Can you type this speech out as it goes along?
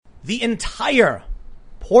The entire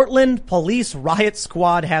Portland police riot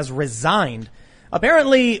squad has resigned.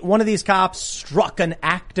 Apparently, one of these cops struck an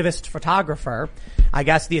activist photographer. I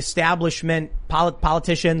guess the establishment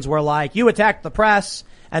politicians were like, you attacked the press.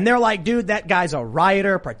 And they're like, dude, that guy's a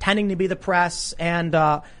rioter pretending to be the press. And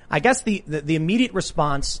I guess the immediate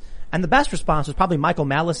response and the best response was probably Michael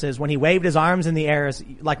Malice's when he waved his arms in the air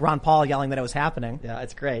like Ron Paul yelling that it was happening. Yeah,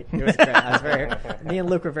 it's great. It was great. Me and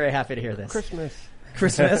Luke were very happy to hear this.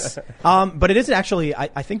 Christmas. But it is actually,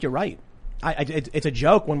 I think you're right. It's a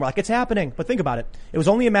joke when we're like, it's happening. But think about it. It was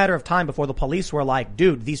only a matter of time before the police were like,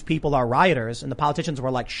 dude, these people are rioters. And the politicians were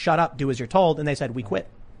like, shut up, do as you're told. And they said, we quit.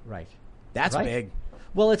 Right. That's right. big.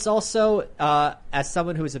 Well, it's also, as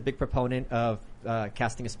someone who is a big proponent of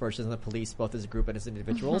casting aspersions on the police, both as a group and as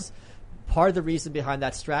individuals, part of the reason behind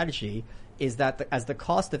that strategy is that as the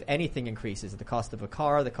cost of anything increases, the cost of a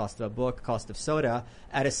car, the cost of a book, cost of soda,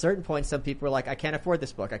 at a certain point, some people are like, I can't afford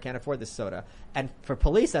this book, I can't afford this soda. And for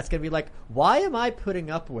police, that's going to be like, why am I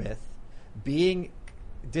putting up with being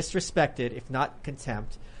disrespected, if not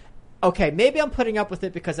contempt? Okay, maybe I'm putting up with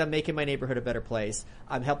it because I'm making my neighborhood a better place.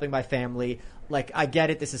 I'm helping my family. Like, I get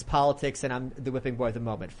it. This is politics and I'm the whipping boy of the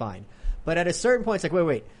moment. Fine. But at a certain point, it's like,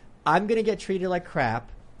 wait. I'm going to get treated like crap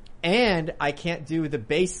and I can't do the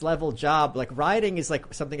base level job. Like, rioting is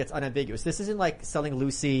like something that's unambiguous. This isn't like selling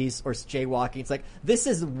Lucy's or jaywalking. It's like, this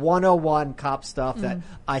is 101 cop stuff that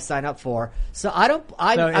I sign up for. So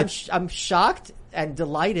I'm shocked and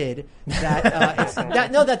delighted that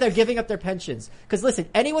that they're giving up their pensions. Because listen,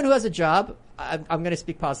 anyone who has a job, I'm going to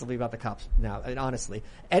speak positively about the cops now. And honestly,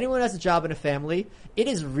 anyone who has a job and a family, it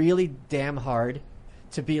is really damn hard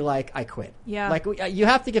to be like, I quit. Yeah. Like, you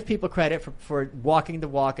have to give people credit for walking the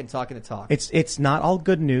walk and talking the talk. It's not all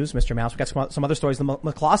good news, Mr. Mouse. We've got some other stories. The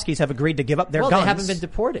McCloskeys have agreed to give up their guns. Well, they haven't been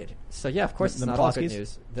deported. So yeah, of course it's not all good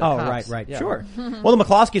news. The cops, right. yeah. Sure. Well, the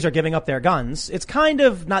McCloskeys are giving up their guns. It's kind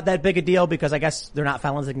of not that big a deal because I guess they're not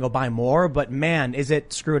felons. They can go buy more. But man, is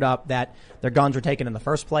it screwed up that their guns were taken in the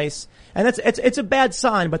first place. And it's a bad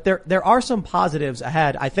sign, but there are some positives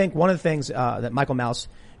ahead. I think one of the things that Michael Mouse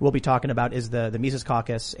we'll be talking about is the Mises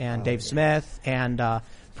Caucus and Dave Smith and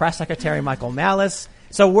Press Secretary Michael Malice.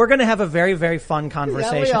 So we're going to have a very, very fun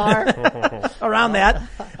conversation around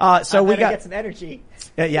that. So we got get some energy.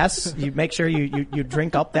 Yes, you make sure you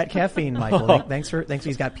drink up that caffeine, Michael. Thanks for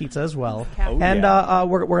he's got pizza as well. And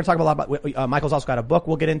we're going to talk a lot about Michael's also got a book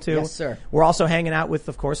we'll get into. Yes, sir. We're also hanging out with,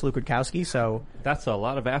 of course, Luke Rutkowski. So that's a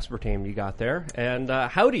lot of aspartame you got there. And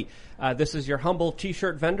howdy, this is your humble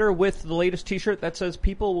T-shirt vendor with the latest T-shirt that says,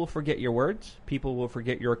 "People will forget your words, people will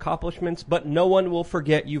forget your accomplishments, but no one will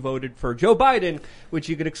forget you voted for Joe Biden," which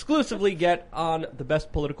you can exclusively get on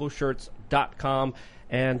thebestpoliticalshirts.com.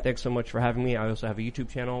 And thanks so much for having me. I also have a YouTube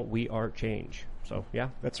channel, We Are Change. So, yeah.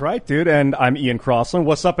 That's right, dude. And I'm Ian Crossland.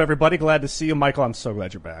 What's up, everybody? Glad to see you. Michael, I'm so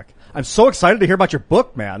glad you're back. I'm so excited to hear about your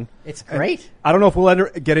book, man. It's great. And I don't know if we'll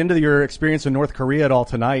get into your experience in North Korea at all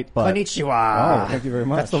tonight, but... Konnichiwa. Oh, thank you very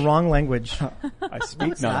much. That's the wrong language. I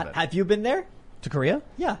speak none of it. Have you been there? To Korea?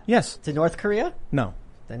 Yeah. Yes. To North Korea? No.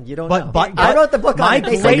 Then you don't know. But I wrote the book on it.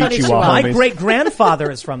 They say konnichiwa. My great-grandfather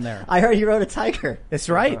is from there. I heard you wrote a tiger. That's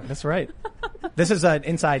right. That's right. This is an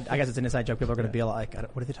inside, I guess it's an inside joke. People are going to be like,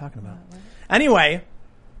 what are they talking about? Anyway.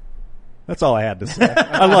 That's all I had to say.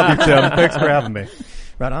 I love you, Tim. Thanks for having me.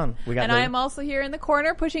 Right on. I am also here in the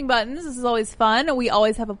corner pushing buttons. This is always fun. We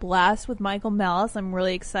always have a blast with Michael Malice. I'm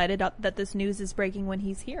really excited that this news is breaking when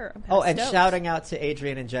he's here. And shouting out to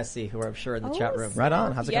Adrian and Jesse, who are, I'm sure, in the chat room. Right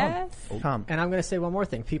on. How's it going? And I'm going to say one more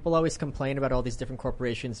thing. People always complain about all these different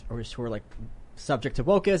corporations who are like subject to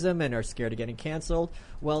wokeism and are scared of getting canceled.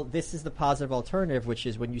 Well, this is the positive alternative, which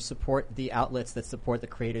is when you support the outlets that support the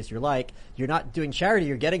creators you like, you're not doing charity,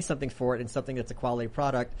 you're getting something for it and something that's a quality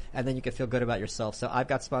product, and then you can feel good about yourself. So I've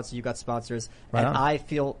got sponsors, you got sponsors, and I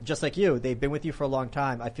feel just like you. They've been with you for a long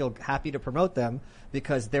time. I feel happy to promote them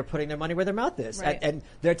because they're putting their money where their mouth is. Right. And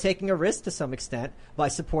they're taking a risk to some extent by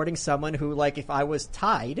supporting someone who, like, if I was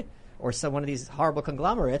Tide or one of these horrible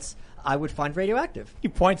conglomerates, I would find radioactive. You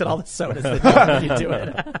point at all the sodas that you do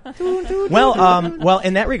it. Well,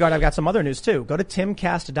 in that regard, I've got some other news too. Go to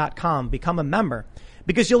timcast.com, become a member,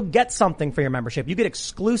 because you'll get something for your membership. You get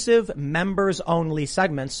exclusive members-only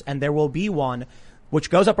segments, and there will be one which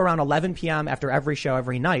goes up around 11 p.m. after every show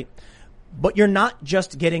every night. But you're not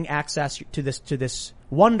just getting access to this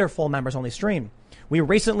wonderful members-only stream. We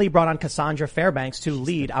recently brought on Cassandra Fairbanks to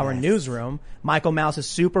lead our newsroom. Michael Mouse is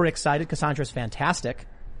super excited. Cassandra's fantastic.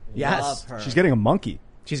 Yes. She's getting a monkey.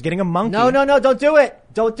 She's getting a monkey. No, don't do it.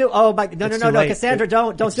 Don't do. Oh my, no, It's no, too late. Cassandra,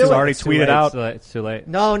 don't do She's it. already It's too tweeted late. out. It's too late.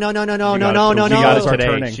 No. You got She it got it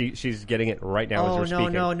turning. today. She's getting it right now as we're No,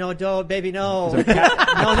 speaking. don't, baby, no.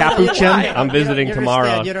 Capuchin? I'm visiting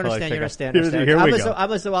tomorrow. You don't so I understand. You think understand. Here we go.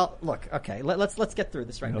 I'm a Zoal. Look, okay, let's get through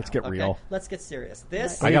this right now. Let's get okay? real. Let's get serious.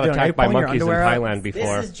 This I you got doing? Are you attacked by pulling your monkeys in underwear out? Thailand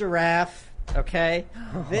before. This is giraffe. Okay,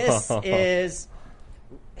 this is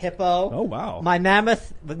hippo. Oh, wow. My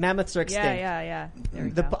mammoths are extinct. Yeah. There we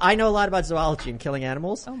go. I know a lot about zoology and killing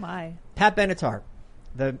animals. Oh my. Pat Benatar,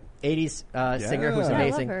 the 80s singer who's Yeah, I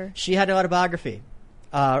amazing. love her. She had an autobiography,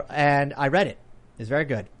 and I read it. It's very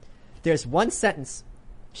good. There's one sentence.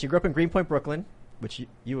 She grew up in Greenpoint, Brooklyn, which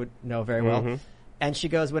you would know very well. And she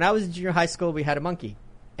goes, when I was in junior high school, we had a monkey.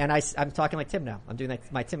 And I'm talking like Tim now. I'm doing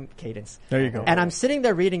like my Tim cadence. There you go. And I'm sitting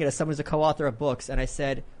there reading it as someone who's a co-author of books, and I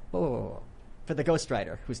said, whoa. For the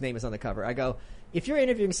ghostwriter, whose name is on the cover. I go, if you're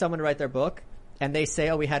interviewing someone to write their book, and they say,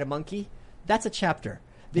 oh, we had a monkey, that's a chapter.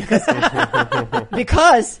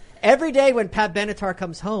 Because every day when Pat Benatar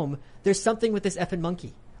comes home, there's something with this effing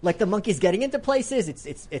monkey. Like the monkey's getting into places,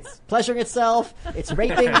 it's pleasuring itself, it's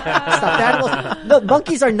raping stuffed animals. No,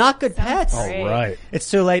 monkeys are not good pets. All Great. right. It's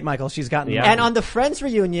too late, Michael. She's gotten Yeah. the And on the Friends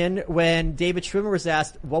reunion, when David Schwimmer was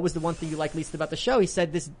asked, what was the one thing you liked least about the show? He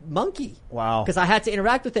said, this monkey. Wow. Because I had to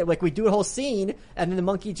interact with it. Like, we do a whole scene, and then the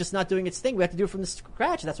monkey just not doing its thing. We have to do it from the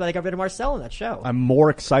scratch. That's why they got rid of Marcel in that show. I'm more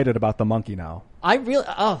excited about the monkey now. I really,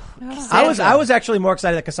 I was actually more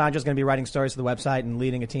excited that Cassandra's going to be writing stories for the website and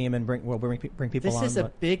leading a team and bring people This on. is a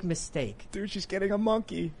but- big mistake. Dude, she's getting a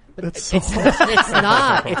monkey. It's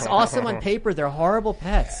not. It's awesome on paper. They're horrible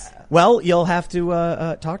pets. Well, you'll have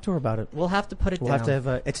to talk to her about it. We'll have to put it We'll down. have to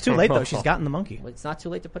have. It's too late though. She's gotten the monkey. It's not too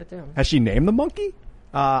late to put it down. Has she named the monkey?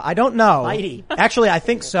 I don't know. Bitey. Actually, I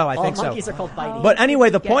think so. I All think monkeys so. are called bitey. But anyway,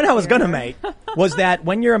 the Get point I was here. going to make was that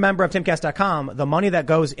when you're a member of timcast.com, the money that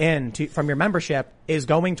goes in from your membership is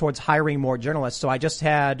going towards hiring more journalists. So I just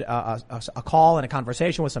had a call and a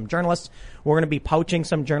conversation with some journalists. We're going to be poaching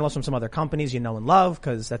some journalists from some other companies you know and love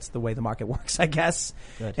because that's the way the market works, I guess.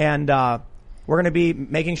 Good. And we're going to be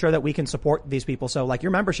making sure that we can support these people. So like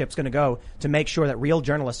your membership's going to go to make sure that real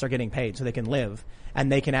journalists are getting paid so they can live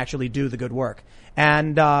and they can actually do the good work.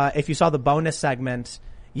 And if you saw the bonus segment,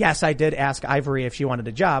 yes, I did ask Ivory if she wanted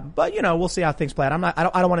a job, but you know, we'll see how things play out. I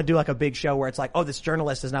don't want to do like a big show where it's like, oh, this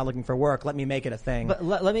journalist is now looking for work. Let me make it a thing. But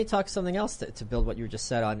let me talk something else to build what you just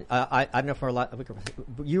said on. I don't know for a lot.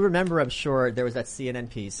 You remember, I'm sure, there was that CNN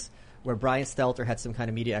piece where Brian Stelter had some kind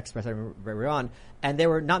of media express I remember very on, and they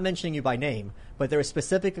were not mentioning you by name, but they were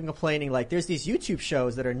specifically complaining like there's these YouTube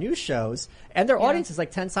shows that are news shows, and their audience is like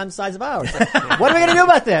 10 times the size of ours. Like, what are we going to do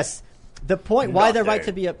about this? The point why they're right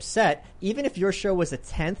to be upset, even if your show was a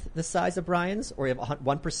tenth the size of Brian's, or you have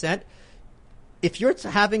 1%, if you're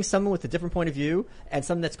having someone with a different point of view and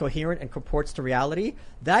something that's coherent and comports to reality,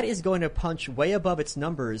 that is going to punch way above its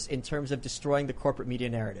numbers in terms of destroying the corporate media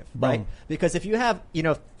narrative, right? Because if you have, you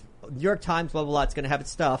know, New York Times, blah, blah, blah, it's going to have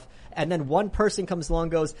its stuff, and then one person comes along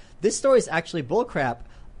and goes, this story is actually bullcrap.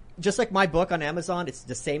 Just like my book on Amazon, it's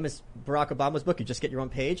the same as Barack Obama's book. You just get your own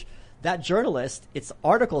page. That journalist, its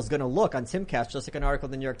article is going to look on Timcast just like an article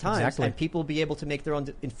in the New York Times, Exactly. and people will be able to make their own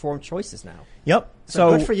informed choices now. Yep.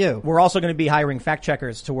 So good for you. We're also going to be hiring fact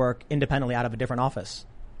checkers to work independently out of a different office.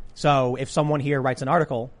 So if someone here writes an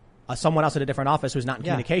article, someone else at a different office who's not in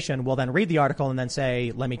communication will then read the article and then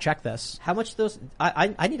say, let me check this. How much those?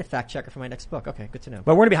 I need a fact checker for my next book. Okay, good to know.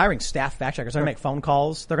 But we're going to be hiring staff fact checkers. They're going to make phone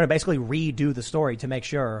calls. They're going to basically redo the story to make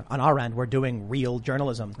sure on our end we're doing real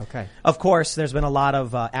journalism. Okay. Of course, there's been a lot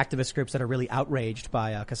of activist groups that are really outraged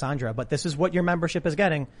by Cassandra, but this is what your membership is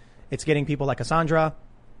getting. It's getting people like Cassandra.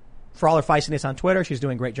 For all her feistiness on Twitter, she's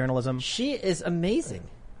doing great journalism. She is amazing.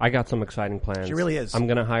 I got some exciting plans. She really is. I'm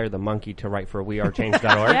going to hire the monkey to write for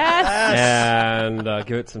wearechange.org. Yes. And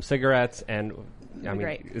give it some cigarettes. And I mean,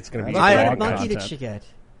 Great. it's going to be What I- kind dog of monkey did content. she get?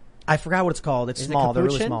 I forgot what it's called. It's Is it small. They're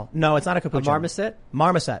really capuchin? small. No, it's not a capuchin. A marmoset?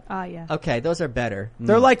 Marmoset. Yeah. Okay, those are better.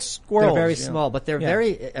 They're like squirrels. They're very you know. small, but they're Yeah.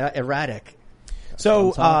 very erratic. So,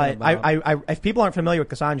 That's what I'm talking about. I, if people aren't familiar with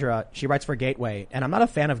Cassandra, she writes for Gateway, and I'm not a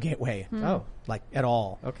fan of Gateway. Oh, Like, at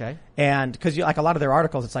all. okay. And, cause like a lot of their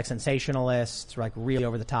articles, it's like sensationalist, like really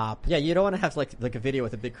over the top. Yeah, you don't want to have like a video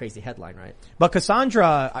with a big crazy headline, right? But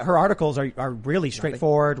Cassandra, her articles are really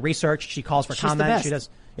straightforward, researched. She calls for She's the comment. best. She does,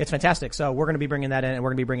 It's fantastic. So we're going to be bringing that in, and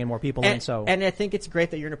we're going to be bringing more people in. So and I think it's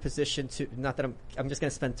great that you're in a position to, not that I'm just going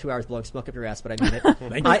to spend 2 hours blowing smoke up your ass, but I mean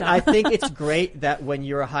it. I think it's great that when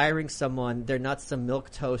you're hiring someone, they're not some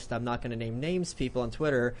milquetoast, I'm not going to name names people on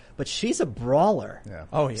Twitter, but she's a brawler. Yeah.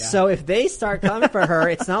 oh yeah. So if they start coming for her,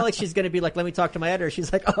 it's not like she's going to be like, let me talk to my editor.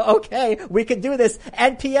 She's like, oh, okay, we can do this.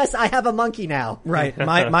 And P.S. I have a monkey now. Right.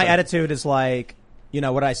 My attitude is like, you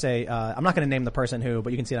know, what I say, I'm not going to name the person who,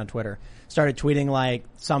 but you can see it on Twitter, started tweeting like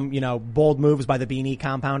some, you know, bold moves by the Beanie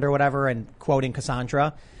Compound or whatever and quoting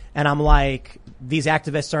Cassandra. And I'm like, these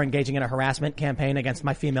activists are engaging in a harassment campaign against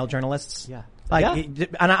my female journalists. Yeah. Like, Yeah.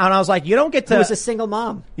 And I was like, you don't get to. Who was a single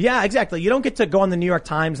mom. Yeah, exactly. You don't get to go on the New York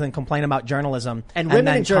Times and complain about journalism. And women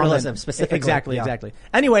then in journalism comment. specifically. Exactly, Yeah. exactly.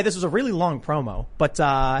 Anyway, this was a really long promo. But,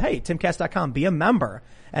 hey, timcast.com, be a member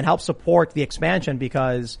and help support the expansion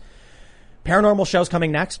because paranormal show's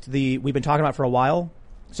coming next. We've been talking about for a while.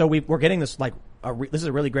 So we're getting this like, this is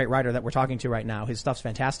a really great writer that we're talking to right now. His stuff's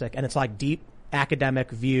fantastic. And it's like deep academic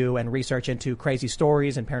view and research into crazy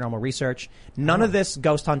stories and paranormal research. None of this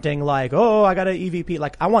ghost hunting like, oh, I got an EVP.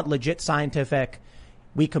 Like, I want legit scientific.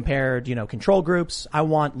 We compared, you know, control groups. I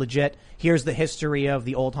want legit. Here's the history of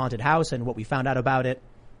the old haunted house and what we found out about it.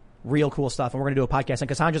 Real cool stuff. And we're going to do a podcast. And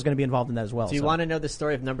Cassandra's going to be involved in that as well. Do you want to know the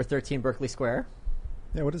story of number 13 Berkeley Square?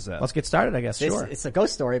 Yeah, what is that? Let's get started, I guess. Sure. It's a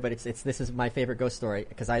ghost story, but this is my favorite ghost story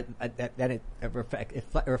because it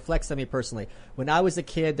reflects on me personally. When I was a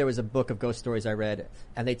kid, there was a book of ghost stories I read,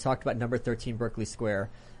 and they talked about number 13 Berkeley Square.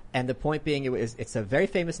 And the point being, it's a very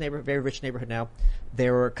famous neighborhood, very rich neighborhood now.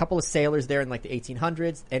 There were a couple of sailors there in like the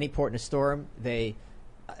 1800s. Any port in a storm,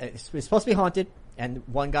 it's supposed to be haunted. And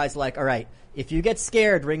one guy's like, all right, if you get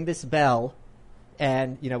scared, ring this bell,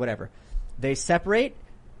 and you know whatever. They separate.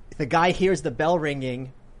 The guy hears the bell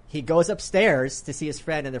ringing. He goes upstairs to see his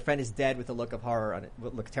friend, and the friend is dead with a look of horror on it,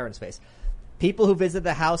 look of terror in his face. People who visited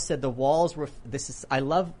the house said the walls were. I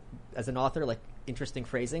love as an author like interesting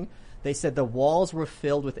phrasing. They said the walls were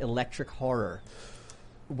filled with electric horror.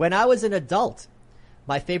 When I was an adult,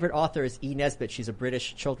 my favorite author is E. Nesbit. She's a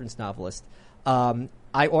British children's novelist.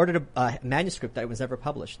 I ordered a manuscript that was never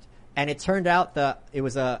published, and it turned out that it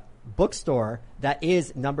was a bookstore that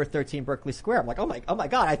is number 13 Berkeley Square. I'm like, oh my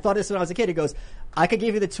God, I thought this when I was a kid. He goes, I could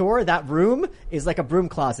give you the tour. That room is like a broom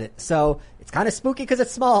closet. So it's kind of spooky because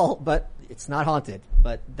it's small, but it's not haunted.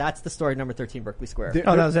 But that's the story of number 13 Berkeley Square.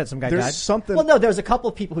 Oh, that was it. Some guy There's died. something. Well, no, there was a couple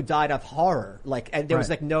of people who died of horror, and there was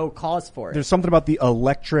Right. no cause for it. There's something about the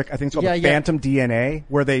electric, I think it's called Yeah, the yeah. phantom DNA,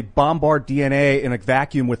 where they bombard DNA in a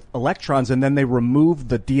vacuum with electrons, and then they remove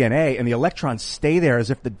the DNA, and the electrons stay there as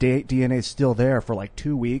if the DNA is still there for like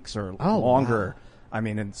 2 weeks or longer. wow. I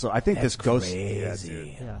mean, and so I think this goes.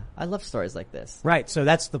 Crazy. Yeah, I love stories like this. Right. So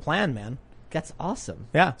that's the plan, man. That's awesome.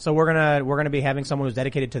 Yeah. So we're gonna be having someone who's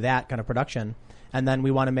dedicated to that kind of production, and then we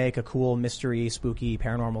want to make a cool mystery, spooky,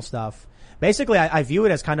 paranormal stuff. Basically, I view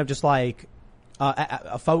it as kind of just like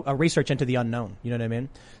a research into the unknown. You know what I mean?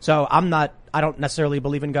 So I don't necessarily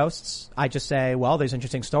believe in ghosts. I just say, well, there's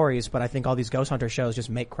interesting stories, but I think all these ghost hunter shows just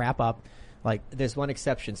make crap up. Like, There's one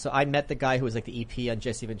exception. So I met the guy who was like the EP on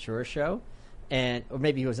Jesse Ventura's show, or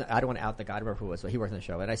maybe he was. I don't want to out the guy. I don't remember who it was, but he worked on the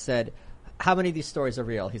show. And I said, "How many of these stories are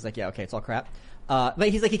real?" He's like, "Yeah, okay, it's all crap." But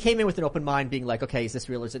he's like, he came in with an open mind, being like, "Okay, is this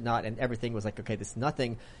real or is it not?" And everything was like, "Okay, this is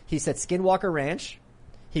nothing." He said, "Skinwalker Ranch."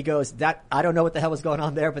 He goes, "That I don't know what the hell was going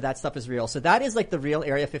on there, but that stuff is real." So that is like the real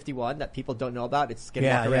Area 51 that people don't know about. It's Skinwalker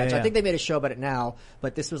Yeah, yeah, Ranch. yeah. I think they made a show about it now,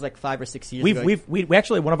 but this was like 5 or 6 years ago. we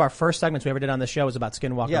actually, one of our first segments we ever did on this show was about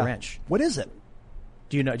Skinwalker Yeah. Ranch. What is it?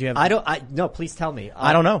 Do you have? No, please tell me.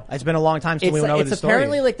 I don't know. It's been a long time since we went over It's the story.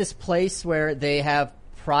 apparently like this place where they have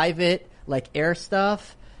private like air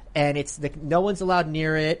stuff, and it's no one's allowed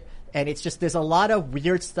near it. And it's just, there's a lot of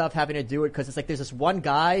weird stuff having to do it because it's like there's this one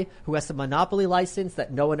guy who has a monopoly license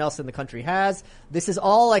that no one else in the country has. This is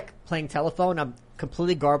all like playing telephone. I'm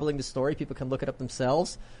completely garbling the story. People can look it up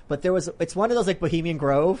themselves. But it's one of those like Bohemian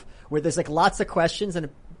Grove where there's like lots of questions and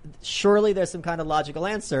surely there's some kind of logical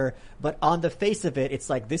answer. But on the face of it, it's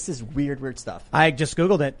like, this is weird stuff. I just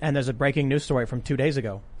Googled it, and there's a breaking news story from 2 days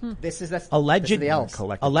ago. This is Alleged the elves.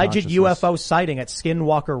 Collective alleged consciousness. UFO sighting at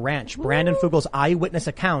Skinwalker Ranch. Brandon Fugel's eyewitness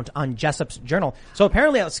account on Jessup's Journal. So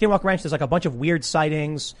apparently at Skinwalker Ranch, there's like a bunch of weird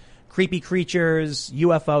sightings, creepy creatures,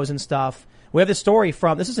 UFOs and stuff. We have this story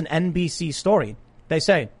this is an NBC story. They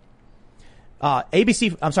say, this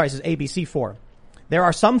is ABC4. There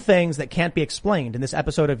are some things that can't be explained. In this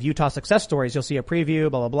episode of Utah Success Stories, you'll see a preview,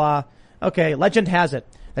 blah, blah, blah. Okay, legend has it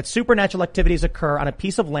that supernatural activities occur on a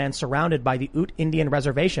piece of land surrounded by the Ute Indian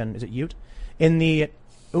Reservation. Is it Ute? In the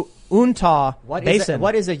Uintah Basin.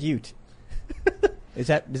 What is a Ute?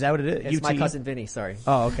 Is that what it is? It's my UT? cousin Vinny. Sorry.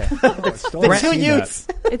 Oh, okay. The two Utes.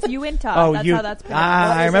 It's Uintah. Oh, That's you. how that's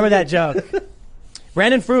pronounced. I remember that joke.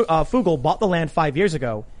 Brandon Fugel bought the land 5 years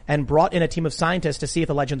ago and brought in a team of scientists to see if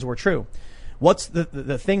the legends were true. What's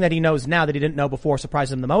the thing that he knows now that he didn't know before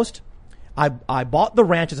surprises him the most? I bought the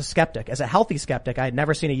ranch as a skeptic, as a healthy skeptic. I had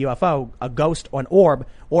never seen a UFO, a ghost, or an orb,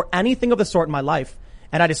 or anything of the sort in my life,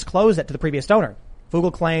 and I disclosed it to the previous owner.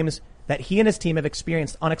 Fugel claims that he and his team have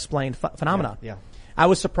experienced unexplained phenomena. Yeah. I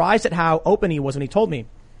was surprised at how open he was when he told me.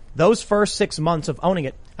 Those first 6 months of owning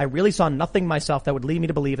it, I really saw nothing myself that would lead me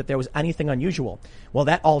to believe that there was anything unusual. Well,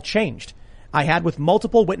 that all changed. I had with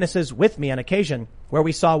multiple witnesses with me on occasion where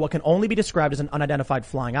we saw what can only be described as an unidentified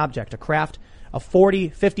flying object, a craft, a 40,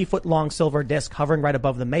 50-foot long silver disc hovering right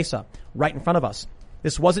above the mesa, right in front of us.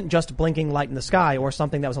 This wasn't just blinking light in the sky or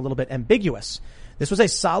something that was a little bit ambiguous. This was a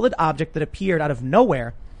solid object that appeared out of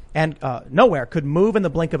nowhere and nowhere, could move in the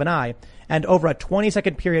blink of an eye, and over a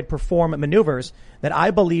 20-second period perform maneuvers that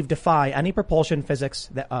I believe defy any propulsion physics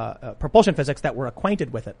that were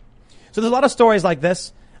acquainted with it. So there's a lot of stories like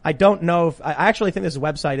this. I don't know if I actually think this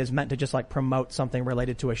website is meant to just like promote something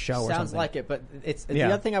related to a show or something. Sounds like it, but it's the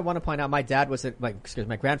other thing I want to point out. My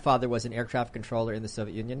grandfather was an air traffic controller in the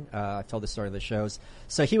Soviet Union. I've told this story in the shows.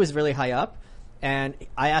 So he was really high up. And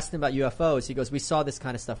I asked him about UFOs. He goes, we saw this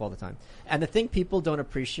kind of stuff all the time. And the thing people don't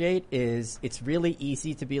appreciate is it's really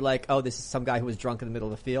easy to be like, oh, this is some guy who was drunk in the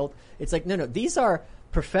middle of the field. It's like, no, these are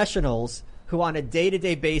professionals who on a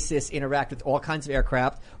day-to-day basis interact with all kinds of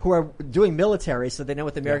aircraft, who are doing military, so they know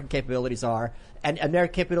what the American capabilities are. And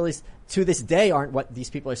American capabilities to this day aren't what these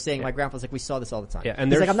people are saying. Yeah. My grandpa's like, we saw this all the time. Yeah,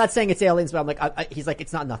 and he's like, I'm not saying it's aliens, but I'm like, he's like,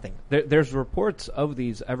 it's not nothing. There's reports of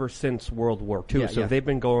these ever since World War II, so they've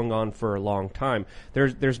been going on for a long time.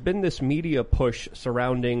 There's been this media push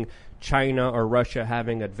surrounding China or Russia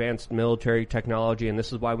having advanced military technology, and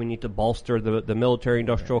this is why we need to bolster the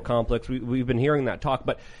military-industrial complex. We've been hearing that talk,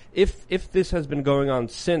 but if this has been going on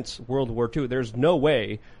since World War II, there's no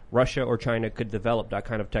way Russia or China could develop that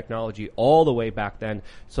kind of technology all the way back then.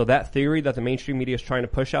 So that theory that the mainstream media is trying to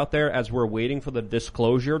push out there as we're waiting for the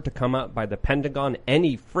disclosure to come out by the Pentagon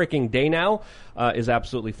any freaking day now is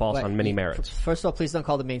absolutely false on many merits. First of all, please don't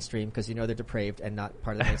call them mainstream because you know they're depraved and not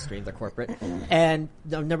part of the mainstream. They're corporate. And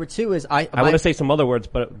number two is I want to say some other words,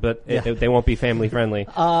 but they won't be family friendly.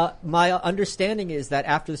 My understanding is that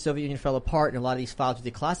after the Soviet Union fell apart and a lot of these files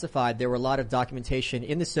were declassified, there were a lot of documentation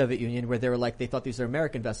in the Soviet Union where they were like, they thought these were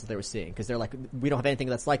American vessels they were seeing because they're like, we don't have anything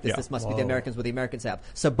that's like this. Yeah. This must be the Americans what the Americans have.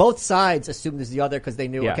 So both sides assumed there's the other because they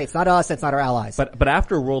knew, okay, it's not us, it's not our allies. But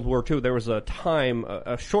after World War II, there was a time,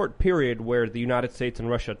 a short period where the United States and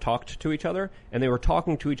Russia talked to each other, and they were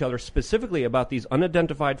talking to each other specifically about these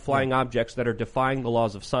unidentified flying objects that are defying the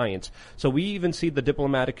laws of science. So we even see the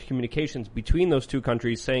diplomatic communications between those two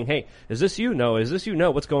countries saying, hey, is this you? No. Is this you? No.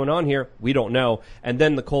 What's going on here? We don't know. And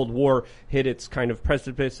then the Cold War hit its kind of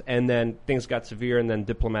precipice, and then things got severe, and then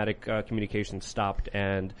diplomatic communications stopped,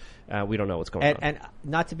 and we don't know what's going on. And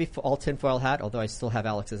not to be all tinfoil hat, although I still have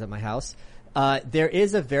Alex's at my house, there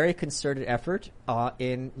is a very concerted effort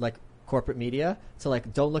in like corporate media to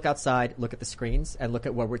like, don't look outside, look at the screens and look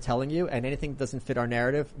at what we're telling you, and anything that doesn't fit our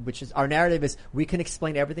narrative, which is our narrative is we can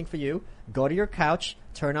explain everything for you. Go to your couch,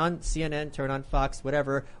 turn on CNN, turn on Fox,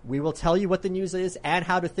 whatever. We will tell you what the news is and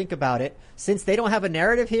how to think about it. Since they don't have a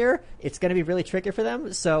narrative here, it's going to be really tricky for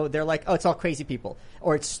them. So they're like, oh, it's all crazy people,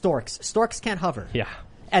 or it's storks. Storks can't hover. Yeah.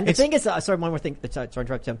 And the thing is, sorry, one more thing. Sorry to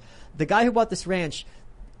interrupt him. The guy who bought this ranch,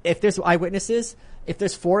 if there's eyewitnesses, if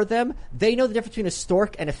there's 4 of them, they know the difference between a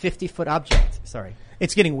stork and a 50-foot object. Sorry.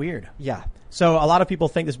 It's getting weird. Yeah. So a lot of people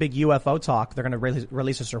think this big UFO talk, they're going to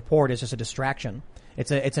release this report, is just a distraction.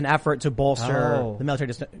 It's an effort to bolster the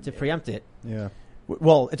military to preempt it. Yeah.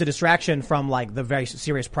 Well, it's a distraction from like the very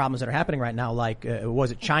serious problems that are happening right now. Like,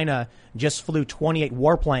 was it China just flew 28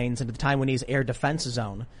 warplanes into the Taiwanese air defense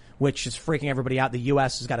zone, which is freaking everybody out. The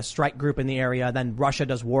U.S. has got a strike group in the area. Then Russia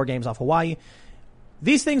does war games off Hawaii.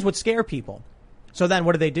 These things would scare people. So then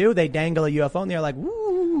what do? They dangle a UFO and they're like,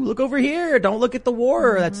 woo, look over here. Don't look at the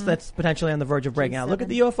war that's potentially on the verge of breaking out. Look at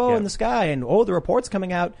the UFO in the sky. And, the report's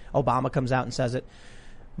coming out. Obama comes out and says it.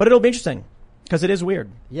 But it'll be interesting because it is weird.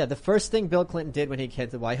 Yeah, the first thing Bill Clinton did when he came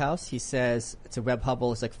to the White House, he says to Webb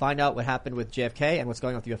Hubbell, it's like, find out what happened with JFK and what's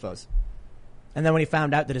going on with UFOs. And then when he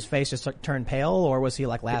found out, did his face just turned pale, or was he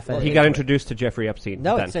like laughing? He got introduced to Jeffrey Epstein.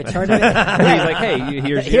 No, then. so turned He's like, hey,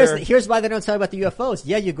 here's why they don't tell you about the UFOs.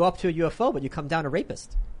 Yeah, you go up to a UFO, but you come down a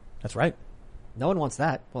rapist. That's right. No one wants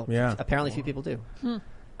that. Well, apparently few people do.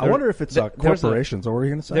 I wonder if it's corporations. What were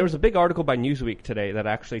you going to say? There was a big article by Newsweek today that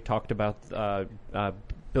actually talked about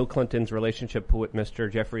Bill Clinton's relationship with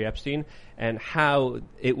Mr. Jeffrey Epstein and how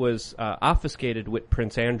it was obfuscated with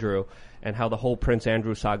Prince Andrew and how the whole Prince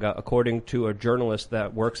Andrew saga, according to a journalist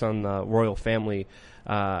that works on the royal family,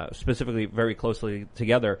 specifically very closely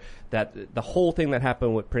together, that the whole thing that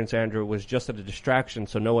happened with Prince Andrew was just a distraction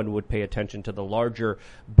so no one would pay attention to the larger,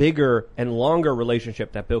 bigger, and longer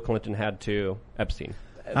relationship that Bill Clinton had to Epstein.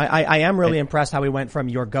 I am really impressed how we went from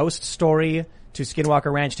your ghost story to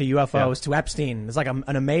Skinwalker Ranch to UFOs to Epstein. It's like an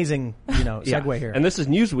amazing, segue here. And this is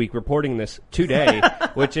Newsweek reporting this today,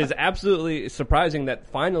 which is absolutely surprising that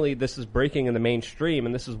finally this is breaking in the mainstream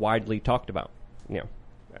and this is widely talked about.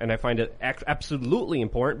 And I find it absolutely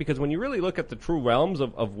important because when you really look at the true realms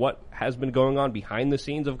of what has been going on behind the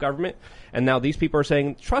scenes of government, and now these people are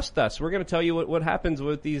saying, trust us, we're going to tell you what happens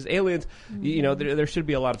with these aliens, there should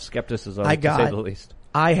be a lot of skepticism, to say the least.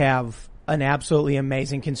 I have an absolutely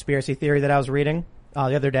amazing conspiracy theory that I was reading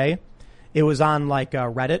the other day. It was on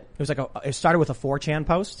Reddit. It was it started with a 4chan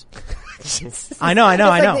post. I know.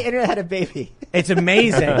 The internet had a baby. It's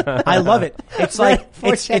amazing. I love it. It's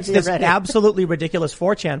it's this absolutely ridiculous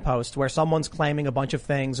 4chan post where someone's claiming a bunch of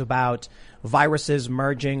things about viruses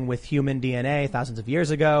merging with human DNA thousands of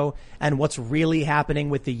years ago and what's really happening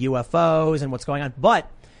with the UFOs and what's going on. But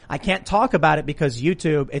I can't talk about it because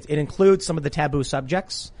YouTube, it includes some of the taboo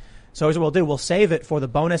subjects. So here's what we'll do. We'll save it for the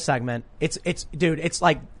bonus segment. It's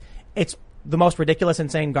the most ridiculous,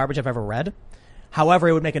 insane garbage I've ever read. However,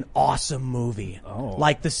 it would make an awesome movie. Oh.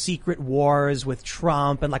 Like the secret wars with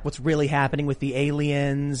Trump and what's really happening with the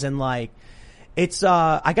aliens and it's,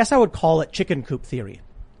 I guess I would call it chicken coop theory.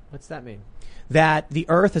 What's that mean? That the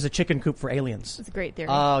Earth is a chicken coop for aliens. It's a great theory.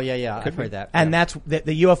 Oh, yeah. I've heard that. And that's,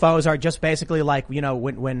 the UFOs are just basically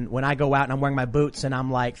when I go out and I'm wearing my boots and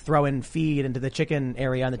I'm throwing feed into the chicken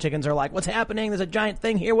area and the chickens are like, what's happening? There's a giant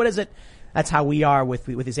thing here. What is it? That's how we are with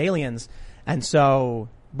these aliens. And so,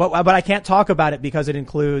 but I can't talk about it because it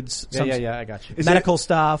includes some I got you. medical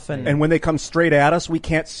stuff. And when they come straight at us, we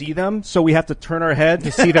can't see them. So we have to turn our head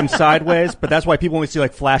to see them sideways. But that's why people only see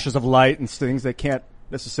flashes of light and things they can't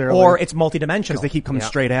necessarily. Or it's multidimensional. Because they keep coming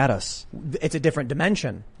straight at us. It's a different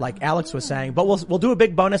dimension, like Alex was saying. But we'll do a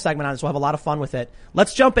big bonus segment on this. We'll have a lot of fun with it.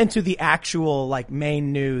 Let's jump into the actual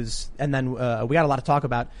main news, and then we got a lot to talk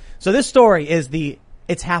about. So this story is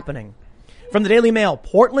it's happening. From the Daily Mail,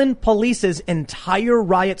 Portland Police's entire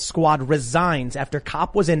riot squad resigns after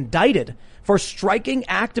cop was indicted for striking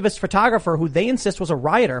activist photographer who they insist was a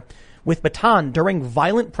rioter with baton during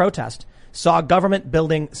violent protest. Saw government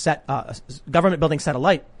building set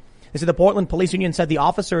alight. They said the Portland Police Union said the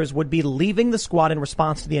officers would be leaving the squad in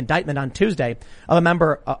response to the indictment on Tuesday of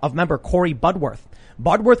member Corey Budworth.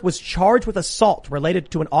 Budworth was charged with assault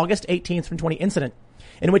related to an August 18th from 20 incident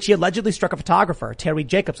in which he allegedly struck a photographer, Terry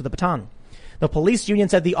Jacobs, with a baton. The police union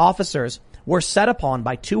said the officers were set upon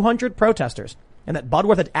by 200 protesters and that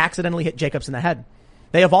Budworth had accidentally hit Jacobs in the head.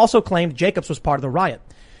 They have also claimed Jacobs was part of the riot.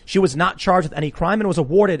 She was not charged with any crime and was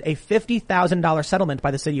awarded a $50,000 settlement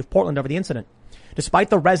by the city of Portland over the incident.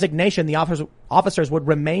 Despite the resignation, the officers would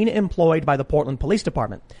remain employed by the Portland Police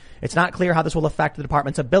Department. It's not clear how this will affect the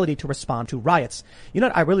department's ability to respond to riots. You know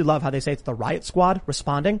what? I really love how they say it's the riot squad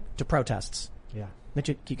responding to protests. Yeah.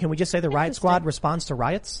 Can we just say the riot squad responds to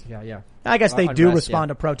riots? Yeah. I guess they do respond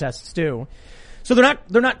to protests too. So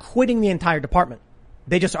they're not quitting the entire department.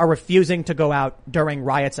 They just are refusing to go out during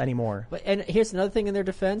riots anymore. And here's another thing in their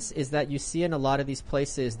defense is that you see in a lot of these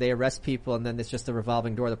places, they arrest people and then it's just a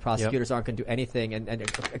revolving door. The prosecutors aren't going to do anything and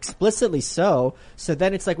explicitly so. So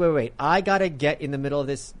then it's like, wait, I got to get in the middle of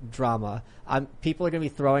this drama. People are going to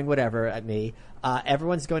be throwing whatever at me.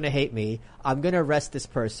 Everyone's going to hate me. I'm going to arrest this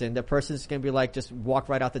person. The person's going to be just walk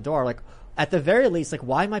right out the door. At the very least,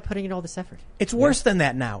 why am I putting in all this effort? It's worse than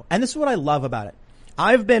that now. And this is what I love about it.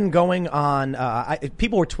 I've been going on,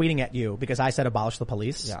 people were tweeting at you because I said abolish the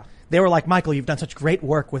police. Yeah. They were like, Michael, you've done such great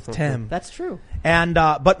work with Tim. That's true. And,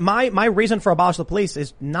 but my reason for abolish the police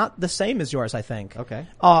is not the same as yours, I think. Okay.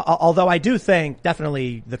 Although I do think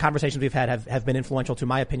definitely the conversations we've had have been influential to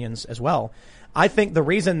my opinions as well. I think the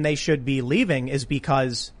reason they should be leaving is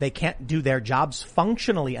because they can't do their jobs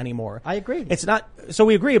functionally anymore. I agree. It's not, so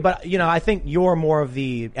we agree, but I think you're more of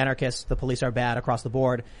the anarchist, the police are bad across the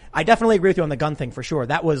board. I definitely agree with you on the gun thing for sure.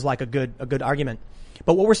 That was a good argument.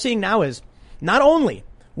 But what we're seeing now is not only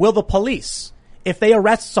will the police, if they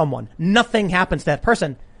arrest someone, nothing happens to that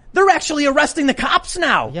person, they're actually arresting the cops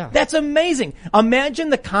now. Yeah. That's amazing.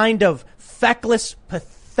 Imagine the kind of feckless,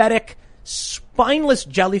 pathetic spineless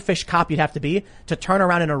jellyfish cop you'd have to be to turn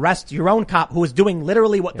around and arrest your own cop who was doing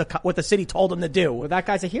literally what the city told him to do. Well, that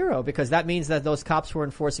guy's a hero because that means that those cops who are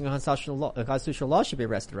enforcing a constitutional law should be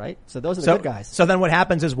arrested, right? So those are the good guys. So then what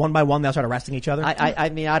happens is one by one they'll start arresting each other? I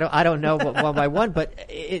mean, I don't know one by one, but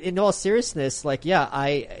in all seriousness, like, yeah,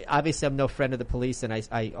 I'm no friend of the police, and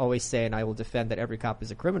I always say, and I will defend that every cop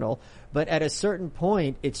is a criminal, but at a certain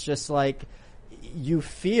point, it's just like, you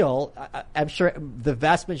feel, I'm sure the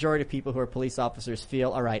vast majority of people who are police officers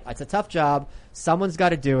feel, all right, it's a tough job. Someone's got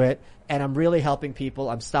to do it. And I'm really helping people.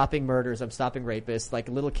 I'm stopping murders. I'm stopping rapists. Like,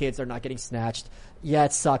 little kids are not getting snatched. Yeah,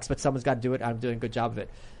 it sucks, but someone's got to do it. I'm doing a good job of it.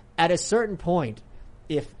 At a certain point,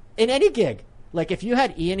 if in any gig, like if you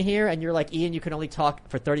had Ian here and you're like, Ian, you can only talk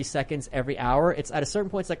for 30 seconds every hour. It's at a certain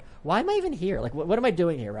point, it's like, why am I even here? Like, what am I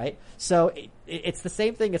doing here? Right. So it's the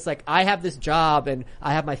same thing. It's like, I have this job and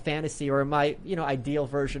I have my fantasy or my, ideal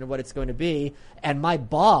version of what it's going to be. And my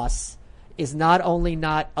boss is not only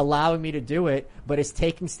not allowing me to do it, but is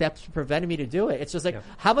taking steps to prevent me to do it. It's just like,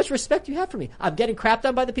 how much respect do you have for me? I'm getting crapped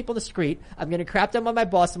on by the people in the street. I'm getting crapped on by my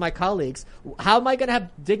boss and my colleagues. How am I going to have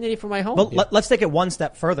dignity for my home? But let's take it one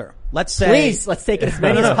step further. Let's say, please, let's take it as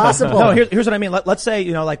many as possible. No, here's what I mean. Let's say,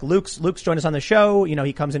 like Luke's joined us on the show.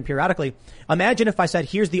 He comes in periodically. Imagine if I said,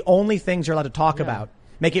 here's the only things you're allowed to talk about.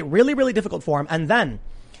 Make it really, really difficult for him. And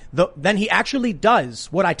then he actually does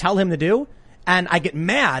what I tell him to do. And I get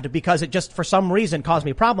mad because it just, for some reason, caused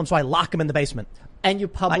me problems, so I lock him in the basement. And you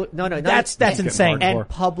that's insane. And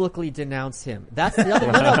publicly denounce him. That's the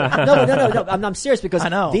other. No. I'm serious because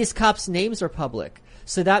these cops' names are public.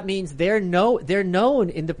 So that means they're known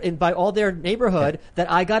by all their neighborhood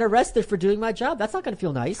that I got arrested for doing my job. That's not going to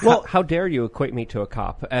feel nice. Well, how dare you equate me to a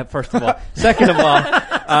cop? First of all, second of all,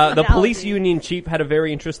 the police union chief had a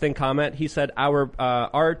very interesting comment. He said our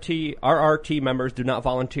RRT members do not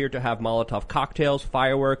volunteer to have Molotov cocktails,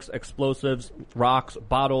 fireworks, explosives, rocks,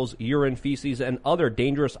 bottles, urine, feces, and other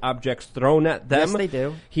dangerous objects thrown at them. Yes, they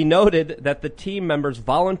do. He noted that the team members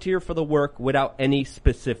volunteer for the work without any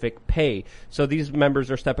specific pay. So these members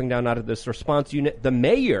are stepping down out of this response unit. The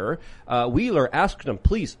mayor, Wheeler, asked them,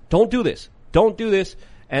 please, don't do this. Don't do this.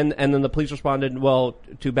 And then the police responded, well,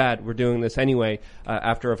 too bad. We're doing this anyway.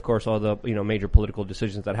 After, of course, all the, major political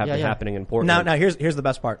decisions that have been happening in Portland. Now here's the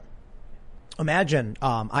best part. Imagine,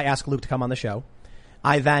 I ask Luke to come on the show.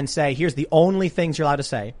 I then say, here's the only things you're allowed to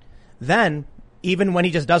say. Then, even when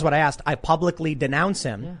he just does what I asked, I publicly denounce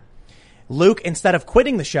him. Yeah. Luke, instead of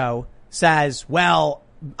quitting the show, says, well,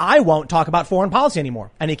 I won't talk about foreign policy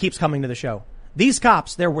anymore. And he keeps coming to the show. These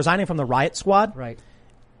cops, they're resigning from the riot squad. Right.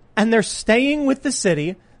 And they're staying with the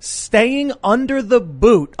city, staying under the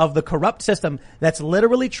boot of the corrupt system that's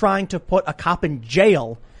literally trying to put a cop in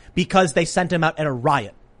jail because they sent him out at a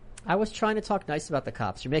riot. I was trying to talk nice about the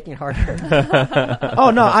cops. You're making it harder.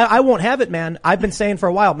 Oh, no, I won't have it, man. I've been saying for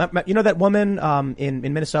a while. You know that woman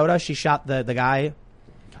in Minnesota? She shot the guy.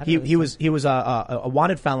 He was a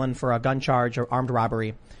wanted felon for a gun charge or armed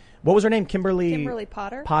robbery. What was her name? Kimberly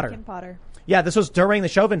Potter. Kim Potter. Yeah, this was during the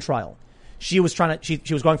Chauvin trial. She was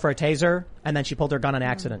she was going for a taser, and then she pulled her gun on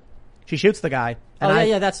accident. She shoots the guy. And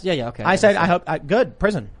okay. I said, I hope, good,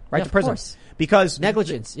 prison, right to prison. Course. Because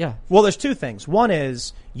negligence, Well, there's two things. One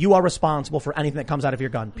is you are responsible for anything that comes out of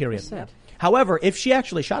your gun, period. 100%. However, if she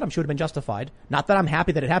actually shot him, she would have been justified. Not that I'm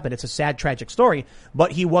happy that it happened. It's a sad, tragic story.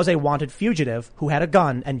 But he was a wanted fugitive who had a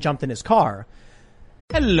gun and jumped in his car.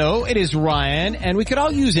 Hello, it is Ryan, and we could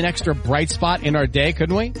all use an extra bright spot in our day,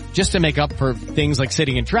 couldn't we? Just to make up for things like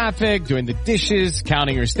sitting in traffic, doing the dishes,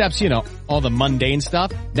 counting your steps, all the mundane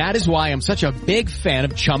stuff. That is why I'm such a big fan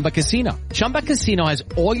of Chumba Casino. Chumba Casino has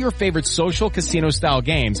all your favorite social casino-style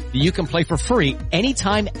games that you can play for free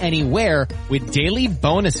anytime, anywhere with daily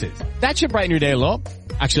bonuses. That should brighten your day a little.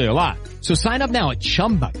 Actually, a lot. So sign up now at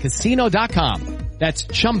ChumbaCasino.com. That's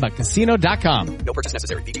ChumbaCasino.com. No purchase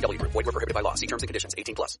necessary. VGW Group. Void where prohibited by law. See terms and conditions.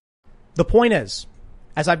 18+. The point is,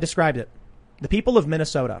 as I've described it, the people of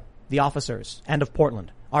Minnesota, the officers, and of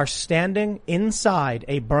Portland are standing inside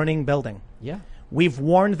a burning building. Yeah. We've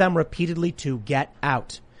warned them repeatedly to get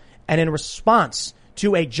out. And in response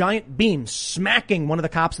to a giant beam smacking one of the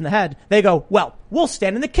cops in the head, they go, well, we'll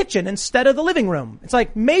stand in the kitchen instead of the living room. It's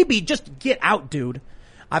like, maybe just get out, dude.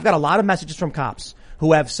 I've got a lot of messages from cops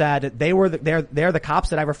who have said they're the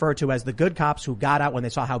cops that I refer to as the good cops who got out when they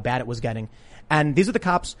saw how bad it was getting. And these are the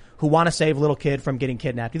cops who want to save a little kid from getting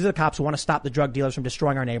kidnapped. These are the cops who want to stop the drug dealers from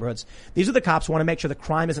destroying our neighborhoods. These are the cops who want to make sure the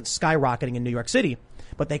crime isn't skyrocketing in New York City.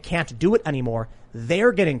 But they can't do it anymore.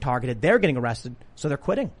 They're getting targeted. They're getting arrested. So they're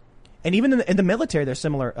quitting. And even in the military, there's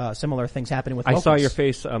similar things happening with I locals. saw your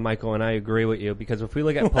face, Michael, and I agree with you, because if we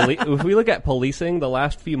look at policing the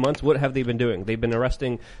last few months, what have they been doing? They've been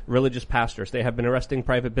arresting religious pastors. They have been arresting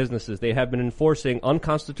private businesses. They have been enforcing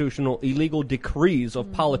unconstitutional, illegal decrees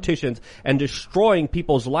of politicians and destroying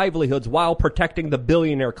people's livelihoods while protecting the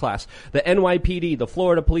billionaire class. The NYPD, the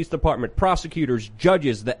Florida Police Department, prosecutors,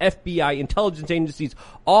 judges, the FBI, intelligence agencies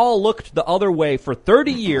all looked the other way for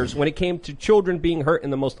 30 years when it came to children being hurt in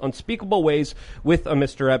the most unspeakable ways with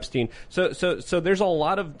Mr. Epstein. So there's a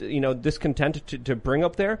lot of, discontent to bring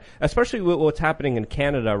up there, especially with what's happening in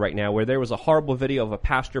Canada right now, where there was a horrible video of a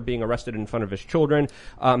pastor being arrested in front of his children.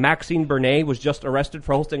 Maxine Bernier was just arrested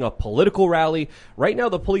for hosting a political rally. Right now,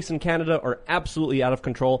 the police in Canada are absolutely out of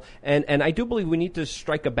control. And I do believe we need to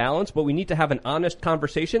strike a balance, but we need to have an honest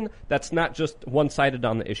conversation that's not just one-sided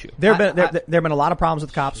on the issue. There have been a lot of problems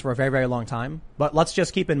with cops for a very, very long time. But let's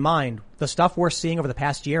just keep in mind the stuff we're seeing over the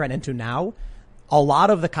past year and into now, a lot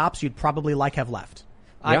of the cops you'd probably have left.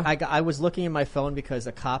 Yeah. I was looking at my phone because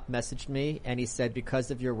a cop messaged me and he said,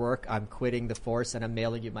 because of your work, I'm quitting the force and I'm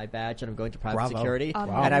mailing you my badge and I'm going to private Bravo. security.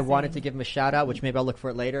 Amazing. And I wanted to give him a shout out, which maybe I'll look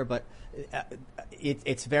for it later, but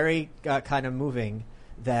it's very kind of moving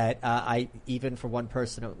that I, even for one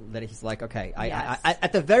person, that he's like, okay, Yes. I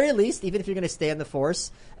at the very least, even if you're going to stay in the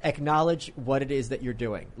force, acknowledge what it is that you're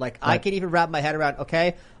doing. Like, I can even wrap my head around,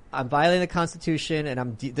 okay, I'm violating the Constitution and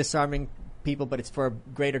I'm disarming people, but it's for a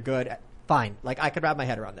greater good. Fine. Like, I could wrap my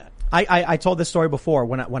head around that. I told this story before.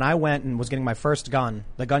 When I went and was getting my first gun,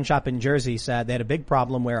 the gun shop in Jersey said they had a big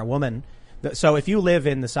problem where a woman, so if you live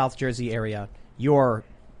in the South Jersey area, you're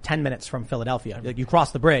 10 minutes from Philadelphia. You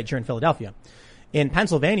cross the bridge, you're in Philadelphia. In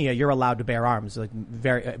Pennsylvania, you're allowed to bear arms. Like,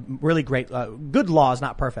 very, really great, good laws,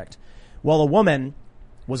 not perfect. Well, a woman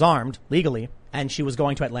was armed legally and she was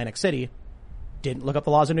going to Atlantic City. Didn't look up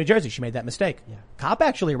the laws in New Jersey. She made that mistake. Yeah. Cop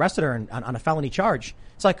actually arrested her on a felony charge.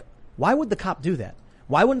 It's like, why would the cop do that?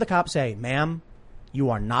 Why wouldn't the cop say, ma'am, you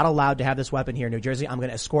are not allowed to have this weapon here in New Jersey. I'm going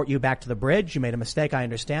to escort you back to the bridge. You made a mistake. I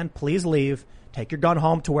understand. Please leave. Take your gun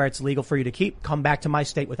home to where it's legal for you to keep. Come back to my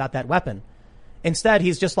state without that weapon. Instead,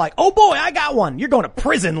 he's just like, oh boy, I got one. You're going to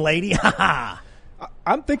prison, lady. Ha ha.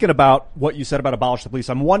 I'm thinking about what you said about abolish the police.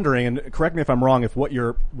 I'm wondering, and correct me if I'm wrong, if what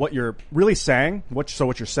you're really saying, what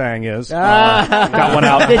you're saying is, got one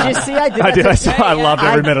out. Did you see? I did. I did. I loved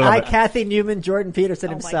every minute of it. Kathy Newman, Jordan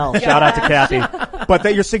Peterson himself. Shout out to Kathy. But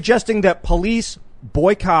that you're suggesting that police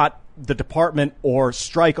boycott the department or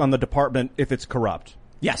strike on the department if it's corrupt.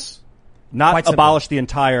 Yes. Not abolish the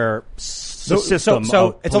entire system so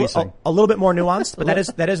of it's policing. a little bit more nuanced, but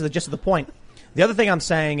that is the gist of the point. The other thing I'm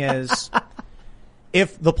saying is,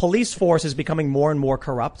 if the police force is becoming more and more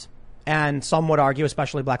corrupt, and some would argue,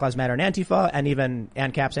 especially Black Lives Matter and Antifa, and even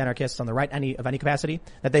ANCAPs, anarchists on the right, of any capacity,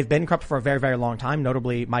 that they've been corrupt for a very, very long time.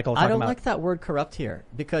 Notably, Michael talking I don't about. like that word corrupt here,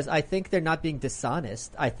 because I think they're not being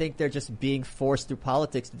dishonest. I think they're just being forced through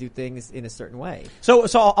politics to do things in a certain way. So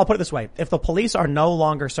I'll put it this way: if the police are no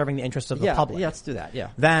longer serving the interests of the public, yeah, let's do that.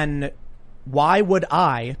 Yeah. Then why would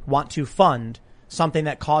I want to fund something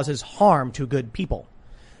that causes harm to good people?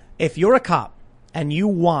 If you're a cop and you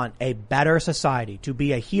want a better society, to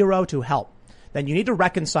be a hero, to help, then you need to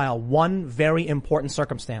reconcile one very important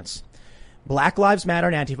circumstance. Black Lives Matter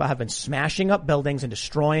and Antifa have been smashing up buildings and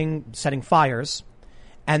destroying, setting fires,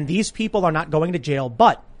 and these people are not going to jail.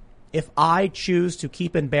 But if I choose to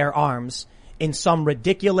keep and bear arms in some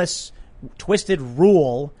ridiculous, twisted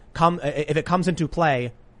rule, if it comes into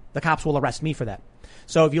play, the cops will arrest me for that.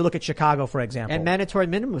 So if you look at Chicago, for example. And mandatory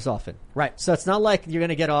minimums often. Right. So it's not like you're going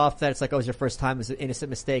to get off that it's like, oh, it's your first time, it's an innocent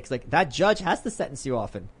mistake. It's like, that judge has to sentence you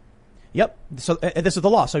often. Yep. So this is the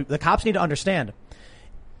law. So the cops need to understand.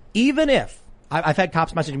 Even if I've had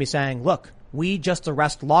cops message me saying, look, we just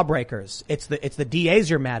arrest lawbreakers. It's the DAs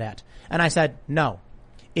you're mad at. And I said, no.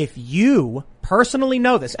 If you personally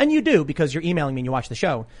know this, and you do because you're emailing me and you watch the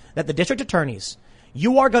show, that the district attorneys,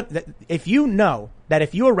 if you know that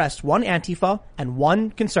if you arrest one Antifa and one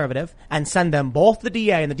conservative and send them both the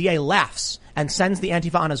DA, and the DA laughs and sends the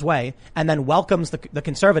Antifa on his way and then welcomes the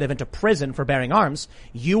conservative into prison for bearing arms,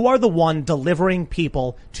 you are the one delivering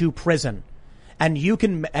people to prison. And you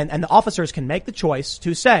can, and the officers can make the choice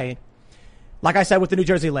to say, like I said with the New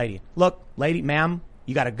Jersey lady, look, lady, ma'am,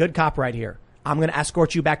 you got a good cop right here. I'm going to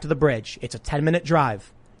escort you back to the bridge. It's a 10-minute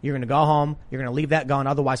drive. You're going to go home. You're going to leave that gun.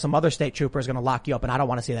 Otherwise, some other state trooper is going to lock you up, and I don't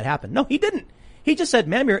want to see that happen. No, he didn't. He just said,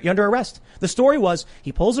 ma'am, you're under arrest. The story was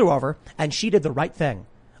he pulls her over, and she did the right thing.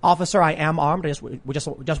 Officer, I am armed. We just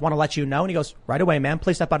want to let you know. And he goes, right away, ma'am,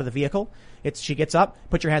 please step out of the vehicle. She gets up,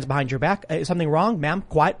 put your hands behind your back. Is something wrong? Ma'am,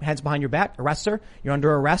 quiet, hands behind your back. Arrest her. You're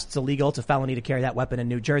under arrest. It's illegal. It's a felony to carry that weapon in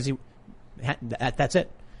New Jersey. That's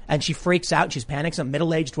it. and she freaks out. She's panicking. A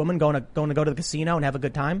middle-aged woman going to go to the casino and have a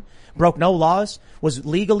good time. Broke no laws. Was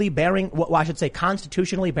legally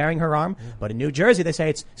constitutionally bearing her arm. But in New Jersey, they say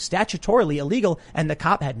it's statutorily illegal, and the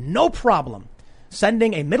cop had no problem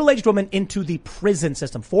sending a middle-aged woman into the prison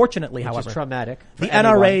system. Fortunately, Which however, is traumatic. the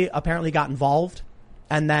NRA apparently got involved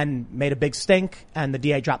and then made a big stink, and the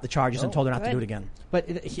DA dropped the charges and told her not to do it again. But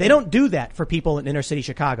They don't do that for people in inner city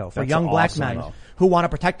Chicago, for That's young black awesome, men though. who want to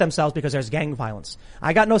protect themselves because there's gang violence.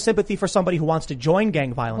 I got no sympathy for somebody who wants to join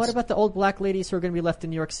gang violence. What about the old black ladies who are going to be left in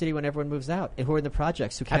New York City when everyone moves out, and who are in the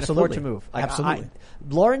projects, who can't Absolutely. afford to move? Absolutely.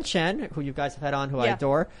 Lauren Chen, who you guys have had on, who I Yeah.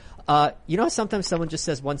 adore. You know, sometimes someone just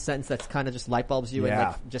says one sentence that's kind of just light bulbs you and Yeah.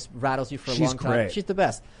 like just rattles you for a She's long time. great. She's the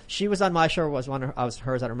best. She was on my show. I was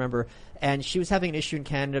hers. I don't remember. And she was having an issue in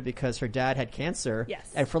Canada because her dad had cancer. Yes.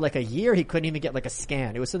 And for like a year, he couldn't even get like a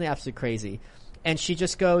scan. It was something absolutely crazy. And she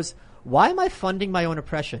just goes, "Why am I funding my own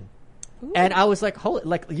oppression?" And I was like, "Holy,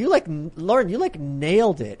 Lauren, you like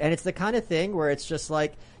nailed it." And it's the kind of thing where it's just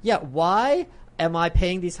like, yeah, why am I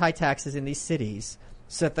paying these high taxes in these cities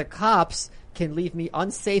so that the cops can leave me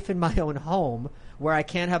unsafe in my own home where I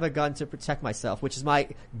can't have a gun to protect myself, which is my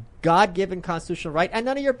God-given constitutional right and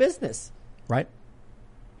none of your business. Right?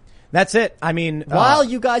 That's it. I mean, While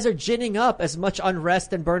you guys are ginning up as much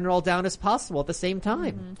unrest and burning it all down as possible at the same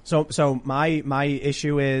time. so my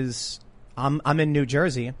issue is I'm in New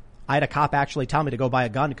Jersey. I had a cop actually tell me to go buy a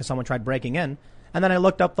gun because someone tried breaking in. And then I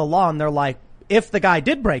looked up the law and they're like, if the guy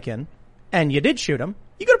did break in and you did shoot him,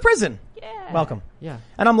 you go to prison. Yeah. Welcome. Yeah.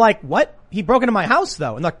 And I'm like, what? He broke into my house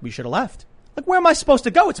though. And like, we should have left. Like, where am I supposed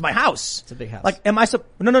to go? It's my house. It's a big house. Like, am I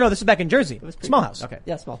no, this is back in Jersey. It was pretty Small big. house. Okay.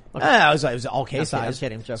 Yeah, small. Okay. It was all K I'm size.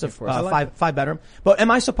 kidding, I'm joking, So, of course. I like five bedroom. But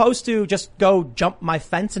am I supposed to just go jump my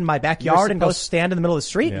fence in my backyard and go supposed- stand in the middle of the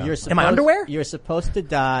street? Yeah. You're In my underwear? You're supposed to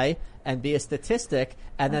die and be a statistic,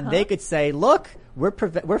 and then they could say, "Look,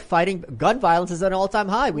 we're fighting gun violence is at an all-time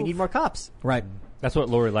high. We need more cops." Right. That's what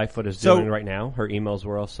Lori Lightfoot is So- doing right now. Her emails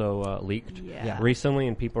were also leaked Yeah. recently,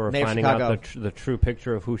 and people are Mayor of finding Chicago. out the true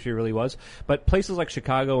picture of who she really was. But places like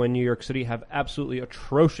Chicago and New York City have absolutely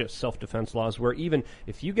atrocious self-defense laws where even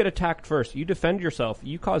if you get attacked first, you defend yourself,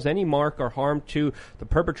 you cause any mark or harm to the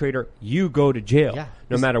perpetrator, you go to jail. Yeah.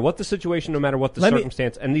 No matter what the situation, no matter what the Let me-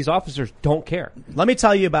 circumstance. And these officers don't care. Let me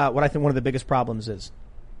tell you about what I think one of the biggest problems is.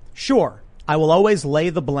 Sure, I will always lay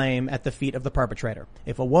the blame at the feet of the perpetrator.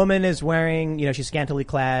 If a woman is wearing, she's scantily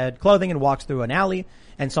clad clothing and walks through an alley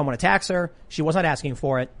and someone attacks her, she was not asking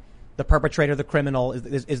for it. The perpetrator, the criminal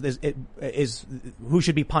is who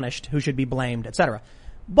should be punished, who should be blamed, etc.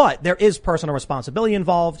 But there is personal responsibility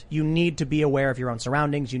involved. You need to be aware of your own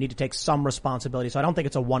surroundings. You need to take some responsibility. So I don't think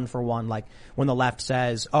it's a one for one, like when the left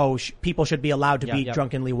says, people should be allowed to be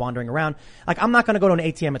drunkenly wandering around. Like, I'm not going to go to an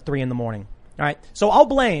ATM at 3 a.m. All right. So I'll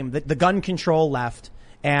blame the gun control left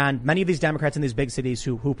and many of these Democrats in these big cities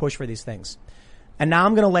who push for these things. And now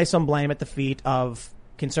I'm going to lay some blame at the feet of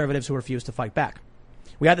conservatives who refuse to fight back.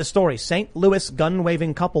 We had the story. St. Louis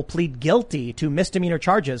gun-waving couple plead guilty to misdemeanor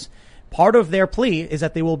charges. Part of their plea is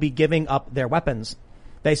that they will be giving up their weapons.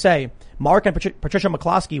 They say Mark and Patricia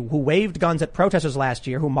McCloskey, who waved guns at protesters last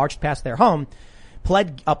year who marched past their home,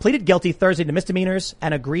 pleaded guilty Thursday to misdemeanors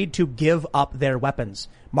and agreed to give up their weapons.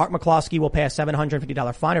 Mark McCloskey will pay a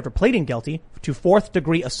 $750 fine after pleading guilty to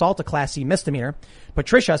fourth-degree assault, a Class C misdemeanor.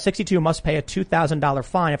 Patricia, 62, must pay a $2,000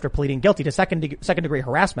 fine after pleading guilty to second-degree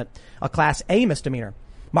harassment, a Class A misdemeanor.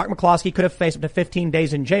 Mark McCloskey could have faced up to 15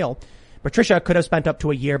 days in jail. Patricia could have spent up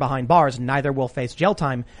to a year behind bars. Neither will face jail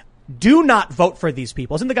time. Do not vote for these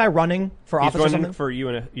people. Isn't the guy running for office or He's something? running for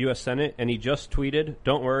U.S. Senate, and he just tweeted,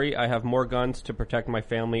 "Don't worry, I have more guns to protect my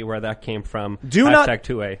family." Where that came from? Hashtag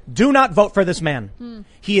 2A. Do not vote for this man.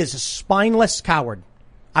 He is a spineless coward.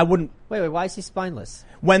 I wouldn't. Wait, why is he spineless?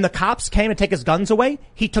 When the cops came to take his guns away,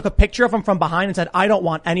 he took a picture of them from behind and said, "I don't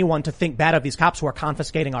want anyone to think bad of these cops who are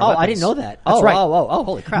confiscating our weapons." I didn't know that. That's right.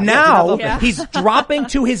 Holy crap. Now Yeah. he's dropping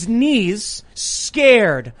to his knees,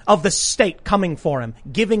 scared of the state coming for him,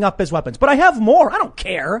 giving up his weapons. But I have more. I don't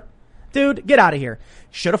care. Dude, get out of here.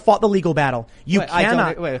 Should have fought the legal battle. You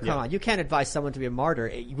cannot. Come on. You can't advise someone to be a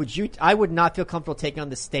martyr. Would you? I would not feel comfortable taking on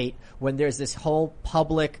the state when there's this whole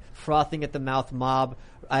public frothing at the mouth mob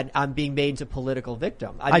and I'm being made into a political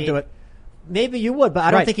victim. I'd do it. Maybe you would, but I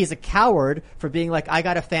don't Right. think he's a coward for being like, I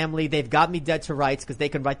got a family, they've got me dead to rights because they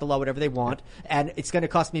can write the law whatever they want, and it's going to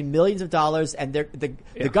cost me millions of dollars, and the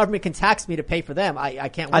government can tax me to pay for them. I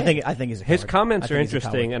can't win. I think he's a His coward. comments I are think he's a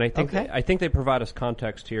interesting, coward. and I think they provide us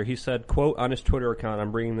context here. He said, quote, on his Twitter account,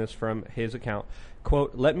 I'm bringing this from his account,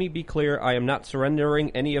 quote, "Let me be clear, I am not surrendering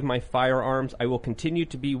any of my firearms. I will continue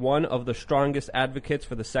to be one of the strongest advocates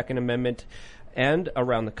for the Second Amendment and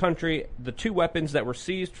around the country. The 2 weapons that were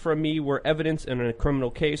seized from me were evidence in a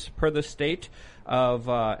criminal case. Per the state of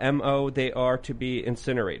MO, they are to be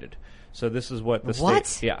incinerated. So this is what the What?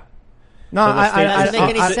 state... Yeah. No, So the state That doesn't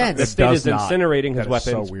make any sense. The It state does is not. incinerating his That is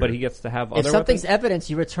so weapons, weird. but he gets to have If other something's weapons. evidence,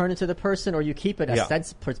 you return it to the person or you keep it Yeah.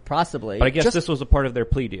 possibly. But I guess Just- this was a part of their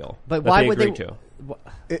plea deal. But that why they would they? agreed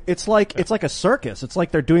to. It's like a circus. It's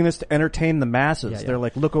like they're doing this to entertain the masses. Yeah, yeah. They're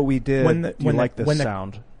like, look what we did. Do you like this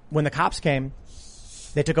sound? When the cops came,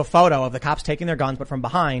 they took a photo of the cops taking their guns, but from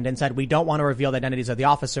behind, and said, "We don't want to reveal the identities of the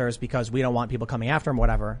officers because we don't want people coming after them,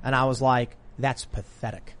 whatever." And I was like, "That's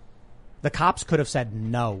pathetic." The cops could have said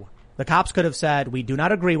no. The cops could have said, "We do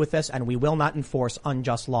not agree with this, and we will not enforce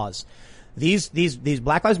unjust laws." These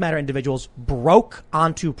Black Lives Matter individuals broke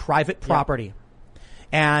onto private property.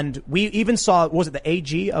 And we even saw, was it the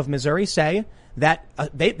AG of Missouri say that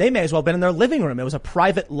they may as well have been in their living room. It was a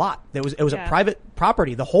private lot. It was a private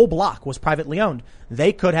property. The whole block was privately owned.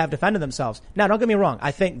 They could have defended themselves. Now, don't get me wrong.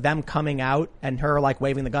 I think them coming out and her like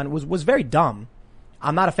waving the gun was very dumb.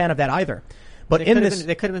 I'm not a fan of that either. But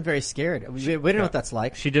they could have been very scared. We don't know what that's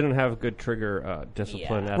like. She didn't have good trigger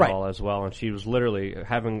discipline at Right. all as well, and she was literally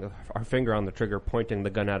having her finger on the trigger, pointing the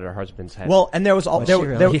gun at her husband's head. Well, and there was she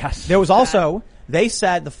really? Yes. there was also, they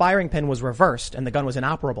said the firing pin was reversed and the gun was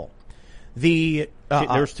inoperable. There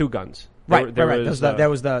was 2 guns. right. There Was there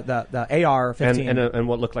was the AR-15 and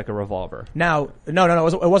what looked like a revolver. Now, no,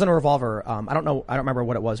 it wasn't a revolver. I don't remember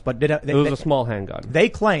what it was, but It was a small handgun. They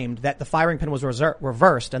claimed that the firing pin was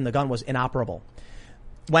reversed and the gun was inoperable.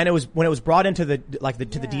 When it was brought into the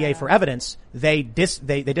DA for evidence, they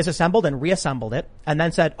disassembled and reassembled it and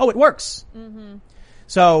then said, "Oh, it works." Mm-hmm.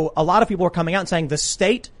 So a lot of people were coming out and saying the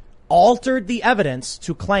state altered the evidence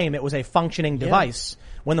to claim it was a functioning device.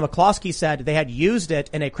 When the McCloskey said they had used it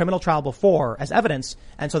in a criminal trial before as evidence,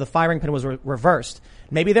 and so the firing pin was reversed.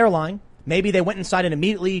 Maybe they're lying. Maybe they went inside and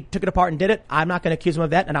immediately took it apart and did it. I'm not going to accuse them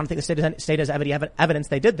of that, and I don't think the state has evidence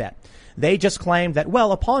they did that. They just claimed that,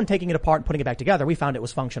 well, upon taking it apart and putting it back together, we found it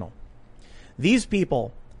was functional. These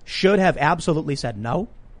people should have absolutely said no.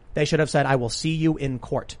 They should have said, "I will see you in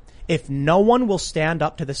court." If no one will stand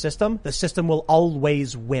up to the system will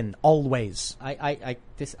always win. Always. I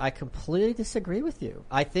completely disagree with you.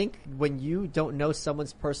 I think when you don't know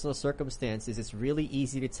someone's personal circumstances, it's really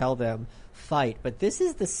easy to tell them fight. But this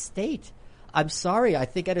is the state. I'm sorry. I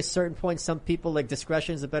think at a certain point, some people like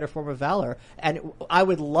discretion is a better form of valor. And I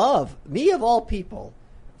would love, me of all people,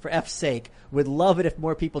 for F's sake, would love it if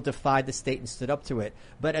more people defied the state and stood up to it.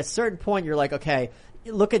 But at a certain point, you're like, okay,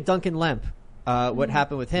 look at Duncan Lemp. What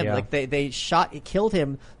happened with him? Yeah. Like they killed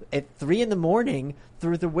him at 3 a.m.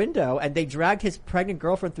 through the window, and they dragged his pregnant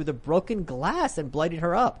girlfriend through the broken glass and bloodied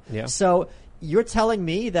her up. Yeah. So you're telling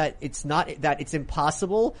me that it's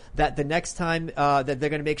impossible that the next time that they're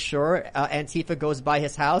going to make sure Antifa goes by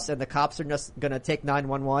his house and the cops are just going to take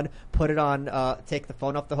 911, put it on, take the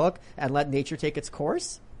phone off the hook, and let nature take its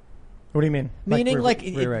course? What do you mean? Meaning,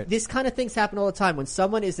 right. this kind of things happen all the time. When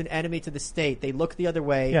someone is an enemy to the state, they look the other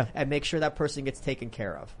way and make sure that person gets taken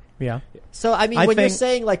care of. Yeah. So, I mean, I when you're think-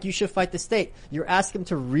 saying, like, you should fight the state, you're asking them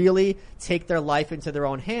to really take their life into their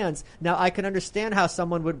own hands. Now, I can understand how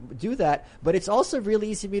someone would do that, but it's also really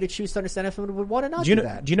easy for me to choose to understand if someone would want to not do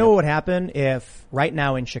that. Do you know what would happen if right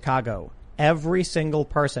now in Chicago, every single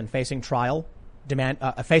person facing trial,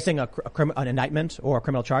 facing an indictment or a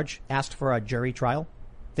criminal charge, asked for a jury trial?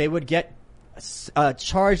 They would get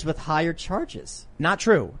charged with higher charges. Not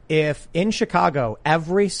true. If in Chicago,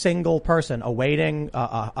 every single person awaiting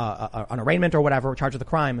an arraignment or whatever, charged with a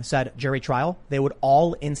crime, said jury trial, they would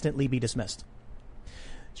all instantly be dismissed.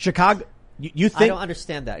 Chicago, you think... I don't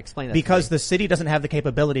understand that. Explain that because to me. the city doesn't have the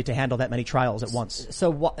capability to handle that many trials at once. So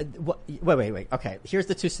wait. Okay. Here's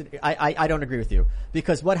the two. I don't agree with you,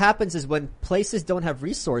 because what happens is when places don't have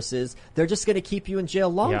resources, they're just going to keep you in jail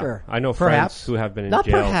longer. Yeah. I know Perhaps. friends who have been in Not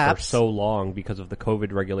jail perhaps. for so long because of the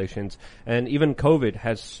COVID regulations, and even COVID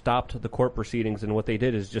has stopped the court proceedings, and what they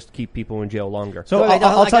did is just keep people in jail longer. So Wait,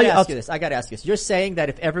 I'll tell you. I got to ask you this. You're saying that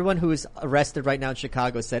if everyone who is arrested right now in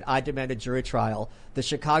Chicago said, "I demand a jury trial," the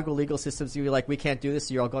Chicago legal system's going to be like, "We can't do this,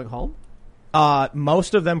 so you're all going home"?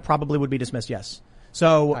 Most of them probably would be dismissed, yes.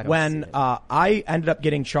 So I don't when see it. I ended up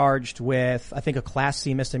getting charged with, I think, a Class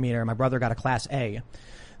C misdemeanor, my brother got a Class A.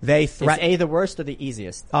 They Is threatened. A the worst or the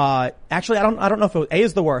easiest? Actually, I don't know if A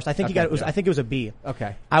is the worst. I think he Okay, got it was. yeah. I think it was a B.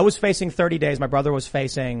 Okay. I was facing 30 days. My brother was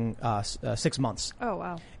facing 6 months. Oh,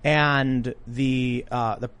 wow. And it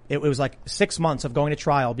was like 6 months of going to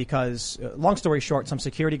trial because, long story short, some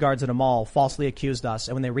security guards at a mall falsely accused us,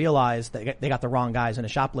 and when they realized that they got the wrong guys in a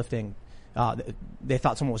shoplifting they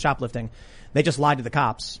thought someone was shoplifting. They just lied to the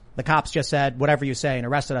cops. The cops just said whatever you say and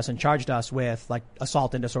arrested us and charged us with like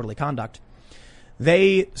assault and disorderly conduct.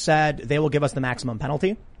 They said they will give us the maximum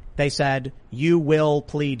penalty. They said you will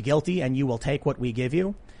plead guilty and you will take what we give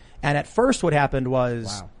you. And at first what happened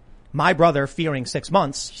was my brother, fearing 6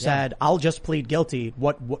 months, said, I'll just plead guilty.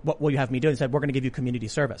 What will you have me do? He said, we're going to give you community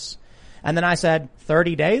service. And then I said,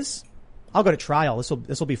 30 days? I'll go to trial.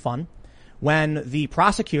 This will be fun. When the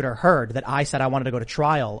prosecutor heard that I said I wanted to go to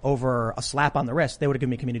trial over a slap on the wrist, they would have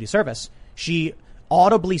given me community service. She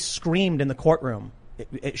audibly screamed in the courtroom,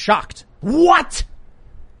 shocked. What?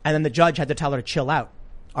 And then the judge had to tell her to chill out.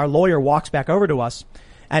 Our lawyer walks back over to us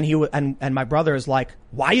and and my brother is like,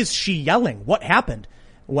 why is she yelling? What happened?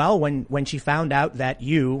 Well, when she found out that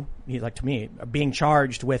you, like to me, being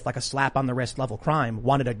charged with like a slap on the wrist level crime,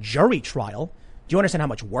 wanted a jury trial. Do you understand how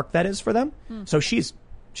much work that is for them? So she's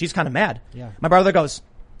kind of mad. Yeah. My brother goes,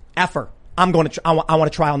 F her. I'm going to, I want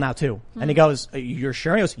a trial now too. And he goes, you're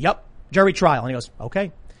sure? And he goes, yep, jury trial. And he goes,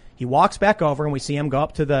 okay. He walks back over and we see him go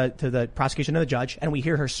up to the prosecution and the judge and we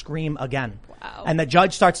hear her scream again. Wow. And the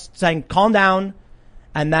judge starts saying, calm down.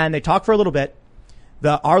 And then they talk for a little bit.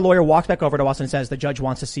 Our lawyer walks back over to us and says, the judge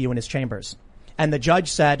wants to see you in his chambers. And the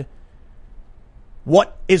judge said,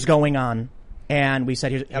 what is going on? And we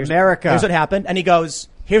said, here's what happened. And he goes,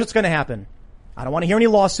 here's what's going to happen. I don't want to hear any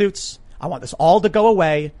lawsuits. I want this all to go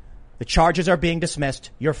away. The charges are being dismissed.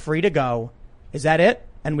 You're free to go. Is that it?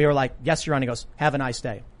 And we were like, yes, Your Honor. He goes, have a nice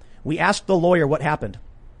day. We asked the lawyer what happened.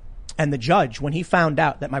 And the judge, when he found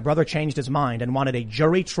out that my brother changed his mind and wanted a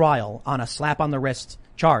jury trial on a slap on the wrist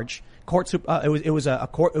charge,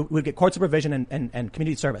 it would get court supervision and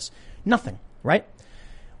community service. Nothing, right?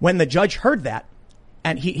 When the judge heard that,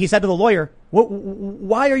 and he said to the lawyer,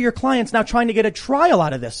 why are your clients now trying to get a trial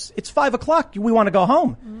out of this? It's 5:00. We want to go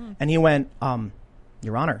home. And he went,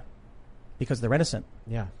 Your Honor, because they're innocent.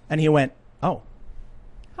 Yeah. And he went,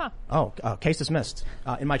 case dismissed,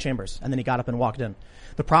 in my chambers. And then he got up and walked in.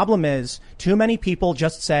 The problem is too many people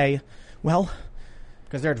just say, well,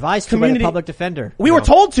 because they're advised to by the public defender. We were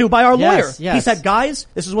told to by our lawyer. Yes. He said, guys,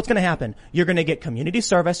 this is what's going to happen. You're going to get community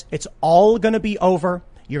service. It's all going to be over.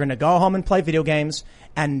 You're going to go home and play video games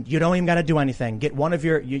and you don't even got to do anything. Get one of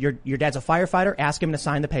your dad's a firefighter. Ask him to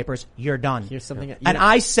sign the papers. You're done. Here's something. And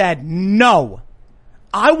I said, no.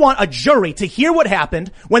 I want a jury to hear what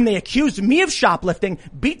happened when they accused me of shoplifting,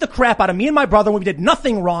 beat the crap out of me and my brother when we did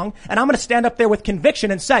nothing wrong, and I'm going to stand up there with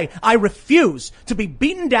conviction and say, I refuse to be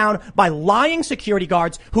beaten down by lying security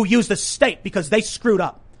guards who use the state because they screwed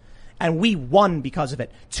up. And we won because of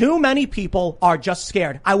it. Too many people are just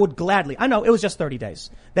scared. I would gladly, I know it was just 30 days.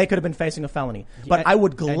 They could have been facing a felony, but I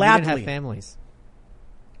would gladly. And you didn't have families.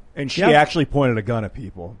 And she actually pointed a gun at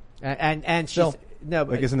people. And she's, no,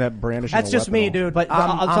 but isn't that brandishing? That's just me, dude. But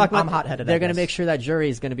I'm hot-headed. They're going to make sure that jury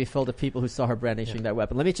is going to be filled with people who saw her brandishing that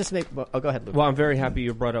weapon. Let me just go ahead, Luke. Well, I'm very happy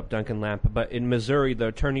you brought up Duncan Lamp. But in Missouri, the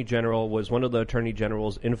attorney general was one of the attorney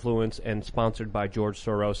generals influenced and sponsored by George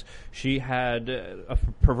Soros. She had a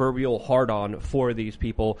proverbial hard-on for these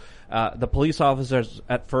people. The police officers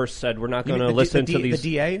at first said, "We're not going to listen to these." The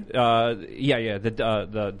DA.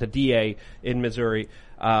 The DA in Missouri.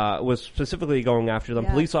 Was specifically going after them.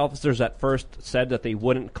 Yeah. Police officers at first said that they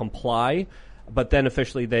wouldn't comply, but then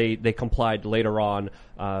officially they complied later on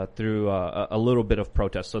through a little bit of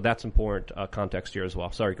protest. So that's important context here as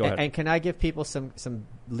well. Sorry, go ahead. And can I give people some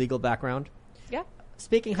legal background? Yeah.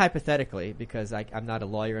 Speaking hypothetically, because I'm not a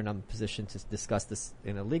lawyer and I'm in a position to discuss this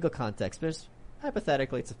in a legal context, but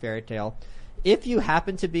hypothetically it's a fairy tale. If you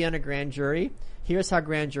happen to be on a grand jury, here's how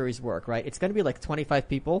grand juries work, right? It's going to be like 25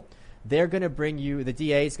 people. They're going to bring you, the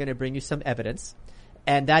DA is going to bring you some evidence,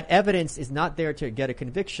 and that evidence is not there to get a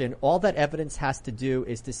conviction. All that evidence has to do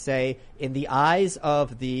is to say, in the eyes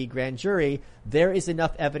of the grand jury, there is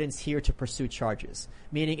enough evidence here to pursue charges.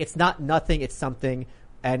 Meaning it's not nothing, it's something,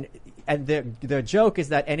 and the joke is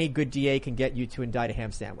that any good DA can get you to indict a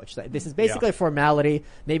ham sandwich. This is basically a formality,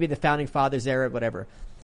 maybe the Founding Fathers era, whatever.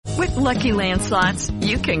 With Lucky Land Slots,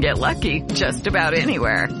 you can get lucky just about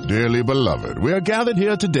anywhere. Dearly beloved, we are gathered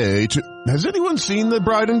here today to... Has anyone seen the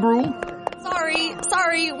bride and groom?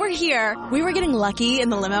 Sorry, we're here. We were getting lucky in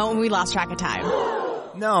the limo and we lost track of time.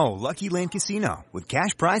 No, Lucky Land Casino, with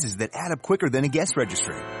cash prizes that add up quicker than a guest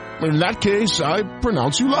registry. In that case, I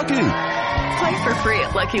pronounce you lucky. Play for free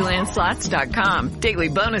at LuckyLandSlots.com. Daily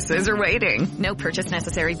bonuses are waiting. No purchase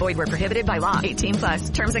necessary. Void where prohibited by law.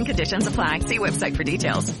 18+. Terms and conditions apply. See website for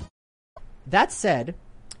details. That said,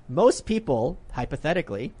 most people,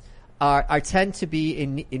 hypothetically, are tend to be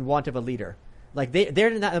in want of a leader. Like they're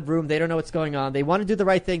in that room, they don't know what's going on. They want to do the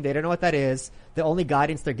right thing. They don't know what that is. The only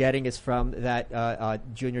guidance they're getting is from that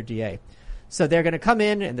junior DA. So they're going to come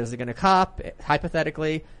in and there's going to cop,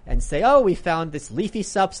 hypothetically, and say, oh, we found this leafy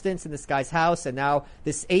substance in this guy's house, and now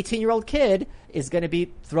this 18-year-old kid is going to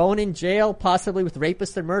be thrown in jail, possibly with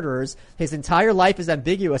rapists and murderers. His entire life is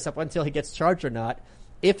ambiguous up until he gets charged or not.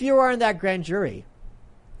 If you are in that grand jury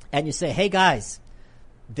and you say, hey guys,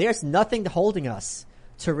 there's nothing holding us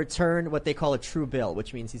to return what they call a true bill,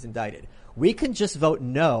 which means he's indicted. We can just vote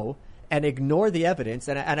no and ignore the evidence.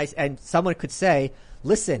 And someone could say,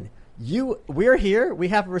 listen, we're here. We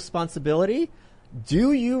have a responsibility.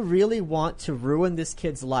 Do you really want to ruin this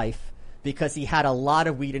kid's life because he had a lot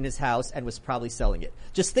of weed in his house and was probably selling it?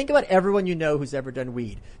 Just think about everyone you know who's ever done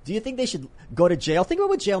weed. Do you think they should go to jail? Think about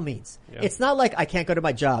what jail means. Yeah. It's not like I can't go to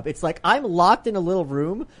my job. It's like I'm locked in a little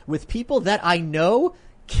room with people that I know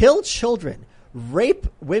kill children, rape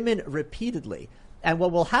women repeatedly. And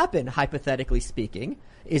what will happen, hypothetically speaking,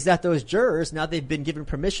 is that those jurors, now they've been given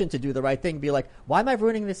permission to do the right thing, be like, why am I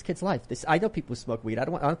ruining this kid's life? I know people who smoke weed. I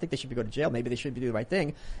don't think they should be going to jail. Maybe they should be doing the right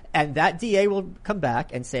thing. And that DA will come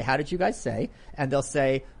back and say, how did you guys say? And they'll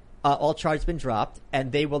say, all charges been dropped,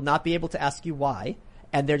 and they will not be able to ask you why.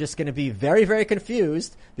 And they're just going to be very, very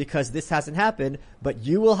confused because this hasn't happened, but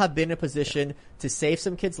you will have been in a position to save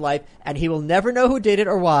some kid's life, and he will never know who did it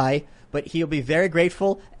or why, but he'll be very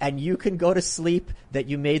grateful, and you can go to sleep that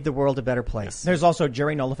you made the world a better place. There's also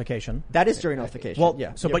jury nullification. That is jury nullification. Well,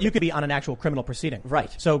 yeah. But you could be on an actual criminal proceeding.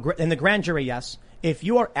 Right. So in the grand jury, yes. If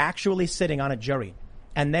you are actually sitting on a jury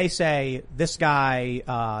and they say this guy,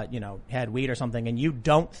 had weed or something, and you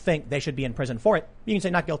don't think they should be in prison for it, you can say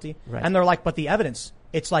not guilty. Right. And they're like, but the evidence,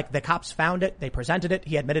 it's like the cops found it, they presented it,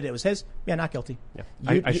 he admitted it was his. Yeah, not guilty.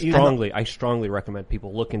 Yeah. I strongly recommend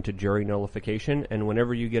people look into jury nullification, and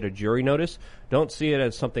whenever you get a jury notice, don't see it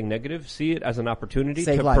as something negative. See it as an opportunity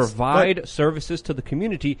to provide services to the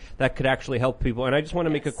community that could actually help people. And I just want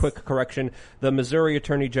to make a quick correction. The Missouri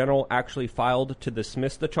Attorney General actually filed to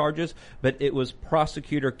dismiss the charges, but it was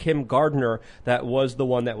Prosecutor Kim Gardner that was the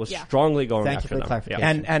one that was strongly going after them. Thank you for the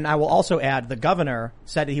clarification. And I will also add, the governor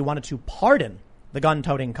said he wanted to pardon the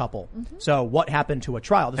gun-toting couple. Mm-hmm. So what happened to a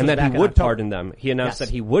trial? And that he would pardon them. He announced that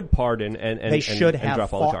he would pardon and they should have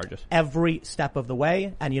drop all the charges every step of the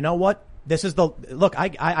way. And you know what? This is look.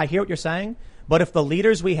 I hear what you're saying, but if the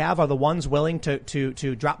leaders we have are the ones willing to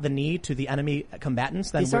drop the knee to the enemy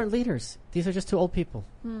combatants, then these aren't leaders. These are just two old people.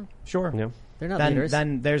 Sure. Yeah. They're not leaders.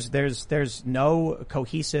 Then there's no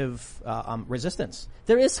cohesive resistance.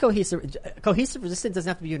 There is cohesive resistance. Doesn't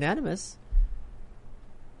have to be unanimous.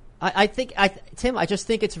 Tim, I just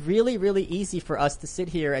think it's really, really easy for us to sit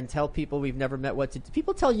here and tell people we've never met what to do.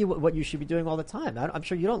 People tell you what you should be doing all the time. I'm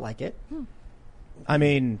sure you don't like it. I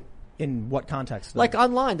mean, in what context? Though? Like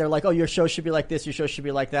online, they're like, oh, your show should be like this, your show should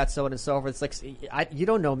be like that, so on and so forth. It's like, you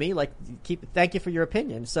don't know me. Like, thank you for your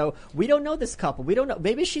opinion. So we don't know this couple. We don't know.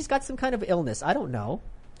 Maybe she's got some kind of illness. I don't know.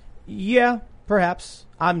 Yeah, perhaps.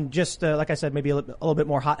 I'm just, like I said, maybe a little bit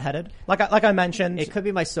more hot-headed. Like I mentioned. It could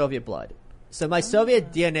be my Soviet blood. So my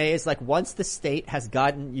Soviet DNA is like, once the state has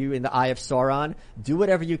gotten you in the Eye of Sauron, do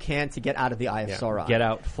whatever you can to get out of the Eye of Sauron. Get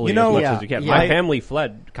out fully as much as you can. My family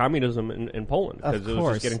fled communism in Poland because it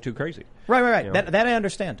was just getting too crazy. Right. You know? That I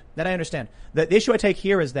understand. The issue I take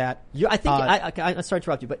here is that I'm sorry to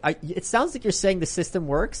interrupt you, but it sounds like you're saying the system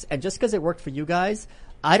works, and just because it worked for you guys,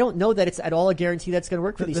 I don't know that it's at all a guarantee that's going to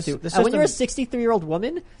work for these two. And when you're a 63-year-old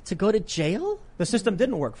woman, to go to jail? The system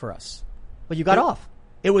didn't work for us. Well, you got off.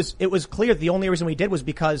 It was clear the only reason we did was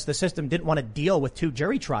because the system didn't want to deal with 2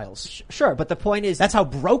 jury trials. Sure, but the point is, that's how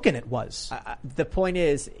broken it was. The point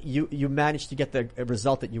is, you managed to get the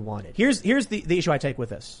result that you wanted. Here's the issue I take with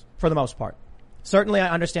this, for the most part. Certainly, I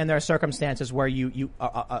understand there are circumstances where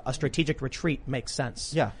a strategic retreat makes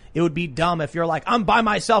sense. Yeah, it would be dumb if you're like, I'm by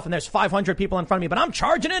myself and there's 500 people in front of me, but I'm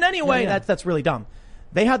charging it anyway. Yeah. That's really dumb.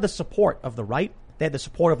 They had the support of the right. They had the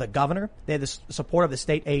support of the governor. They had the support of the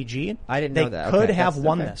state AG. I didn't know that. They could have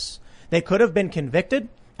won this. They could have been convicted,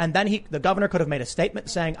 and then the governor could have made a statement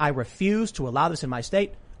saying, I refuse to allow this in my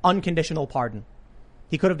state. Unconditional pardon.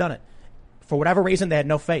 He could have done it. For whatever reason, they had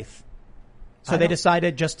no faith. So they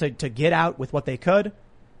decided just to get out with what they could,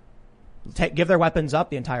 give their weapons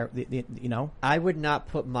up, I would not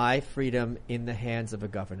put my freedom in the hands of a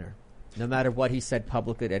governor, no matter what he said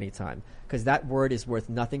publicly at any time, because that word is worth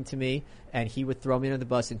nothing to me, and he would throw me under the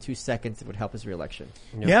bus in 2 seconds. It would help his reelection.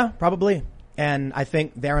 Yeah, probably. And I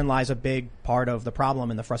think therein lies a big part of the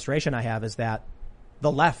problem and the frustration I have is that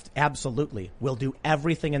the left absolutely will do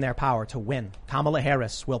everything in their power to win. Kamala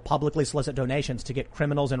Harris will publicly solicit donations to get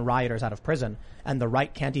criminals and rioters out of prison, and the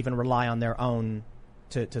right can't even rely on their own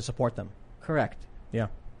to support them. Correct. Yeah.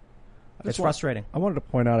 It's frustrating. I wanted to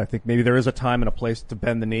point out, I think maybe there is a time and a place to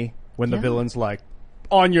bend the knee when the villain's like,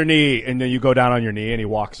 on your knee, and then you go down on your knee, and he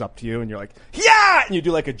walks up to you, and you're like, yeah, and you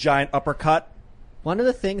do like a giant uppercut. One of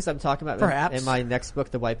the things I'm talking about Perhaps. in my next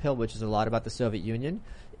book, The White Pill, which is a lot about the Soviet Union,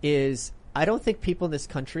 is I don't think people in this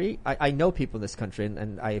country, I know people in this country,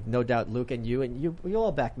 and I have no doubt Luke and you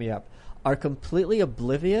all back me up, are completely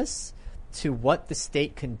oblivious to what the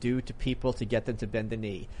state can do to people to get them to bend the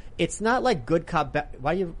knee. It's not like good cop.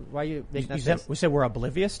 Why are you making that face? We said we're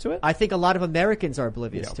oblivious to it? I think a lot of Americans are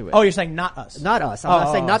oblivious to it. Oh, you're saying not us? Not us. I'm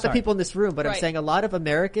not saying not the sorry. people in this room, but I'm Right. saying a lot of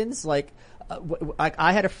Americans, like,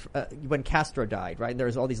 I had when Castro died, right? And there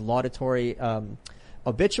was all these laudatory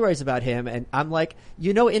obituaries about him, and I'm like,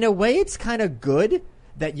 in a way, it's kind of good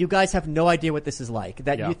that you guys have no idea what this is like.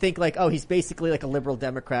 That you think like, oh, he's basically like a liberal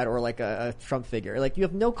Democrat or like a Trump figure. Like, you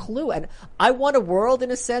have no clue. And I want a world,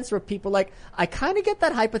 in a sense, where people like, I kind of get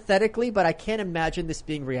that hypothetically, but I can't imagine this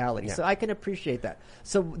being reality. So I can appreciate that.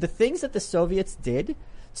 So the things that the Soviets did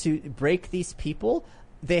to break these people,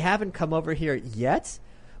 they haven't come over here yet.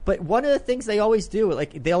 But one of the things they always do,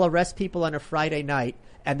 like, they'll arrest people on a Friday night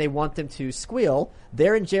and they want them to squeal.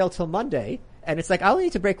 They're in jail till Monday. And it's like, I only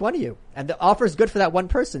need to break one of you. And the offer is good for that one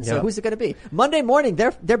person. So who's it going to be? Monday morning,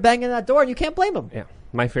 they're banging that door and you can't blame them. Yeah.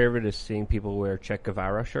 My favorite is seeing people wear Che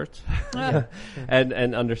Guevara shirts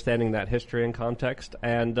and understanding that history and context.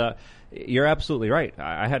 And you're absolutely right.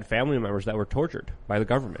 I had family members that were tortured by the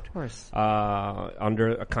government. Of course.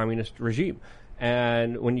 Under a communist regime.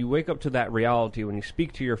 And when you wake up to that reality, when you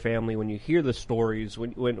speak to your family, when you hear the stories,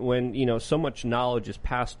 when so much knowledge is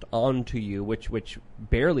passed on to you, which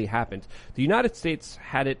barely happens. The United States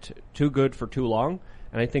had it too good for too long,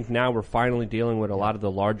 and I think now we're finally dealing with a lot of the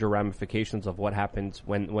larger ramifications of what happens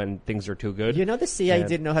when things are too good. The CIA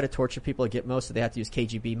didn't know how to torture people at Gitmo, so they had to use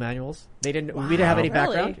KGB manuals. They didn't. We didn't have any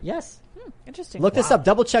background. Yes. Interesting. Look this up.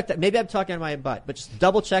 Double check that. Maybe I'm talking on my butt, but just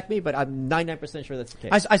double check me. But I'm 99% sure that's the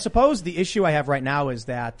case. I suppose the issue I have right now is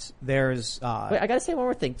that there's. Wait, I gotta say one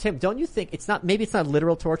more thing, Tim. Don't you think it's not? Maybe it's not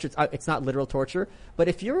literal torture. It's not literal torture. But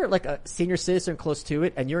if you're like a senior citizen close to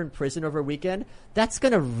it, and you're in prison over a weekend, that's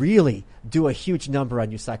gonna really do a huge number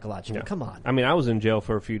on you psychologically. Yeah. Come on. I mean, I was in jail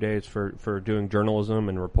for a few days for doing journalism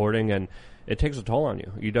and reporting, and it takes a toll on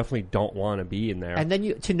you. You definitely don't want to be in there. And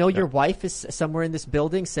then to know your wife is somewhere in this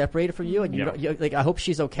building, separated from you, and you like, I hope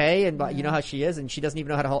she's okay, and you know how she is, and she doesn't even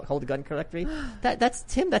know how to hold a gun correctly. That's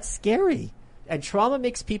Tim. That's scary. And trauma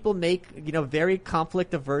makes people make very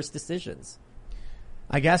conflict averse decisions.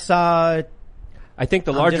 I guess. I think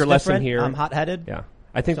the larger lesson here. I'm hot-headed. Yeah.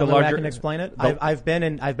 I think so the larger. I can explain it. I've been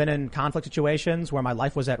in conflict situations where my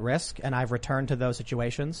life was at risk, and I've returned to those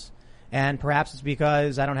situations. And perhaps it's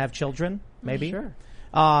because I don't have children. Maybe. Sure.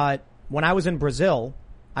 When I was in Brazil,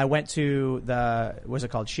 I went to what's it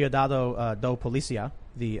called? Ciudad do Policia,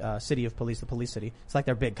 the city of police, the police city. It's like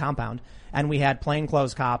their big compound. And we had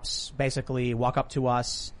plainclothes cops basically walk up to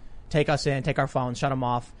us, take us in, take our phones, shut them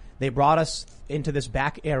off. They brought us into this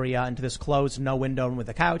back area, into this closed, no window room with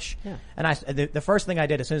a couch. Yeah. And the first thing I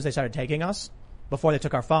did as soon as they started taking us, before they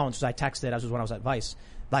took our phones, was I texted, as was when I was at Vice,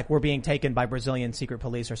 like, we're being taken by Brazilian secret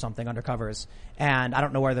police or something, undercovers. And I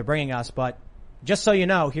don't know where they're bringing us, but just so you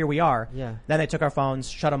know, here we are. Yeah. Then they took our phones,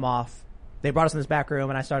 shut them off. They brought us in this back room,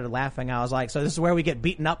 and I started laughing. I was like, so this is where we get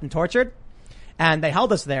beaten up and tortured? And they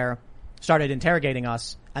held us there, started interrogating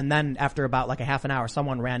us, and then after about like a half an hour,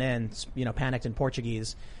 someone ran in, panicked in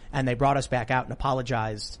Portuguese, and they brought us back out and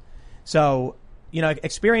apologized. So,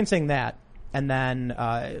 experiencing that, and then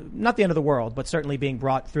not the end of the world, but certainly being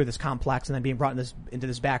brought through this complex and then being brought into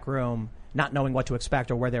this back room, not knowing what to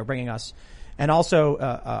expect or where they're bringing us. And also,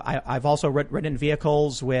 I've also ridden in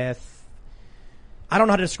vehicles with, I don't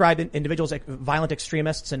know how to describe individuals, violent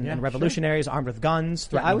extremists and revolutionaries armed with guns,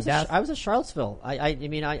 threatening death. I was at Charlottesville. I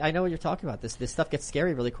mean, I know what you're talking about. This stuff gets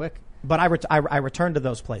scary really quick. But I returned to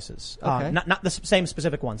those places. Okay. Not the same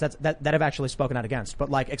specific ones that I've actually spoken out against, but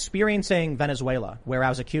like experiencing Venezuela, where I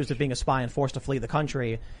was accused of being a spy and forced to flee the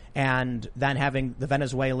country, and then having the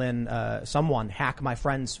Venezuelan someone hack my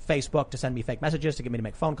friend's Facebook to send me fake messages to get me to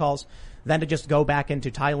make phone calls, then to just go back into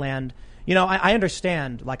Thailand. I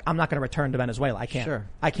understand, like, I'm not going to return to Venezuela. I can't. Sure.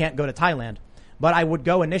 I can't go to Thailand. But I would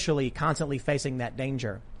go initially constantly facing that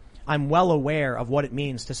danger. I'm well aware of what it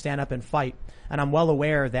means to stand up and fight. And I'm well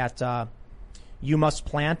aware that you must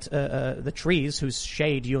plant the trees whose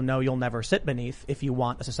shade you'll never sit beneath if you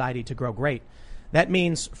want a society to grow great. That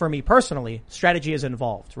means, for me personally, strategy is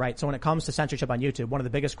involved, right? So when it comes to censorship on YouTube, one of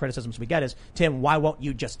the biggest criticisms we get is, Tim, why won't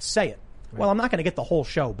you just say it? Right. Well, I'm not going to get the whole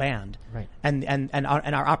show banned. Right. And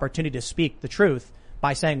our opportunity to speak the truth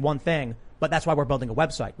by saying one thing, but that's why we're building a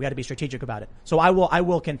website. We got to be strategic about it. So I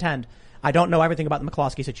will contend, I don't know everything about the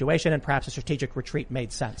McCloskey situation, and perhaps a strategic retreat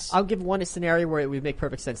made sense. I'll give one scenario where it would make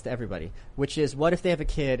perfect sense to everybody, which is what if they have a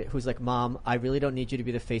kid who's like, Mom, I really don't need you to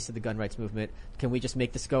be the face of the gun rights movement. Can we just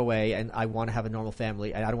make this go away? And I want to have a normal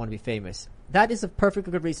family, and I don't want to be famous. That is a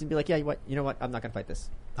perfectly good reason to be like, yeah, you know what? I'm not going to fight this.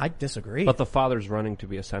 I disagree. But the father's running to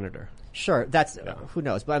be a senator. Sure, that's who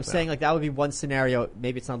knows. But I'm saying like that would be one scenario.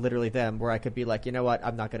 Maybe it's not literally them, where I could be like, you know what?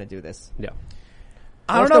 I'm not going to do this. Yeah.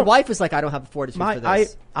 I don't know. The wife is like, I don't have the fortitude for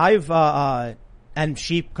this. And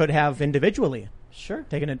she could have individually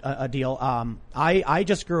taken a deal. I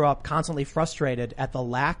just grew up constantly frustrated at the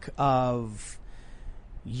lack of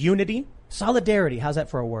unity, solidarity. How's that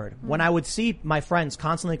for a word? When I would see my friends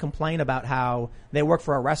constantly complain about how they work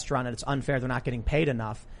for a restaurant and it's unfair they're not getting paid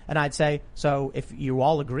enough. And I'd say, so if you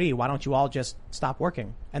all agree, why don't you all just stop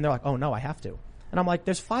working? And they're like, oh no, I have to. And I'm like,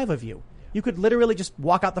 there's 5 of you. You could literally just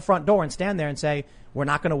walk out the front door and stand there and say, we're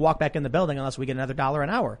not going to walk back in the building unless we get another $1 an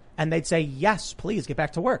hour. And they'd say, yes, please get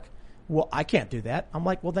back to work. Well, I can't do that. I'm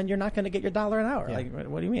like, well, then you're not going to get your $1 an hour. Yeah. Like,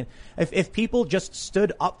 what do you mean? If people just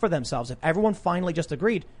stood up for themselves, if everyone finally just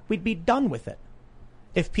agreed, we'd be done with it.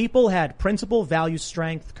 If people had principle, value,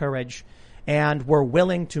 strength, courage, and were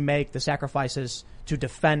willing to make the sacrifices to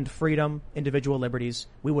defend freedom, individual liberties,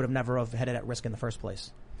 we would have never have had it at risk in the first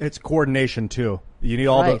place. It's coordination too. You need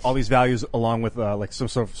all these values along with like some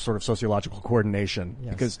sort of sociological coordination.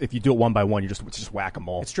 Yes. Because if you do it one by one, you just whack them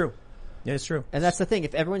all. It's true. Yeah, it's true. And that's the thing.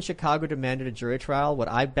 If everyone in Chicago demanded a jury trial, what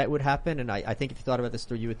I bet would happen, and I think if you thought about this,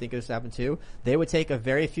 you would think this would happen too, they would take a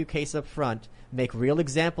very few cases up front, make real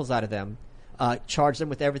examples out of them, charge them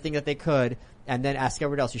with everything that they could, and then ask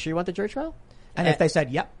everyone else, you sure you want the jury trial? And if they said,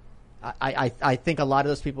 yep. I think a lot of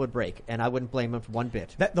those people would break, and I wouldn't blame them for one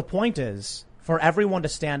bit. The point is, for everyone to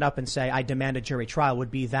stand up and say, I demand a jury trial,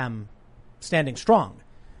 would be them standing strong.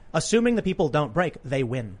 Assuming the people don't break, they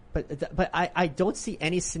win. But I don't see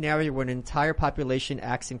any scenario where an entire population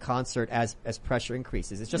acts in concert as pressure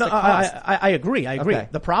increases. It's just cost. I agree. Okay.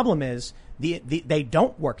 The problem is they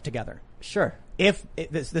don't work together. Sure. If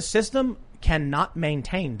the system cannot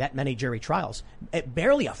maintain that many jury trials,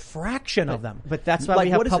 barely a fraction of them. But that's why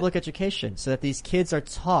we have public education, so that these kids are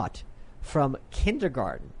taught from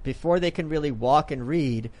kindergarten, before they can really walk and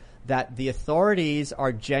read, that the authorities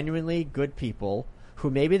are genuinely good people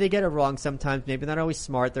who maybe they get it wrong sometimes, maybe not always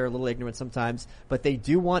smart, they're a little ignorant sometimes, but they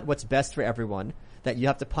do want what's best for everyone, that you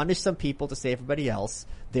have to punish some people to save everybody else.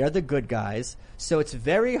 They're the good guys. So it's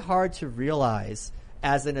very hard to realize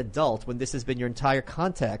as an adult, when this has been your entire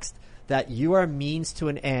context, that you are a means to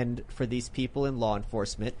an end for these people in law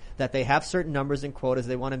enforcement, that they have certain numbers and quotas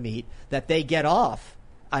they want to meet, that they get off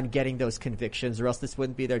on getting those convictions, or else this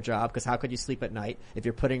wouldn't be their job, because how could you sleep at night if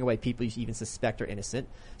you're putting away people you even suspect are innocent?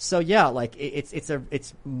 So yeah, like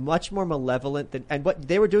it's much more malevolent than, and what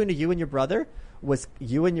they were doing to you and your brother was,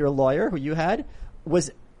 you and your lawyer who you had, was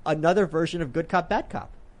another version of good cop, bad cop.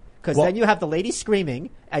 Because then you have the lady screaming,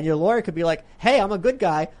 and your lawyer could be like, hey, I'm a good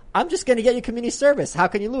guy. I'm just going to get you community service. How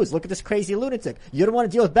can you lose? Look at this crazy lunatic. You don't want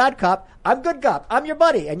to deal with bad cop. I'm good cop. I'm your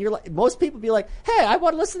buddy. And you're like, most people be like, hey, I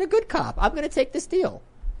want to listen to good cop. I'm going to take this deal.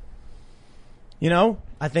 You know,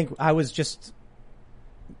 I think I was just,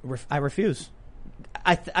 I refuse.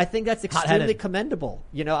 I think that's extremely commendable.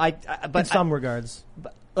 You know, but in some regards,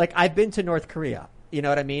 like I've been to North Korea. You know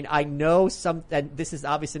what I mean? I know and this is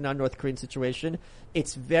obviously not a North Korean situation.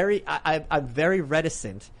 It's I'm very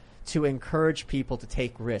reticent to encourage people to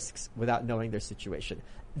take risks without knowing their situation.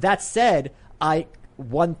 That said, I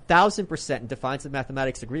 1000% in defiance of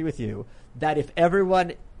mathematics agree with you that if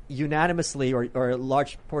everyone unanimously or a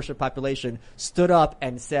large portion of the population stood up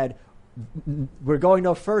and said, we're going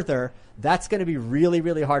no further, that's going to be really,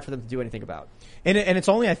 really hard for them to do anything about. And it's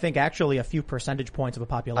only, I think, actually a few percentage points of a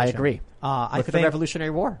population. I agree. Look at the Revolutionary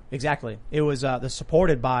War. Exactly. It was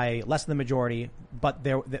supported by less than the majority, but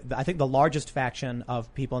I think the largest faction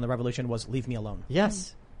of people in the revolution was leave me alone.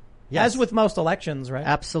 Yes. As with most elections, right?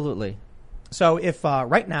 Absolutely. So if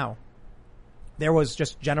right now there was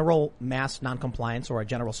just general mass noncompliance or a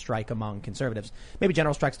general strike among conservatives, maybe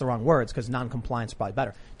general strike's the wrong words because noncompliance is probably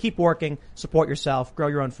better. Keep working, support yourself, grow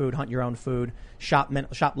your own food, hunt your own food, shop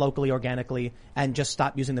locally, organically, and just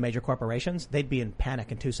stop using the major corporations. They'd be in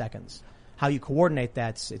panic in 2 seconds. How you coordinate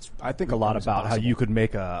that, I think a lot about how you could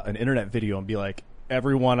make an internet video and be like,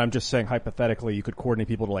 everyone, I'm just saying hypothetically, you could coordinate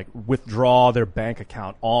people to like withdraw their bank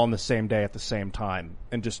account all on the same day at the same time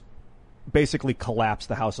and just basically collapse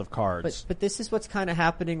the house of cards. But this is what's kind of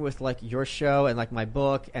happening with like your show and like my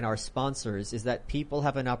book and our sponsors, is that people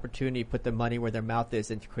have an opportunity to put their money where their mouth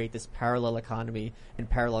is and to create this parallel economy and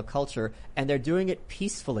parallel culture, and they're doing it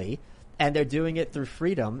peacefully. And they're doing it through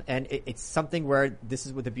freedom, and it's something where this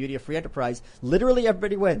is with the beauty of free enterprise. Literally,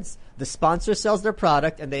 everybody wins. The sponsor sells their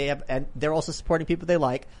product, and they're also supporting people they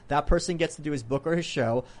like. That person gets to do his book or his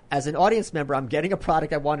show. As an audience member, I'm getting a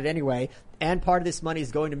product I wanted anyway, and part of this money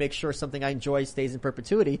is going to make sure something I enjoy stays in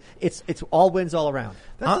perpetuity. It's all wins all around.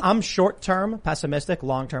 I'm short-term pessimistic,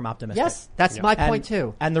 long-term optimistic. Yes, that's my point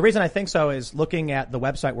too. And the reason I think so is looking at the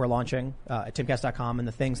website we're launching at timcast.com and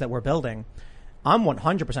the things that we're building. I'm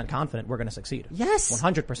 100% confident we're going to succeed. Yes.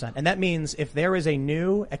 100%. And that means if there is a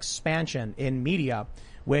new expansion in media,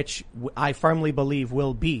 which I firmly believe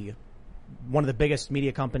will be one of the biggest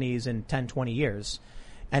media companies in 10, 20 years,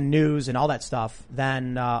 and news and all that stuff,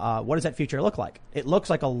 then what does that future look like? It looks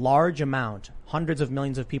like a large amount, hundreds of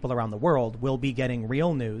millions of people around the world will be getting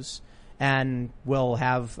real news and will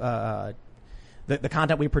have the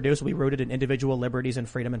content we produce will be rooted in individual liberties and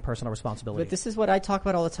freedom and personal responsibility. But this is what I talk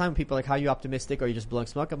about all the time. People are like, how are you optimistic? Or are you just blowing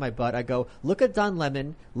smoke up my butt? I go, look at Don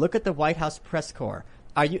Lemon. Look at the White House press corps.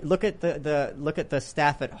 Look at the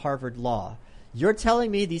staff at Harvard Law. You're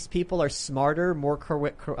telling me these people are smarter, more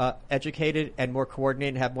educated, and more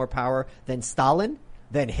coordinated and have more power than Stalin?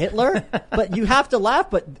 Than Hitler? But you have to laugh,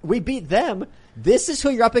 but we beat them. This is who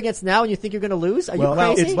you're up against now, and you think you're going to lose? Are you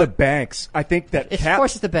crazy? It's the banks. I think that of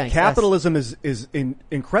course it's the banks. Capitalism is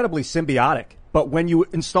incredibly symbiotic. But when you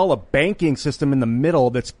install a banking system in the middle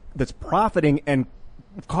that's profiting and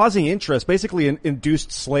causing interest, basically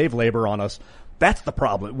induced slave labor on us, that's the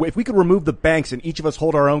problem. If we could remove the banks and each of us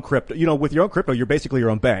hold our own crypto, with your own crypto, you're basically your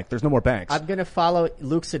own bank. There's no more banks. I'm going to follow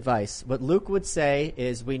Luke's advice. What Luke would say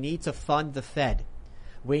is we need to fund the Fed.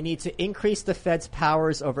 We need to increase the Fed's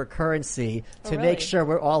powers over currency to make sure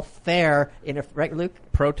we're all fair right, Luke?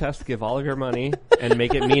 Protest, give all of your money, and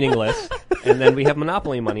make it meaningless, and then we have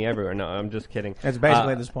monopoly money everywhere. No, I'm just kidding. It's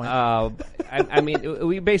basically at this point. I mean,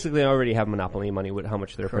 we basically already have monopoly money with how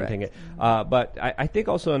much they're printing it. But I think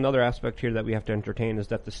also another aspect here that we have to entertain is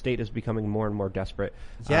that the state is becoming more and more desperate.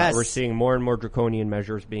 Yes. We're seeing more and more draconian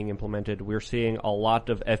measures being implemented. We're seeing a lot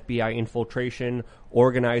of FBI infiltration,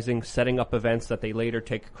 organizing, setting up events that they later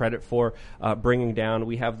take credit for, bringing down.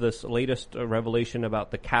 We have this latest revelation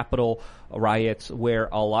about the Capitol riots where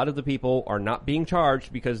a lot of the people are not being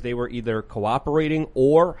charged because they were either cooperating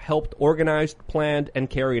or helped organize, planned, and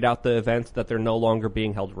carried out the events that they're no longer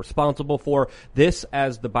being held responsible for. This,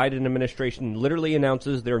 as the Biden administration literally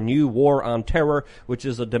announces their new war on terror, which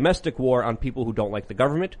is a domestic war on people who don't like the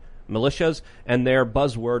government, militias, and their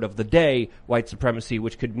buzzword of the day, white supremacy,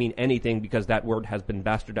 which could mean anything because that word has been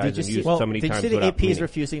bastardized and used so many times. Did you see the without AP is meaning.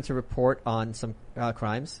 refusing to report on some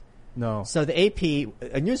crimes? No. So the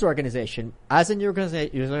AP, a news organization, as a news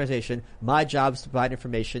organization, my job is to provide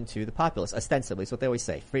information to the populace, ostensibly. It's what they always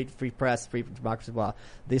say. Free press, free democracy, blah.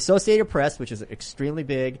 The Associated Press, which is an extremely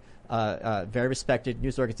big, very respected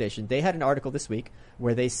news organization, they had an article this week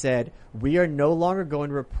where they said, we are no longer going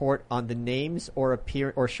to report on the names or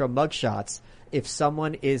show mugshots if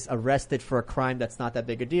someone is arrested for a crime that's not that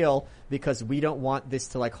big a deal, because we don't want this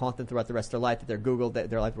to haunt them throughout the rest of their life, that they're Googled, that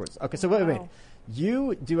their life works. Okay, so wait a minute.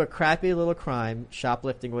 You do a crappy little crime,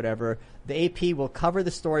 shoplifting, whatever. The AP will cover the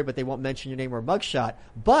story, but they won't mention your name or mugshot.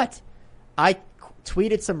 But I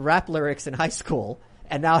tweeted some rap lyrics in high school,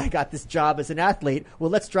 and now I got this job as an athlete. Well,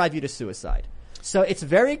 let's drive you to suicide. So it's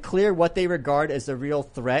very clear what they regard as a real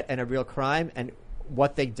threat and a real crime and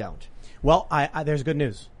what they don't. Well, there's good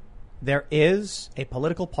news. There is a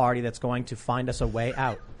political party that's going to find us a way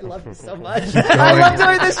out. I love you so much. I love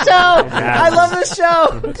doing this show. I love this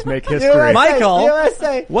show. Let's make history. Michael,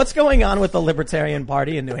 what's going on with the Libertarian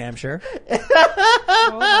Party in New Hampshire?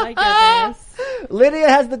 Oh my goodness. Lydia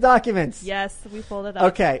has the documents. Yes, we pulled it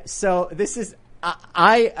up. Okay, so this is,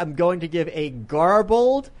 I am going to give a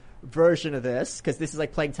garbled version of this because this is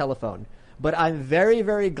like playing telephone. But I'm very,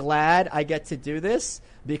 very glad I get to do this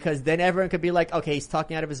because then everyone could be like, okay, he's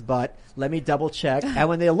talking out of his butt. Let me double check. And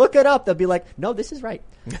when they look it up, they'll be like, no, this is right.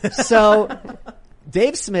 So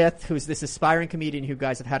Dave Smith, who's this aspiring comedian who you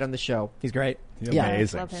guys have had on the show. He's great. He's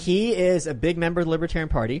amazing. He is a big member of the Libertarian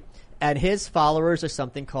Party. And his followers are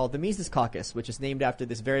something called the Mises Caucus, which is named after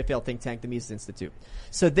this very failed think tank, the Mises Institute.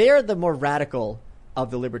 So they're the more radical of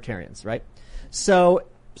the libertarians, right? So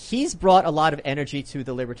he's brought a lot of energy to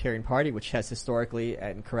the Libertarian Party, which has historically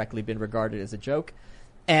and correctly been regarded as a joke.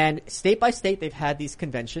 And state by state, they've had these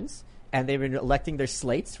conventions, and they've been electing their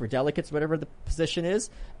slates for delegates, whatever the position is.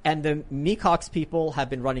 And the Mecox people have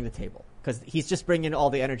been running the table because he's just bringing all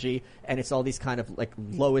the energy, and it's all these kind of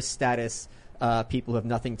lowest status people who have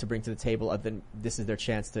nothing to bring to the table other than this is their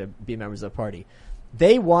chance to be members of the party.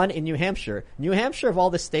 They won in New Hampshire. New Hampshire of all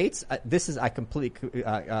the states, I completely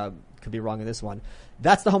could be wrong in this one.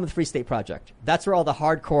 That's the home of the Free State Project. That's where all the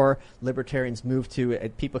hardcore libertarians move to.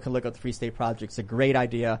 People can look up the Free State Project. It's a great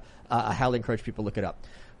idea. I highly encourage people to look it up.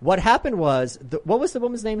 What happened was, what was the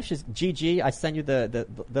woman's name? She's Gigi. I sent you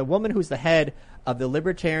the woman who's the head of the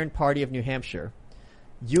Libertarian Party of New Hampshire.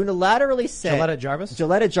 Unilaterally said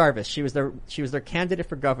Gilletta Jarvis. She was their candidate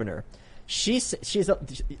for governor. I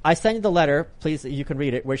sent you the letter. Please, you can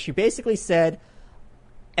read it. Where she basically said,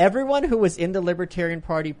 everyone who was in the Libertarian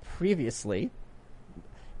Party previously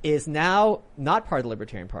is now not part of the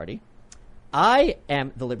Libertarian Party. I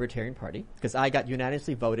am the Libertarian Party because I got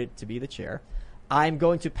unanimously voted to be the chair. I'm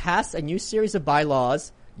going to pass a new series of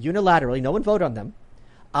bylaws unilaterally. No one vote on them.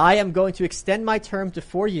 I am going to extend my term to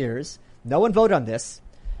 4 years. No one vote on this.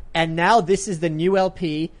 And now this is the new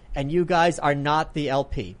LP, and you guys are not the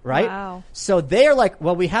LP, right? Wow. So they're like,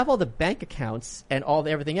 well, we have all the bank accounts and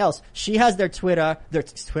everything else. She has their Twitter.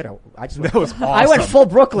 That was awesome. I went full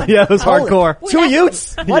Brooklyn. Yeah, it was hardcore. 2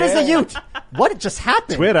 Utes. What is a Ute? What just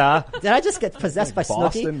happened? Twitter. Did I just get possessed by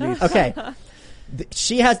Boston Snooki? Okay.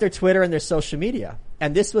 She has their Twitter and their social media.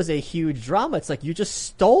 And this was a huge drama. It's like you just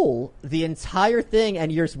stole the entire thing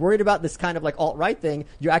and you're worried about this kind of like alt-right thing.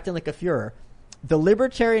 You're acting like a Führer. The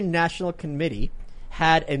Libertarian National Committee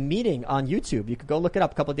had a meeting on YouTube. You could go look it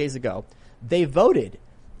up a couple of days ago. They voted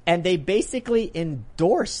and they basically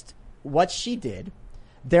endorsed what she did.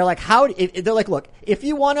 They're like, they're like, look, if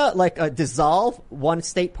you want to dissolve one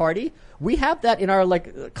state party, we have that in our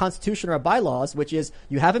constitution or our bylaws, which is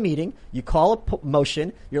you have a meeting, you call a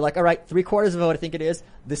motion, you're like, all right, 3/4 of the vote, I think it is.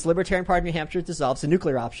 This Libertarian Party of New Hampshire dissolves the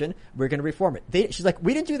nuclear option. We're going to reform it. She's like,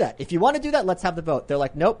 we didn't do that. If you want to do that, let's have the vote. They're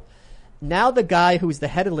like, nope. Now the guy who's the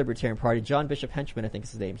head of the Libertarian Party, John Bishop Henchman, I think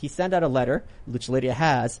is his name, he sent out a letter, which Lydia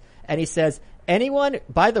has, and he says, anyone,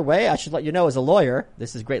 by the way, I should let you know as a lawyer,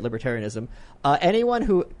 this is great libertarianism, anyone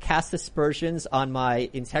who casts aspersions on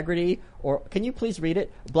my integrity, or can you please read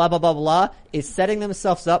it, blah, blah, blah, blah, is setting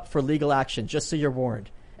themselves up for legal action, just so you're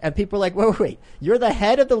warned. And people are like, wait, you're the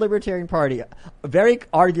head of the Libertarian Party, very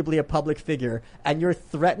arguably a public figure, and you're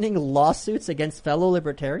threatening lawsuits against fellow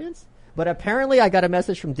libertarians? But apparently I got a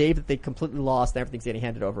message from Dave that they completely lost and everything's getting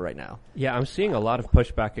handed over right now. Yeah, I'm seeing a lot of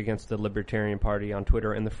pushback against the Libertarian Party on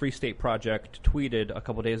Twitter, and the Free State Project tweeted a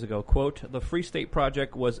couple days ago, quote, the Free State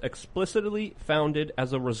Project was explicitly founded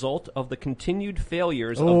as a result of the continued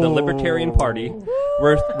failures of the Libertarian Party.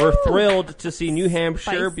 We're thrilled to see New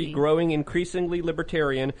Hampshire be growing increasingly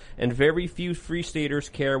libertarian, and very few Free Staters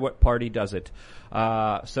care what party does it.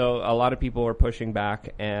 So a lot of people are pushing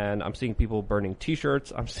back, and I'm seeing people burning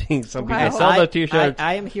T-shirts. I'm seeing some people sell the T-shirts.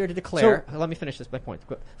 I am here to declare. Let me finish this. My point.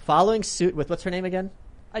 Following suit with what's her name again?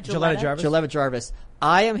 Gilletta Jarvis.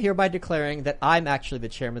 I am hereby declaring that I'm actually the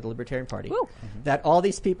chairman of the Libertarian Party. That all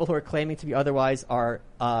these people who are claiming to be otherwise are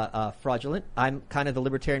fraudulent. I'm kind of the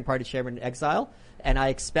Libertarian Party chairman in exile, and I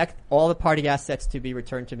expect all the party assets to be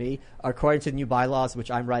returned to me according to the new bylaws,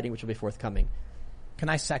 which I'm writing, which will be forthcoming. Can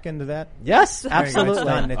I second that? Yes, absolutely.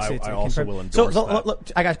 I also will endorse that. Look,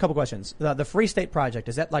 I got a couple questions. The Free State Project,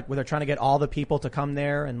 is that like where they're trying to get all the people to come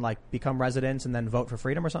there and like become residents and then vote for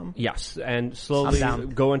freedom or something? Yes, and slowly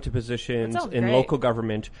go into positions in local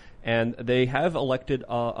government. And they have elected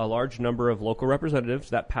a large number of local representatives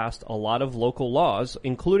that passed a lot of local laws,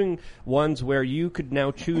 including ones where you could now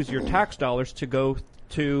choose your tax dollars to go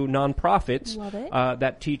to nonprofits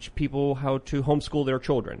that teach people how to homeschool their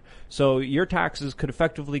children. So your taxes could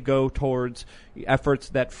effectively go towards efforts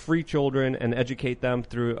that free children and educate them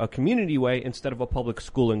through a community way instead of a public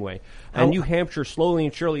schooling way. And New Hampshire slowly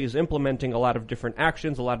and surely is implementing a lot of different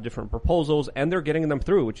actions, a lot of different proposals, and they're getting them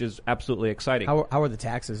through, which is absolutely exciting. How are the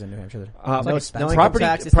taxes in New Hampshire? Property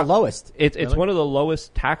tax is the lowest. It's one of the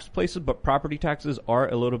lowest tax places, but property taxes are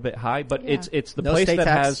a little bit high. But it's the place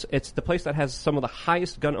that has some of the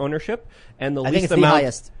highest gun ownership and the least amount.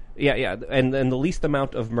 Highest. Yeah, and the least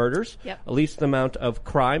amount of murders, the least amount of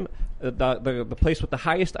crime, the place with the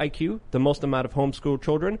highest IQ, the most amount of homeschooled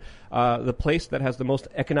children, the place that has the most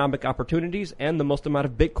economic opportunities, and the most amount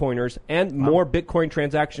of Bitcoiners, and more Bitcoin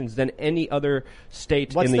transactions than any other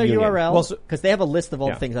state in the union. What's their URL? Because they have a list of all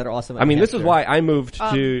the things that are awesome. I mean, this is why I moved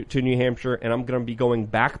to New Hampshire, and I'm going to be going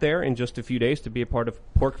back there in just a few days to be a part of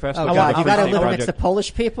PorcFest. You got to live next to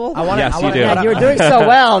Polish people? Yes, you do. And you were doing so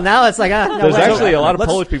well. Now it's like, there's actually a lot of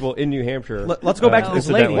Polish people in New Hampshire. Let's go back to this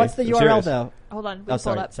lady. What's the URL, though? Hold on. Let's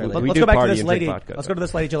go back to this lady. Let's go to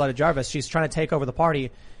this lady, Gilletta Jarvis. She's trying to take over the party.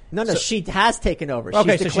 No, So- she has taken over.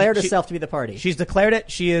 Okay, She's so declared she- herself to be the party. She's declared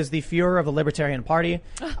it. She is the Führer of the Libertarian Party.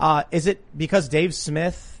 Is it because Dave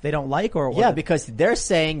Smith they don't like, or what? Yeah, because they're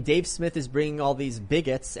saying Dave Smith is bringing all these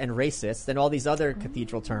bigots and racists and all these other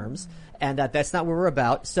cathedral terms, and that's not what we're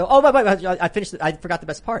about. So, I finished. I forgot the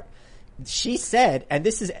best part. She said, and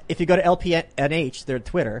this is if you go to LPNH, their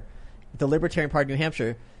Twitter, the Libertarian Party of New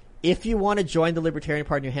Hampshire. If you want to join the Libertarian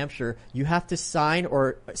Party of New Hampshire, you have to sign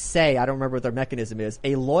or say, I don't remember what their mechanism is,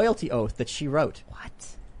 a loyalty oath that she wrote. What?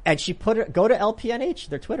 And she put it, go to LPNH,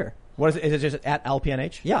 their Twitter. What is it? Is it just at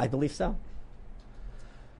LPNH? Yeah, I believe so.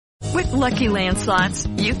 With Lucky Land Slots,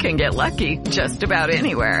 you can get lucky just about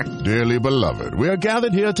anywhere. Dearly beloved, we are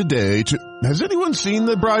gathered here today to... Has anyone seen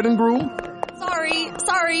the bride and groom?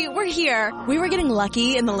 Sorry, we're here. We were getting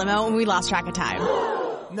lucky in the limo and we lost track of time.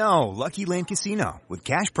 No, Lucky Land Casino, with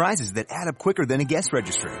cash prizes that add up quicker than a guest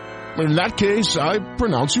registry. In that case, I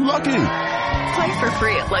pronounce you lucky. Play for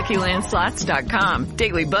free at LuckyLandSlots.com.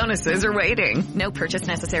 Daily bonuses are waiting. No purchase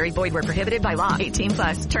necessary. Void where prohibited by law.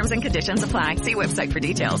 18+. Terms and conditions apply. See website for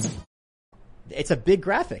details. It's a big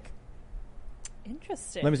graphic.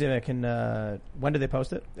 Interesting. Let me see if I can. When did they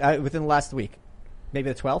post it? Within the last week. Maybe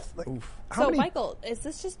the 12th. So, Michael, is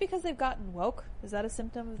this just because they've gotten woke? Is that a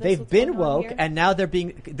symptom of this? They've what's been going on woke, here? and now they're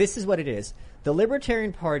being... This is what it is. The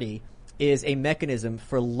Libertarian Party is a mechanism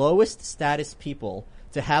for lowest status people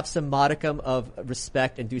to have some modicum of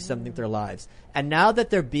respect and do something with their lives. And now that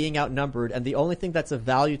they're being outnumbered and the only thing that's of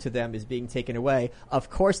value to them is being taken away, of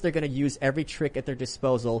course they're going to use every trick at their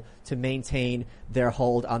disposal to maintain their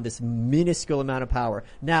hold on this minuscule amount of power.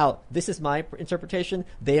 Now, this is my interpretation.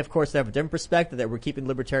 They, of course, have a different perspective that we're keeping the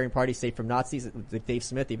Libertarian Party safe from Nazis, like Dave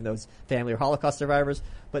Smith, even though his family are Holocaust survivors.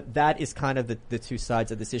 But that is kind of the two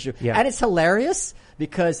sides of this issue. Yeah. And it's hilarious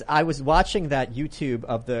because I was watching that YouTube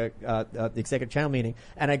of the executive channel meeting,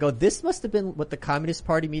 and I go, this must have been what the Communist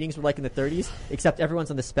Party meetings were like in the 30s, except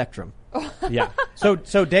everyone's on the spectrum. Yeah. So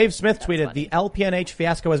Dave Smith tweeted, the LPNH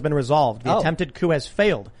fiasco has been resolved. The attempted coup has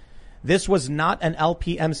failed. This was not an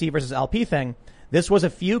LPMC versus LP thing. This was a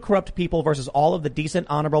few corrupt people versus all of the decent,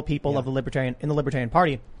 honorable people of the Libertarian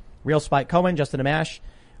Party. Real Spike Cohen, Justin Amash,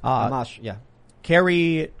 Amash, yeah.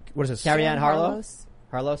 Carrie, what is this? Carrie Ann Harlos.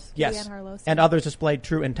 Harlos? Yes. Carrie Ann Harlos. And others displayed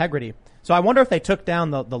true integrity. So I wonder if they took down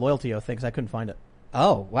the loyalty oath thing because I couldn't find it.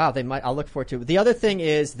 Oh, wow. They might. I'll look forward to it. The other thing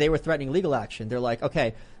is they were threatening legal action. They're like,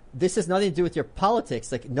 okay, this has nothing to do with your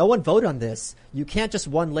politics. Like, no one vote on this. You can't just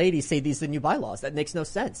one lady say these are the new bylaws. That makes no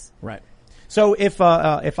sense. Right. So if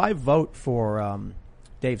I vote for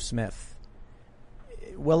Dave Smith,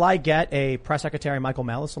 will I get a press secretary Michael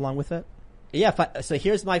Malice along with it? Yeah. So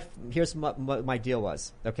here's what my deal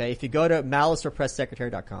was. Okay. If you go to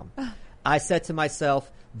maliceforpresssecretary.com, I said to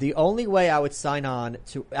myself, the only way I would sign on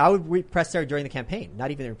I would read press secretary during the campaign,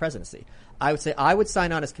 not even in presidency. I would say I would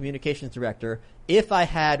sign on as communications director if I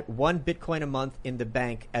had 1 Bitcoin a month in the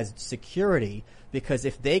bank as security, because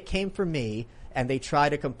if they came for me and they try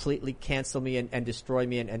to completely cancel me and destroy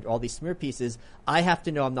me and all these smear pieces, I have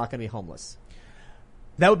to know I'm not going to be homeless.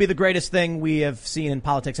 That would be the greatest thing we have seen in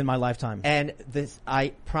politics in my lifetime. And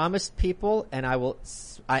I promised people, and I will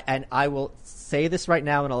say this right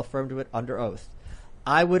now, and I'll affirm to it under oath.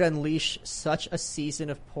 I would unleash such a season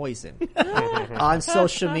of poison on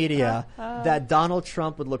social media that Donald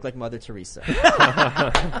Trump would look like Mother Teresa.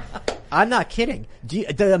 I'm not kidding.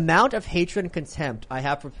 The amount of hatred and contempt I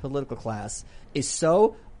have for political class is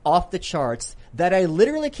so off the charts that I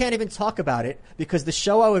literally can't even talk about it because the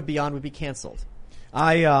show I would be on would be canceled.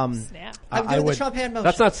 Snap. I'm doing the Trump hand motion.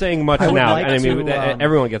 That's not saying much would now. like I mean, to,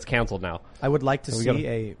 everyone gets canceled now. I would like to see gotta-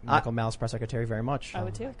 a Michael Malice press secretary very much. I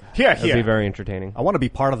would too. Yeah, That'd be very entertaining. I want to be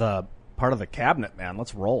part of the cabinet, man.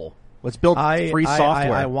 Let's roll. Let's build free I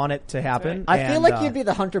software. want it to happen. I feel and, like you'd be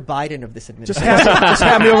the Hunter Biden of this just administration.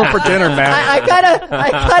 have me over for dinner, man. I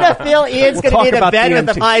kind of feel Ian's We'll going to be in talk the about bed with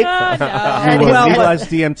the DMT. pipe. You And will he's- legalize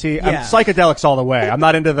DMT. I'm Yeah. psychedelics all the way. I'm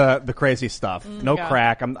not into the crazy stuff. No yeah.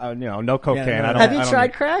 crack. I'm no cocaine. no, no. I don't, Have you I don't tried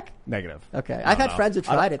need- crack? Negative. Okay. I I've don't had know. friends who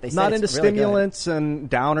tried it. They said Not it's into really good. stimulants and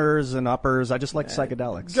downers and uppers. I just like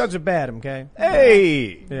psychedelics. drugs are bad, okay?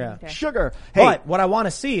 Hey, Yeah. Okay. sugar. Hey, But what I want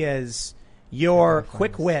to see is your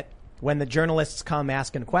quick wit when the journalists come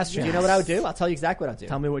asking questions. Do you know what I would do? I'll tell you exactly what I'll do.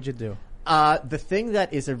 Tell me what you do. The thing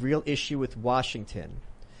that is a real issue with Washington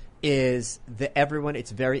is that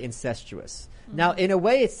it's very incestuous. Now, in a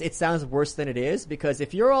way, it sounds worse than it is, because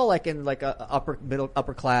if you're all like in like a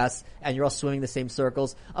upper class and you're all swimming in the same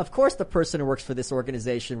circles, of course the person who works for this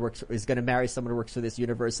organization is going to marry someone who works for this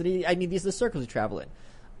university. I mean, these are the circles you travel in.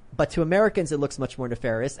 But to Americans, it looks much more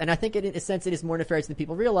nefarious. And I think in a sense it is more nefarious than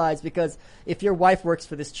people realize, because if your wife works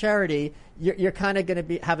for this charity, you're kind of going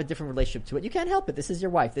to have a different relationship to it. You can't help it. This is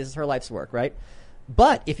your wife. This is her life's work, right?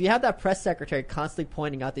 But if you have that press secretary constantly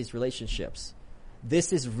pointing out these relationships,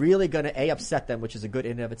 this is really going to, upset them, which is a good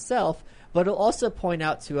in and of itself, but it'll also point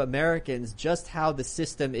out to Americans just how the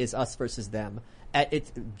system is us versus them.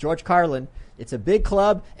 George Carlin, it's a big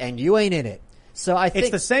club and you ain't in it. So I think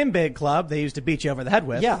it's the same big club they used to beat you over the head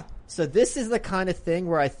with. Yeah. So this is the kind of thing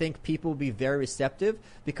where I think people will be very receptive,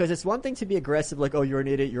 because it's one thing to be aggressive, like, oh, you're an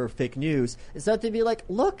idiot, you're fake news. It's not to be like,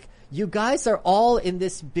 look, you guys are all in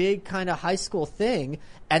this big kind of high school thing,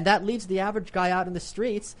 and that leaves the average guy out in the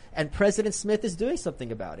streets, and President Smith is doing something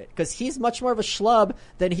about it, because he's much more of a schlub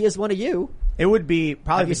than he is one of you. It would be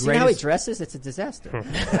probably Have you seen how he dresses? It's a disaster.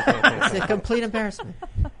 It's a complete embarrassment.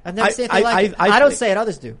 I've never seen anything like it. I don't say it,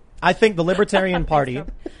 others do. I think the Libertarian Party,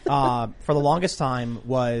 for the longest time,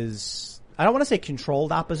 was, I don't want to say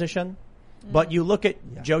controlled opposition, but you look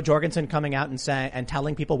at Joe Jorgensen coming out and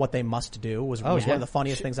telling people what they must do was one of the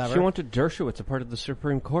funniest things ever. She wanted Dershowitz a part of the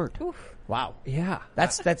Supreme Court. Oof. Wow. Yeah.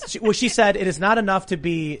 She said, it is not enough to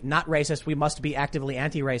be not racist. We must be actively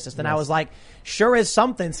anti-racist. And I was like, sure is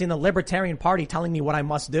something seeing the Libertarian Party telling me what I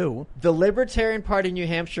must do. The Libertarian Party in New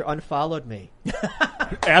Hampshire unfollowed me.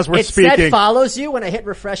 As we're it speaking. It said follows you. When I hit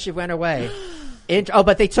refresh, it went away.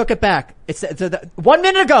 But they took it back. It's 1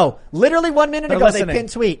 minute ago, literally 1 minute ago, they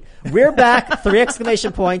pinned tweet. We're back, 3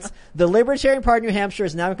 exclamation points. The Libertarian Party of New Hampshire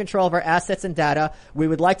is now in control of our assets and data. We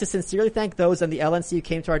would like to sincerely thank those on the LNC who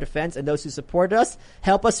came to our defense and those who supported us.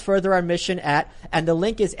 Help us further our mission and the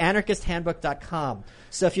link is anarchisthandbook.com.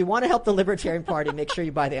 So if you want to help the Libertarian Party, make sure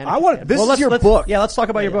you buy the Anarchist Handbook. This is your book. Yeah, let's talk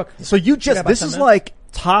about your book. So this is like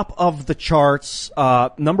top of the charts,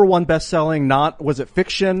 #1 best-selling, was it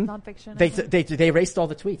fiction? Nonfiction. They erased all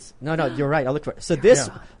the tweets. No, you're right. I'll look for it. So this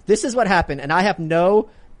is what happened, and I have no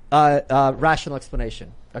rational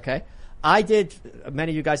explanation. Okay,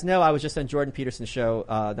 many of you guys know I was just on Jordan Peterson's show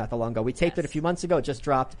not that long ago. We taped it a few months ago. It just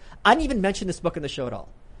dropped. I didn't even mention this book in the show at all.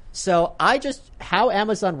 So how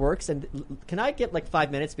Amazon works, and can I get like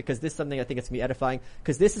 5 minutes, because this is something I think it's going to be edifying,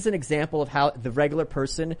 because this is an example of how the regular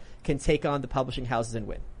person can take on the publishing houses and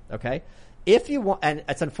win. Okay? If you want, and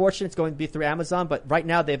it's unfortunate it's going to be through Amazon, but right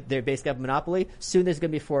now they basically have a monopoly. Soon there's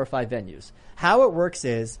going to be 4 or 5 venues. How it works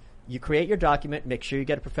is you create your document, make sure you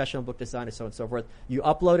get a professional book designer, so on and so forth. You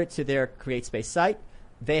upload it to their CreateSpace site.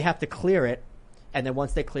 They have to clear it, and then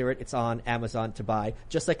once they clear it, it's on Amazon to buy,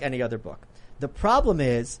 just like any other book. The problem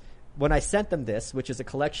is, when I sent them this, which is a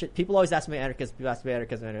collection, people always ask me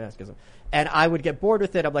anarchism, and I would get bored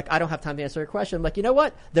with it. I'm like, I don't have time to answer your question. I'm like, you know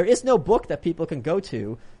what? There is no book that people can go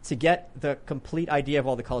to get the complete idea of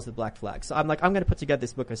all the colors of the black flag. So I'm like, I'm going to put together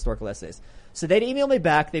this book of historical essays. So they'd email me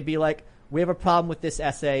back. They'd be like, we have a problem with this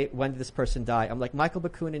essay. When did this person die? I'm like, Michael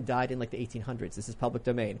Bakunin died in like the 1800s. This is public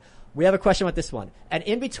domain. We have a question about this one. And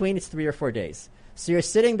in between, it's 3 or 4 days. So you're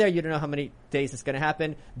sitting there, you don't know how many days it's going to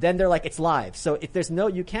happen. Then they're like, it's live. So if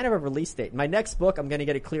you can't have a release date. My next book, I'm going to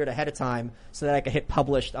get it cleared ahead of time so that I can hit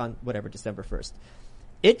published on December 1st.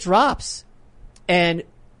 It drops. And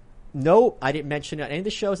no, I didn't mention it on any of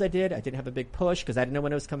the shows I did. I didn't have a big push because I didn't know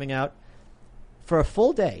when it was coming out. For a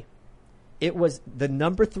full day, it was the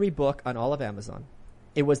number 3 book on all of Amazon.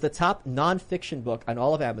 It was the top nonfiction book on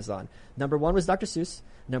all of Amazon. Number 1 was Dr. Seuss.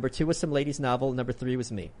 Number 2 was some lady's novel. Number 3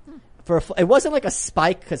 was me. It wasn't like a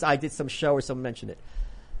spike because I did some show or someone mentioned it.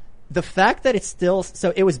 The fact that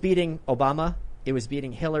so it was beating Obama, it was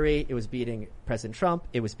beating Hillary, it was beating President Trump,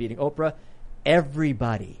 it was beating Oprah,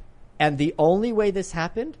 everybody. And the only way this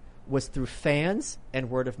happened was through fans and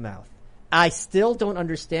word of mouth. I still don't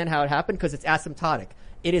understand how it happened because it's asymptotic.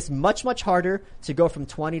 It is much, much harder to go from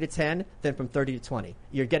 20 to 10 than from 30 to 20.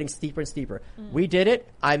 You're getting steeper and steeper. We did it.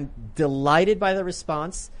 I'm delighted by the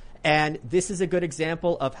response. And this is a good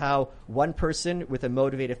example of how one person with a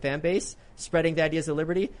motivated fan base spreading the ideas of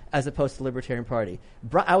liberty as opposed to the Libertarian Party.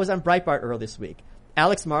 I was on Breitbart earlier this week.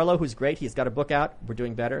 Alex Marlow, who's great, he's got a book out. We're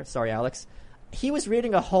doing better. Sorry, Alex. He was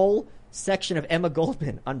reading a whole section of Emma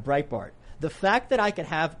Goldman on Breitbart. The fact that I could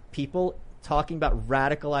have people talking about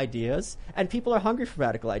radical ideas, and people are hungry for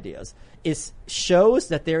radical ideas, shows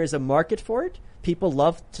that there is a market for it. People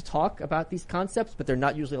love to talk about these concepts, but they're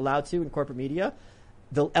not usually allowed to in corporate media.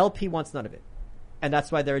 The LP wants none of it. And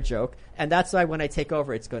that's why they're a joke. And that's why when I take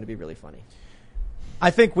over, it's going to be really funny.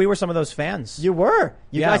 I think we were some of those fans. You were.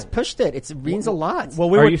 You guys pushed it. It means a lot.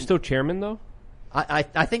 Well, are you still chairman, though?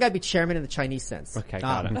 I think I'd be chairman in the Chinese sense. Okay,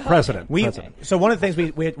 got it. President. So one of the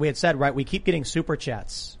things we had said, right, we keep getting super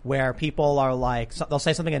chats where people are like, they'll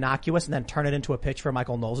say something innocuous and then turn it into a pitch for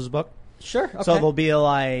Michael Knowles' book. Sure. Okay. So they'll be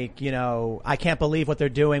like, I can't believe what they're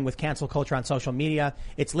doing with cancel culture on social media.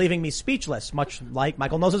 It's leaving me speechless, much like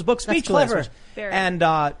Michael Knowles' book, Speechless. Clever. And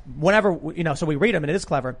whenever, so we read them and it is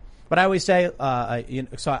clever. But I always say,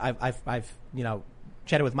 so I've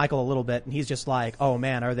chatted with Michael a little bit, and he's just like, oh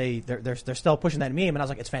man, they're still pushing that meme. And I was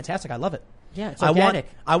like, it's fantastic. I love it. Yeah, it's organic.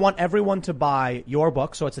 I want everyone to buy your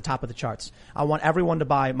book, so it's the top of the charts. I want everyone to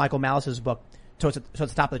buy Michael Malice's book, so it's the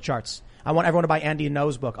top of the charts. I want everyone to buy Andy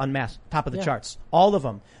Ngo's book, Unmasked, top of the charts. All of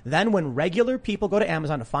them. Then when regular people go to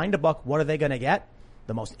Amazon to find a book, what are they going to get?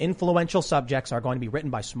 The most influential subjects are going to be written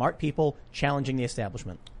by smart people challenging the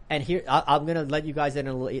establishment. And here, I'm going to let you guys in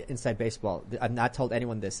a little inside baseball. I've not told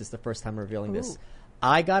anyone this. It's the first time I'm revealing this.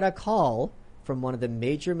 I got a call from one of the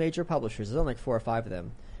major publishers. There's only like 4 or 5 of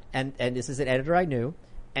them. And this is an editor I knew.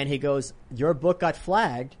 And he goes, your book got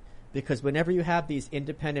flagged because whenever you have these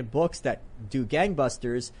independent books that do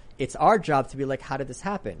gangbusters, it's our job to be like, how did this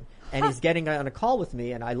happen? And he's getting on a call with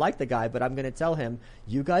me, and I like the guy, but I'm going to tell him,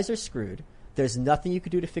 you guys are screwed. There's nothing you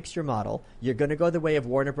could do to fix your model. You're going to go the way of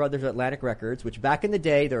Warner Brothers or Atlantic Records, which back in the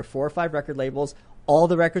day, there were 4 or 5 record labels. All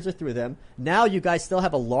the records are through them. Now you guys still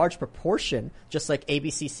have a large proportion, just like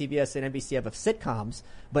ABC, CBS, and NBC have of sitcoms.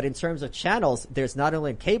 But in terms of channels, there's not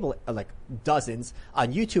only in cable, like dozens.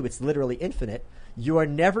 On YouTube, it's literally infinite. You are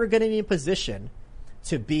never going to be in position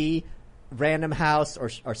to be Random House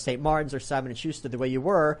or St. Martin's or Simon & Schuster the way you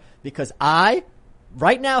were, because I,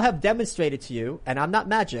 right now, have demonstrated to you, and I'm not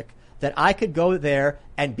magic, that I could go there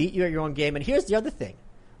and beat you at your own game. And here's the other thing.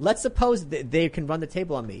 Let's suppose that they can run the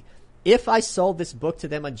table on me. If I sold this book to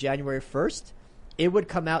them on January 1st, it would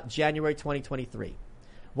come out January 2023.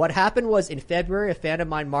 What happened was in February, a fan of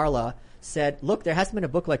mine, Marla, said, look, there hasn't been a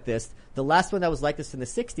book like this. The last one that was like this in the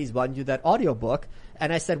 60s, why don't you do that audio book?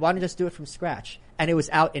 And I said, why don't you just do it from scratch? And it was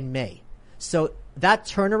out in May. So that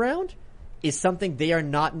turnaround is something they are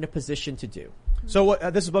not in a position to do. So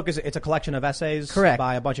this book it's a collection of essays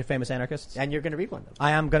by a bunch of famous anarchists. And you're going to read one of them.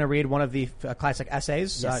 I am going to read one of the classic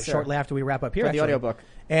essays shortly after we wrap up here. For the audiobook.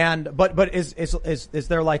 And but is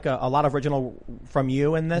there like a lot of original from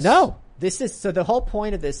you in this? No. So the whole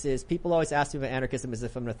point of this is people always ask me about anarchism as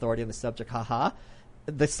if I'm an authority on the subject. Haha.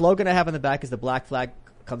 The slogan I have on the back is the black flag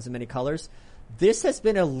comes in many colors. This has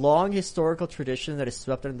been a long historical tradition that is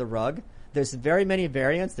swept under the rug. There's very many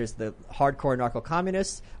variants. There's the hardcore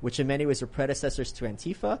anarcho-communists, which in many ways are predecessors to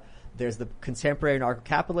Antifa. There's the contemporary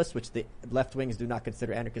anarcho-capitalists, which the left wings do not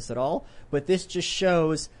consider anarchists at all. But this just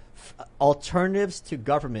shows alternatives to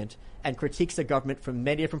government and critiques of government from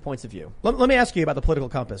many different points of view. Let me ask you about the political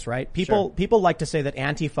compass, right? People like to say that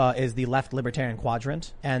Antifa is the left libertarian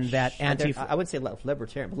quadrant, and that Antifa... I wouldn't say left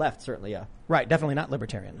libertarian, but left, certainly, yeah. Right, definitely not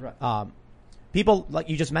libertarian. Right. People, like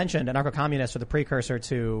you just mentioned, anarcho-communists are the precursor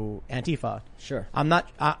to Antifa. Sure.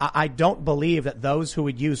 I don't believe that those who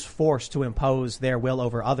would use force to impose their will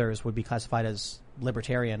over others would be classified as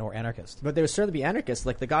libertarian or anarchist. But there would certainly be anarchists,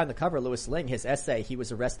 like the guy on the cover, Louis Ling, his essay, he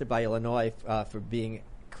was arrested by Illinois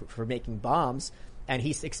for making bombs, and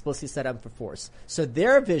he explicitly set up for force. So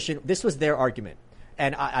their vision, this was their argument.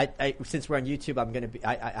 And I since we're on YouTube,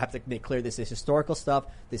 I have to make clear this is historical stuff.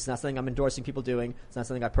 This is not something I'm endorsing people doing. It's not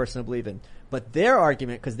something I personally believe in. But their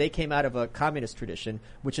argument, because they came out of a communist tradition,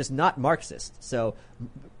 which is not Marxist. So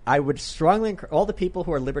I would strongly encourage all the people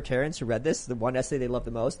who are libertarians who read this, the one essay they love the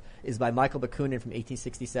most is by Michael Bakunin from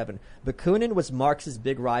 1867. Bakunin was Marx's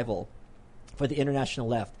big rival for the international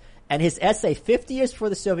left. And his essay, 50 years before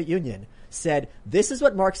the Soviet Union, said, this is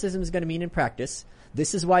what Marxism is going to mean in practice.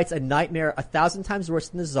 This is why it's a nightmare 1,000 times worse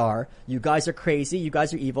than the Tsar. You guys are crazy. You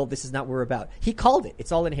guys are evil. This is not what we're about. He called it.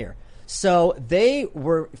 It's all in here. So they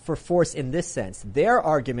were for force in this sense. Their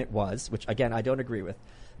argument was, which again I don't agree with,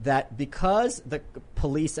 that because the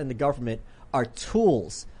police and the government are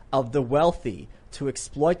tools of the wealthy to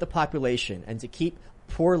exploit the population and to keep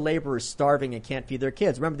poor laborers starving and can't feed their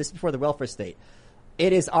kids. Remember, this is before the welfare state.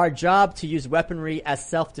 It is our job to use weaponry as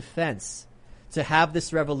self-defense, to have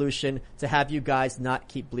this revolution, to have you guys not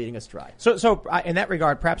keep bleeding us dry. So in that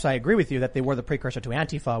regard, perhaps I agree with you that they were the precursor to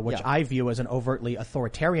Antifa, which I view as an overtly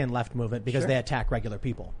authoritarian left movement because they attack regular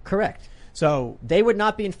people. Correct. So they would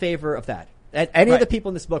not be in favor of that. Any of the people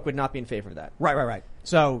in this book would not be in favor of that. Right.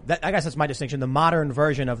 So I guess that's my distinction. The modern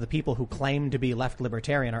version of the people who claim to be left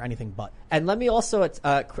libertarian are anything but. And let me also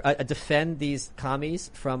defend these commies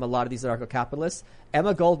from a lot of these anarcho-capitalists.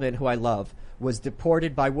 Emma Goldman, who I love, was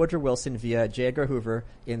deported by Woodrow Wilson via J. Edgar Hoover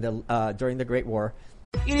during the Great War.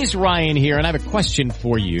 It is Ryan here, and I have a question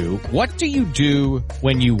for you. What do you do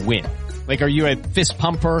when you win? Like, are you a fist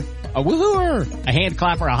pumper, a woohooer, a hand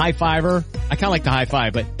clapper, a high fiver? I kind of like the high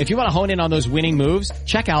five, but if you want to hone in on those winning moves,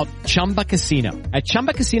 check out Chumba Casino. At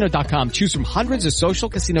ChumbaCasino.com, choose from hundreds of social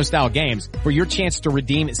casino style games for your chance to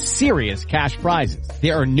redeem serious cash prizes.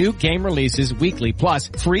 There are new game releases weekly, plus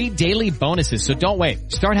free daily bonuses. So don't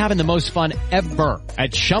wait. Start having the most fun ever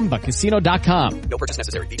at ChumbaCasino.com. No purchase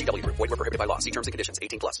necessary. VGW Group. Void where prohibited by law. See terms and conditions.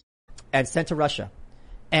 18+. And sent to Russia.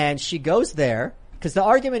 And she goes there, because the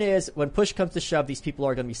argument is, when push comes to shove, these people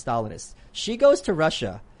are going to be Stalinists. She goes to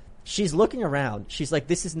Russia. She's looking around. She's like,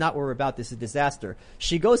 this is not what we're about. This is a disaster.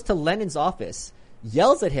 She goes to Lenin's office,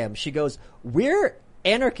 yells at him. She goes, we're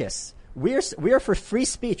anarchists. We are for free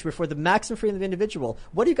speech. We're for the maximum freedom of the individual.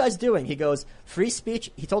 What are you guys doing? He goes, free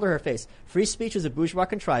speech. He told her face. Free speech is a bourgeois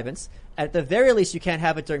contrivance. At the very least, you can't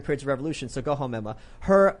have it during periods of revolution. So go home, Emma.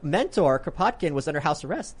 Her mentor, Kropotkin, was under house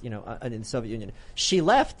arrest, in the Soviet Union. She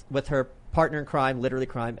left with her partner in crime, literally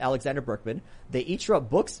crime, Alexander Berkman. They each wrote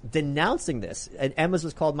books denouncing this. And Emma's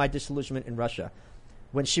was called My Disillusionment in Russia.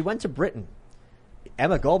 When she went to Britain,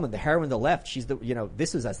 Emma Goldman, the heroine of the left, she's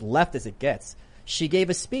this was as left as it gets. She gave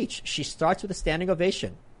a speech. She starts with a standing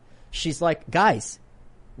ovation. She's like, guys,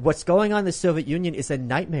 what's going on in the Soviet Union is a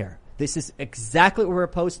nightmare. This is exactly what we're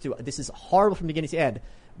opposed to. This is horrible from beginning to end.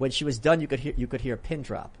 When she was done, you could hear a pin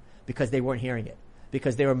drop because they weren't hearing it.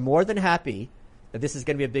 Because they were more than happy, that this is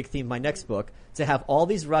going to be a big theme of my next book, to have all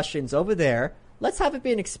these Russians over there. Let's have it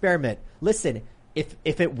be an experiment. Listen, if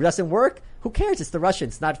it doesn't work, who cares? It's the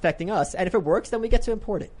Russians, not affecting us. And if it works, then we get to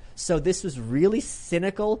import it. So this was really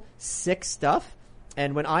cynical, sick stuff.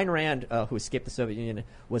 And when Ayn Rand, who escaped the Soviet Union,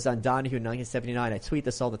 was on Donahue in 1979, I tweet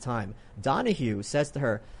this all the time. Donahue says to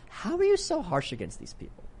her, how are you so harsh against these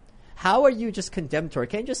people? How are you just condemnatory?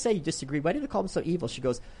 Can't you just say you disagree? Why do you call them so evil? She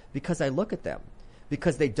goes, because I look at them.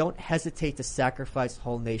 Because they don't hesitate to sacrifice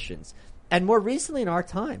whole nations. And more recently in our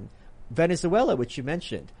time, Venezuela, which you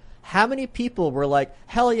mentioned, how many people were like,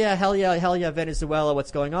 hell yeah, Venezuela,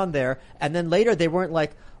 what's going on there? And then later they weren't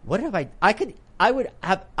like, what have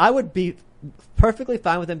I would be perfectly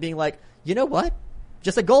fine with them being like, you know what?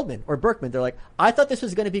 Just like Goldman or Berkman. They're like, I thought this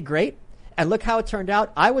was going to be great. And look how it turned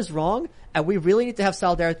out. I was wrong. And we really need to have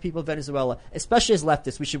solidarity with people of Venezuela, especially as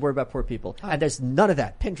leftists. We should worry about poor people. And there's none of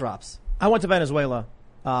that. Pin drops. I went to Venezuela.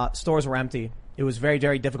 Stores were empty. It was very,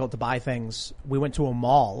 very difficult to buy things. We went to a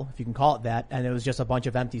mall, if you can call it that, and it was just a bunch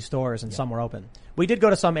of empty stores and some were open. We did go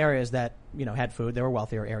to some areas that, had food. There were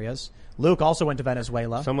wealthier areas. Luke also went to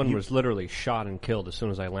Venezuela. Someone was literally shot and killed as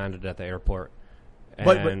soon as I landed at the airport. At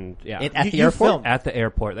the airport? At the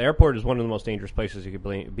airport. The airport is one of the most dangerous places you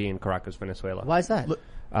could be in Caracas, Venezuela. Why is that?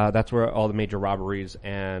 That's where all the major robberies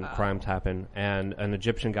and crimes happen. And an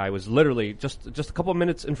Egyptian guy was literally just a couple of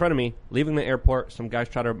minutes in front of me, leaving the airport. Some guys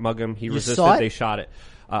tried to mug him. He resisted. They shot it.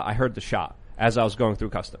 I heard the shot as I was going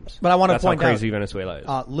through customs. But I want to point out, that's how crazy Venezuela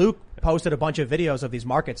is. Luke posted a bunch of videos of these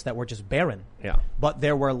markets that were just barren. Yeah. But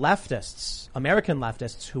there were leftists, American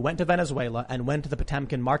leftists, who went to Venezuela and went to the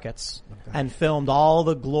Potemkin markets and filmed all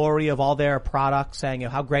the glory of all their products, saying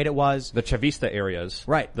how great it was. The Chavista areas.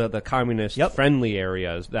 Right. The communist friendly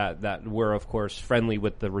areas that were, of course, friendly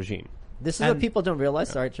with the regime. This is what people don't realize.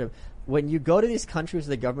 Sorry, Trip. When you go to these countries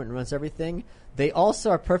where the government runs everything, they also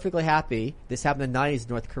are perfectly happy. This happened in the 90s in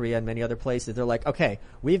North Korea and many other places. They're like, okay,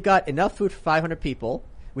 we've got enough food for 500 people.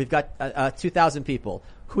 We've got 2,000 people.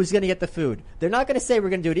 Who's going to get the food? They're not going to say we're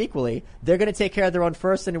going to do it equally. They're going to take care of their own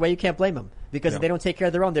first. In a way, you can't blame them. Because if they don't take care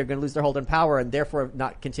of their own, they're going to lose their hold on power and therefore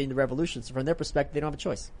not continue the revolution. So from their perspective, they don't have a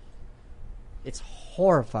choice. It's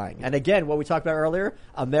horrifying. And again, what we talked about earlier,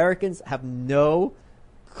 Americans have no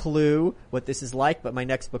clue what this is like, but my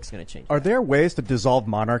next book's going to change. Are there ways to dissolve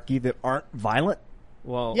monarchy that aren't violent?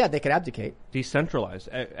 Well, yeah, they could abdicate. Decentralized.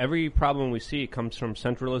 Every problem we see comes from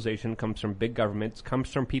centralization, comes from big governments, comes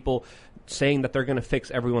from people saying that they're going to fix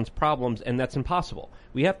everyone's problems, and that's impossible.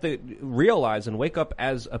 We have to realize and wake up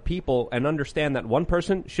as a people and understand that one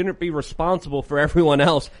person shouldn't be responsible for everyone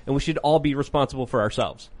else, and we should all be responsible for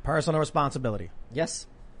ourselves. Personal responsibility. Yes.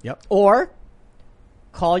 Yep. Or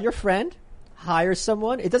call your friend. Hire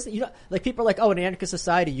someone. It doesn't, like people are like, oh, in an anarchist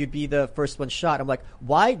society, you'd be the first one shot. I'm like,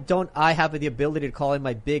 why don't I have the ability to call in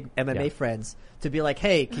my big MMA friends to be like,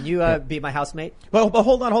 hey, can you be my housemate? Well, but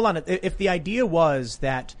hold on. If the idea was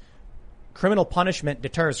that criminal punishment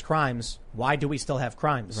deters crimes, why do we still have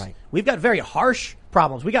crimes? Right. We've got very harsh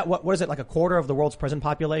problems. We got, what is it, like a quarter of the world's prison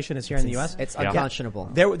population is here in the U.S.? It's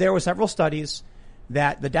unconscionable. There were several studies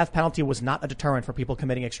that the death penalty was not a deterrent for people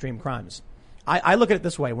committing extreme crimes. I look at it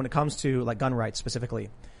this way when it comes to like gun rights specifically.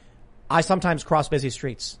 I sometimes cross busy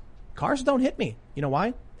streets. Cars don't hit me. You know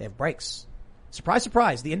why? They have brakes. Surprise,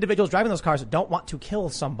 surprise. The individuals driving those cars don't want to kill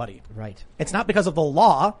somebody. Right. It's not because of the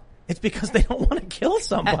law. It's because they don't want to kill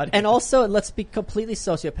somebody. And also, let's be completely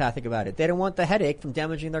sociopathic about it. They don't want the headache from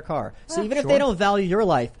damaging their car. So even if they don't value your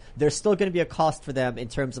life, there's still going to be a cost for them in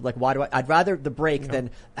terms of like, I'd rather the break than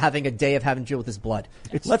having a day of having to deal with his blood.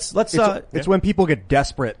 It's when people get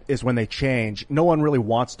desperate is when they change. No one really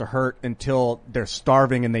wants to hurt until they're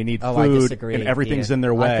starving and they need I food disagree. and everything's in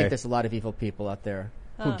their way. I think there's a lot of evil people out there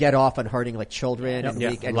who get off on hurting like children and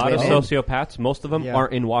weak a and lot of women. sociopaths. Most of them are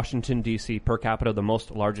in Washington D.C. per capita, the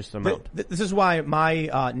largest amount. This is why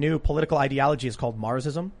my new political ideology is called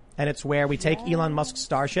Marsism, and it's where we take Elon Musk's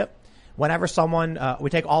Starship. Whenever someone,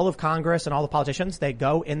 we take all of Congress and all the politicians, they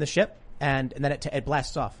go in the ship, and then it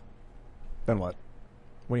blasts off. Then what?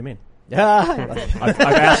 What do you mean? I've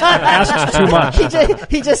asked too much.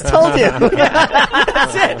 He just told you.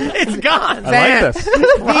 That's it. It's gone. I like this.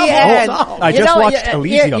 The end. I just watched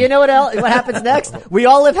Elysium. You know what happens next? We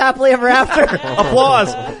all live happily ever after.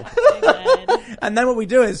 Applause. And then what we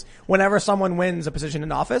do is, whenever someone wins a position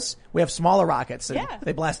in office, we have smaller rockets and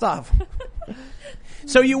they blast off.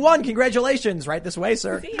 So you won. Congratulations. Right this way,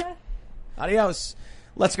 sir. See ya. Adios.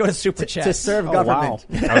 Let's go to Super Chat. To serve government.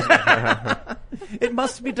 Wow. It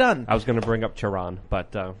must be done. I was going to bring up Tehran,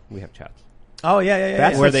 but we have chats. Oh, yeah.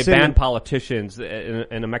 That's Where the they city- ban politicians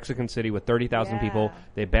in a Mexican city with 30,000 people.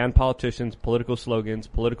 They ban politicians, political slogans,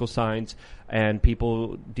 political signs, and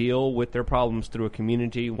people deal with their problems through a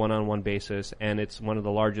community one-on-one basis. And it's one of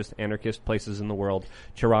the largest anarchist places in the world,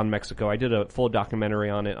 Tehran, Mexico. I did a full documentary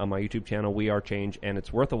on it on my YouTube channel, We Are Change, and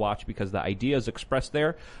it's worth a watch because the ideas expressed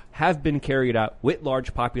there have been carried out with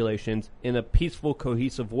large populations in a peaceful,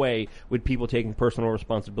 cohesive way, with people taking personal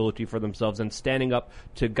responsibility for themselves and standing up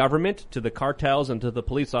to government, to the cartels, and to the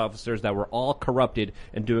police officers that were all corrupted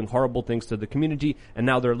and doing horrible things to the community. And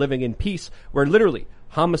now they're living in peace, where literally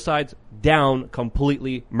homicides down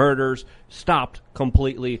completely, murders stopped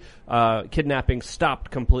completely, kidnapping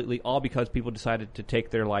stopped completely, all because people decided to take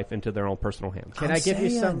their life into their own personal hands. Can I give you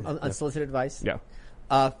some unsolicited advice? Yeah.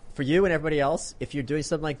 For you and everybody else, if you're doing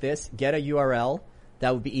something like this, get a URL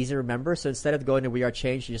that would be easy to remember. So instead of going to We Are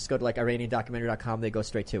Change, you just go to like IranianDocumentary.com. They go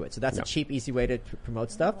straight to it. So that's a cheap, easy way to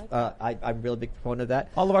promote stuff. I'm a really big proponent of that.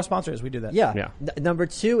 All of our sponsors, we do that. Yeah. Number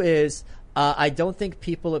two is I don't think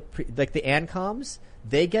people like the ANCOMs.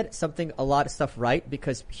 They get a lot of stuff right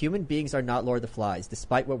because human beings are not Lord of the Flies,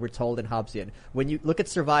 despite what we're told in Hobbesian. When you look at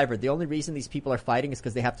Survivor, the only reason these people are fighting is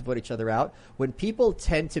because they have to vote each other out. When people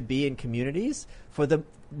tend to be in communities, for the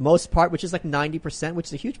most part, which is like 90%, which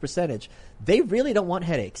is a huge percentage, they really don't want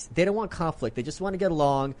headaches. They don't want conflict. They just want to get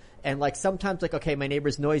along. And like sometimes like, okay, my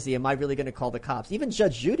neighbor's noisy. Am I really going to call the cops? Even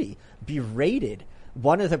Judge Judy berated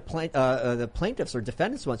one of the plaintiffs or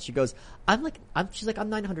defendants once. She goes, she's like, I'm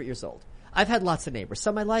 900 years old. I've had lots of neighbors.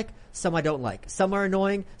 Some I like, some I don't like. Some are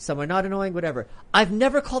annoying, some are not annoying, whatever. I've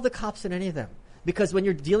never called the cops on any of them. Because when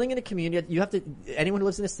you're dealing in a community, anyone who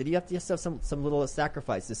lives in a city, you have to have some little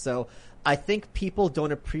sacrifices. So I think people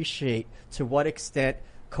don't appreciate to what extent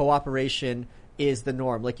cooperation is the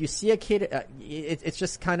norm. Like you see a kid, it's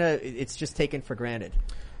just taken for granted.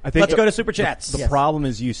 I think Let's go to Super Chats. The problem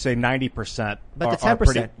is you say 90%. But the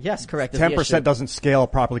 10%, yes, correct. 10% doesn't scale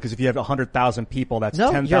properly because if you have 100,000 people, that's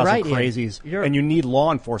 10,000 crazies, and you need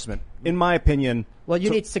law enforcement. In my opinion, you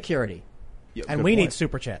need security, and we need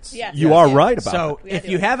Super Chats. Yes. You are right about So if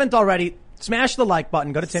you haven't already, smash the like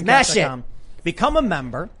button. Go to timcast.com. Become a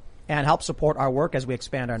member and help support our work as we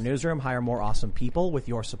expand our newsroom, hire more awesome people with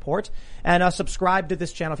your support, and subscribe to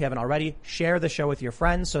this channel if you haven't already. Share the show with your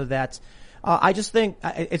friends so that. I just think,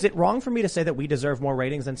 is it wrong for me to say that we deserve more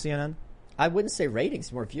ratings than CNN? I wouldn't say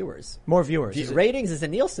ratings, more viewers. More viewers. Ratings is a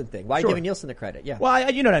Nielsen thing. Why are you giving Nielsen the credit? Yeah. Well,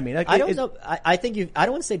 you know what I mean. I don't know. I think I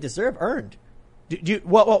don't want to say deserve, earned.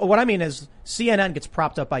 What I mean is CNN gets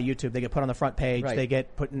propped up by YouTube. They get put on the front page. Right. They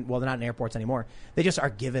get put in, they're not in airports anymore. They just are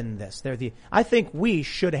given this. I think we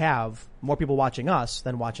should have more people watching us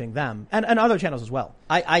than watching them and other channels as well.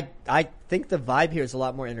 I think the vibe here is a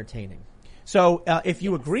lot more entertaining. So, if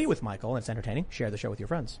you agree with Michael and it's entertaining, share the show with your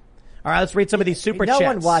friends. All right, let's read some of these super chats. No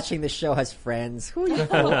one watching the show has friends. Who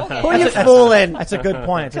are you fooling? That's a good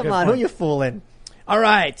point. Come on, who are you fooling? All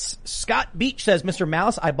right. Scott Beach says, Mr.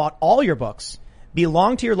 Malice, I bought all your books,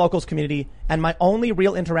 belong to your locals community, and my only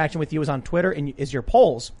real interaction with you is on Twitter and is your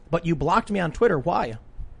polls, but you blocked me on Twitter. Why?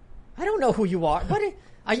 I don't know who you are.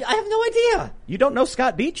 I have no idea. You don't know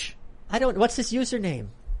Scott Beach? What's his username?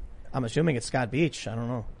 I'm assuming it's Scott Beach. I don't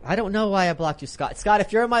know. I don't know why I blocked you, Scott. Scott,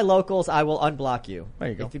 if you're in my locals, I will unblock you. There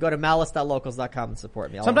you go. If you go to malice.locals.com and support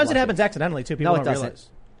me, Sometimes it happens accidentally, too. People No, don't it doesn't. realize.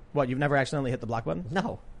 What, you've never accidentally hit the block button?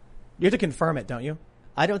 No. You have to confirm it, don't you?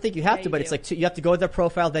 I don't think you have Yeah, to, but you it's do. like you have to go to their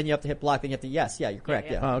profile, then you have to hit block, then you have to yes. Yeah, you're correct.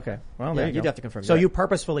 yeah. Yeah. Oh, okay. Well, Yeah, there you you'd go. have to confirm So that. you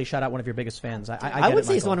purposefully shut out one of your biggest fans. I I get would it,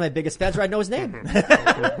 say he's Michael. one of my biggest fans, or I know his name.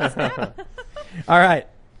 All right.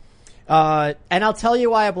 And I'll tell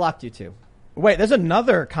you why I blocked you too. Wait, there's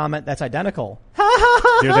another comment that's identical.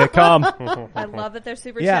 Here they come. I love that they're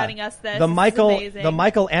super Yeah. chatting us this. The This is Michael, amazing. the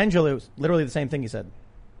Michael Angelou, literally the same thing he said.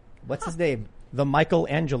 What's his name? The Michael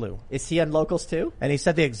Angelou. Is he on Locals too? And he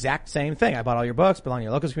said the exact same thing. I bought all your books, belong to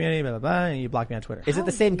your locals community, blah, blah, blah, and you blocked me on Twitter. Is it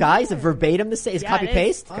the same guy? Is it verbatim the same? Is it Yeah, copy it is.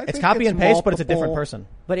 paste? It's copy and paste, but it's a different person.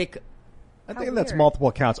 But it I How think that's weird. multiple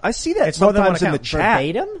accounts. I see that It's more than one sometimes in the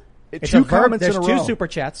account. chat. verbatim It's Two a verb. comments There's in a two row. super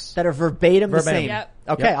chats. that are verbatim the Verbatim. same. Yep.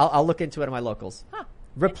 Okay, Yep. I'll look into it on my Locals.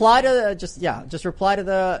 Reply to just reply to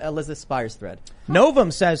the Elizabeth Spires thread.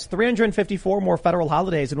 Novum says 354 more federal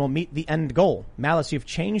holidays and we'll meet the end goal. Malice, you've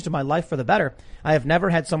changed my life for the better. I have never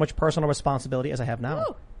had so much personal responsibility as I have now.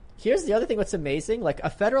 Woo. Here's the other thing that's amazing. Like, a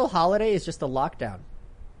federal holiday is just a lockdown.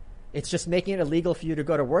 It's just making it illegal for you to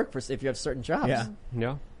go to work if you have certain jobs. Yeah.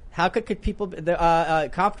 Yeah. How could people,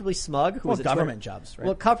 Comfortably Smug, who Well, is a government Twitter, jobs, right?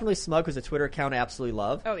 Well, Comfortably Smug, who's a Twitter account I absolutely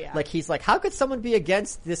love. Oh, yeah. Like, he's like, how could someone be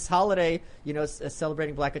against this holiday,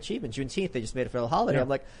 celebrating Black Achievement? Juneteenth, they just made a federal holiday. Yeah. I'm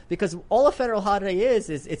like, because all a federal holiday is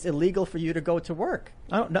it's illegal for you to go to work.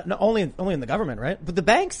 Oh, no, only in the government, right? But the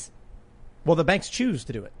banks, Well, the banks choose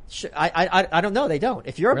to do it. I don't know. They don't.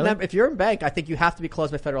 If you're Really? if you're a bank, I think you have to be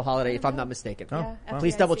closed by federal holiday. If I'm not mistaken. Oh, Yeah,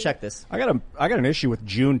 Please FDIC. double check this. I got an issue with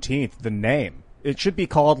Juneteenth. The name. It should be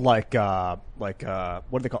called what do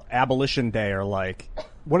they call Abolition Day or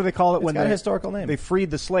what do they call it when got a they historical name. They freed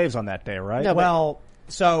the slaves on that day, right? No, but- Well,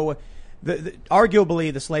 so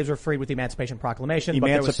arguably the slaves were freed with the Emancipation Proclamation.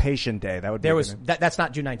 Emancipation Day. That would be There a was good name. that's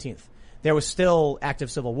not June 19th. There was still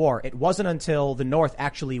active civil war. It wasn't until the North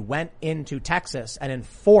actually went into Texas and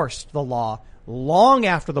enforced the law long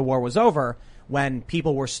after the war was over, when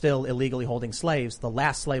people were still illegally holding slaves. The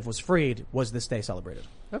last slave was freed. Was this day celebrated?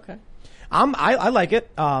 Okay. I like it.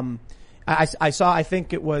 I saw. I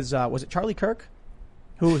think it was it Charlie Kirk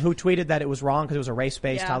who tweeted that it was wrong because it was a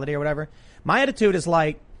race-based Yeah. holiday or whatever. My attitude is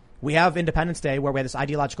like, we have Independence Day where we had this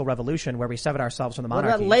ideological revolution where we severed ourselves from the What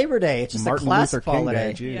monarchy. about Labor Day? It's just Martin a class Luther King holiday.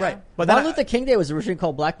 Day, geez. Yeah. Right. But But then Martin Luther King Day was originally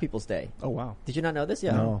called Black People's Day. Oh wow. Did you not know this?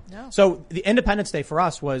 Yeah. No. So the Independence Day for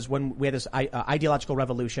us was when we had this ideological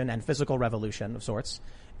revolution and physical revolution of sorts.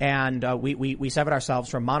 And we severed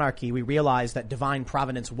ourselves from monarchy. We realized that divine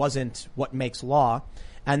providence wasn't what makes law.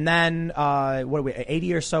 And then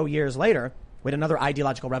 80 or so years later, we had another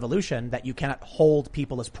ideological revolution that you cannot hold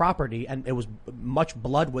people as property, and it was much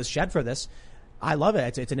blood was shed for this. I love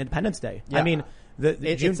it. It's an Independence Day. Yeah. I mean,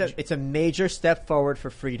 It's a major step forward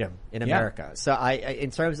for freedom in America. So I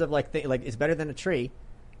in terms of it's better than a tree.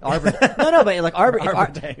 Arbor no, but like Arbor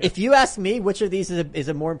Day. if you ask me which of these is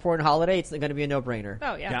a more important holiday, it's going to be a no-brainer.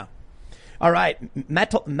 Oh yeah. Yeah. All right.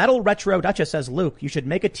 Metal Retro Duchess says, Luke, you should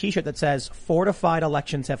make a t-shirt that says fortified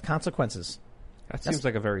elections have consequences. That seems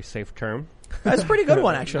like a very safe term. That's a pretty good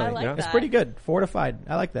one, actually. I like It's that. pretty good. Fortified.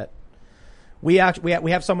 I like that. We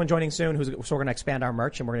have someone joining soon so we're going to expand our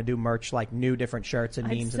merch, and we're going to do merch like new different shirts and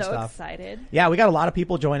I'm memes so and stuff. excited. Yeah, we got a lot of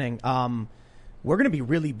people joining. We're going to be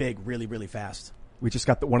really big, really, really fast. We just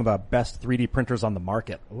got one of the best 3D printers on the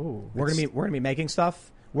market. Ooh. We're going to be making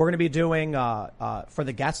stuff. We're going to be doing, for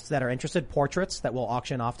the guests that are interested, portraits that we'll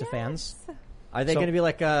auction off to fans. Are they So- going to be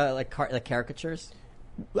like caricatures?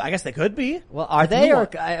 I guess they could be. Well, are they? you Or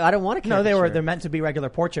want- I don't want to. No, they're meant to be regular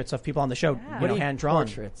portraits of people on the show, hand drawn.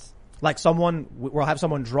 portraits. Like we'll have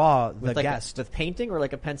someone draw the With like guest, with painting or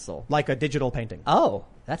like a pencil. like a digital painting. Oh,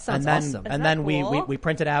 that sounds and then awesome. and that then cool? we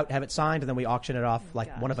print it out, have it signed, and then we auction it off like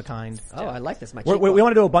gosh. one of a kind. Oh, I like this. We want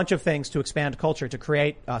to do a bunch of things to expand culture, to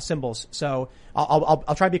create symbols. So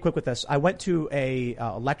I'll try to be quick with this. I went to a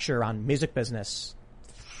lecture on music business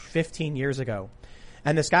 15 years ago,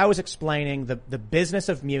 and this guy was explaining the business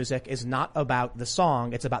of music is not about the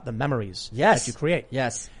song; it's about the memories that you create.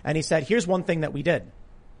 Yes. And he said, "Here's one thing that we did.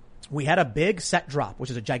 We had a big set drop, which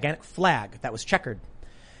is a gigantic flag that was checkered."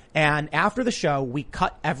 And after the show, we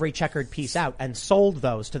cut every checkered piece out and sold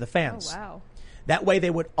those to the fans. Oh wow. That way they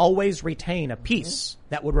would always retain a piece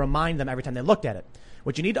that would remind them every time they looked at it.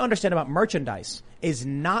 What you need to understand about merchandise is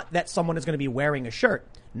not that someone is going to be wearing a shirt,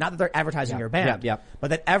 not that they're advertising your band, but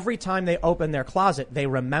that every time they open their closet, they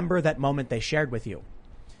remember that moment they shared with you.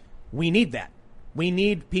 We need that. We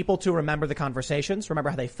need people to remember the conversations, remember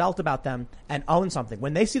how they felt about them, and own something.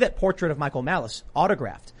 When they see that portrait of Michael Malice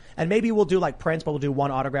autographed, and maybe we'll do like Prince, but we'll do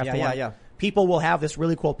one autograph for one. Yeah. People will have this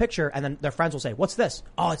really cool picture, and then their friends will say, "What's this?"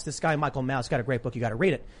 "Oh, it's this guy Michael Malice. Got a great book. You got to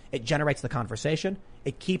read it." It generates the conversation.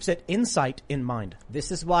 It keeps it insight in mind.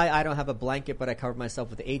 This is why I don't have a blanket, but I cover myself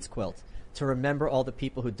with the AIDS quilt. to remember all the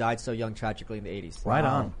people who died so young tragically in the 80s. Right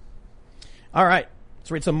on. All right.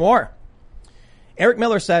 Let's read some more. Eric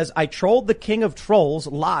Miller says, I trolled the king of trolls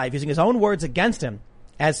live using his own words against him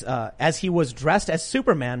as he was dressed as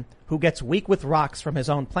Superman who gets weak with rocks from his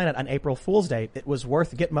own planet on April Fool's Day. It was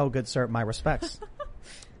worth Gitmo, good sir. My respects.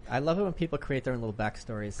 I love it when people create their own little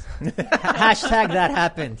backstories. Hashtag that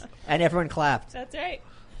happened. And everyone clapped. That's right.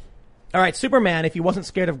 All right. Superman, if he wasn't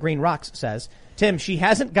scared of green rocks, says, Tim, she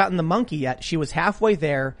hasn't gotten the monkey yet. She was halfway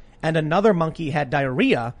there and another monkey had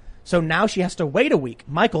diarrhea. So now she has to wait a week.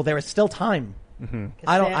 Michael, there is still time.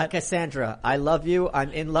 Mm-hmm. Cassandra, I love you.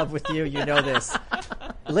 I'm in love with you. You know this.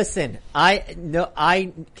 Listen,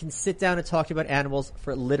 I can sit down and talk to you about animals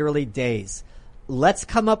for literally days. Let's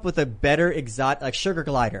come up with a better exotic, like sugar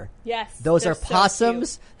glider. Yes. Those they're are so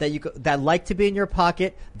possums that like to be in your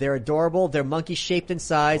pocket. They're adorable. They're monkey shaped in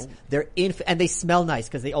size. They're and they smell nice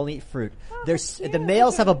because they only eat fruit. The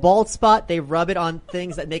males have a bald spot. They rub it on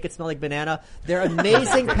things that make it smell like banana. They're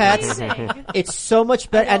amazing pets. It's so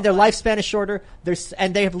much better, and their lifespan is shorter.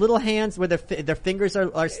 And they have little hands where their fingers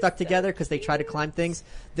are stuck together because they try to climb things.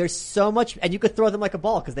 There's so much, and you could throw them like a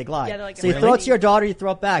ball because they glide. Yeah, like so you throw it to your daughter, you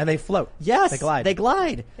throw it back, and they float. Yes, they glide. They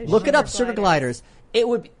glide. Look it up, sugar gliders.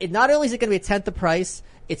 Not only is it going to be a tenth the price,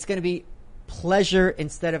 it's going to be pleasure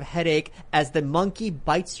instead of headache as the monkey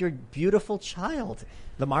bites your beautiful child.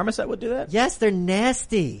 The marmoset would do that? Yes, they're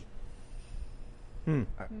nasty.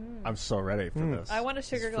 I'm so ready for this. I want a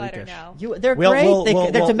sugar glider now. They're great.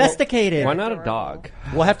 They're domesticated. Why not a dog?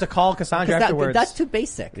 We'll have to call Cassandra afterwards. That's too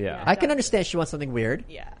basic. Yeah. I can understand she wants something weird.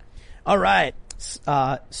 Yeah. All right.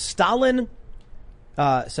 Stalin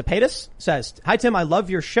Cepetus says, Hi, Tim. I love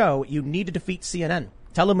your show. You need to defeat CNN.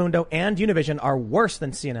 Telemundo and Univision are worse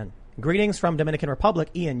than CNN. Greetings from Dominican Republic.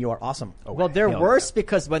 Ian, you are awesome. Oh, well, they're worse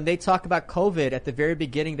because when they talk about COVID at the very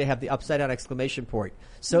beginning, they have the upside down exclamation point.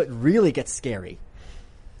 So it really gets scary.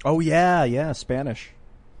 Oh, yeah, Spanish.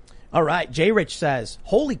 All right. J. Rich says,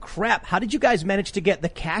 holy crap. How did you guys manage to get the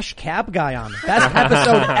Cash Cab guy on? Best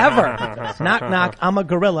episode ever. Knock, knock. I'm a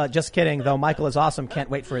gorilla. Just kidding, though. Michael is awesome. Can't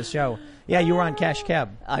wait for his show. Yeah, you were on Cash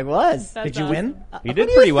Cab. I was. Did you win? You did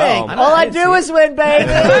pretty well. All I do is win, baby.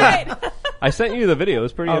 I sent you the video. It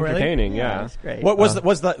was pretty entertaining. Really? Yeah, it's great. What's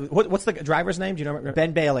the driver's name? Do you know?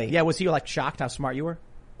 Ben Bailey. Yeah, was he like shocked how smart you were?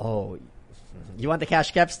 Oh, you want the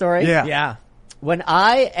Cash Cab story? Yeah. When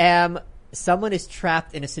someone is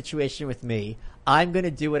trapped in a situation with me, I'm going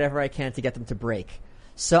to do whatever I can to get them to break.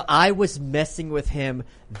 So I was messing with him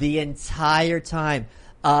the entire time.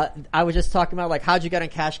 I was just talking about like, how'd you get on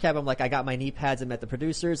Cash Cab? I'm like, I got my knee pads and met the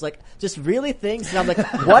producers, like just really things. And I'm like,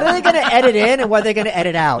 what are they going to edit in and what are they going to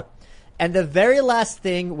edit out? And the very last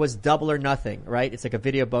thing was Double or Nothing, right? It's like a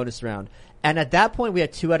video bonus round. And at that point we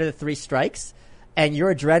had 2 out of the 3 strikes. And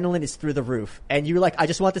your adrenaline is through the roof. And you're like, I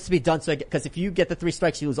just want this to be done because if you get the 3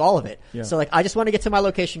 strikes, you lose all of it. Yeah. So like, I just want to get to my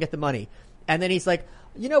location, get the money. And then he's like,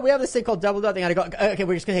 we have this thing called Double Nothing. And I go, okay,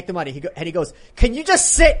 we're just going to take the money. And he goes, can you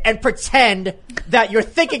just sit and pretend that you're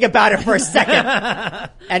thinking about it for a second?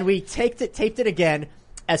 And we taped it again.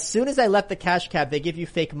 As soon as I left the Cash Cab, they give you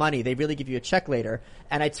fake money. They really give you a check later.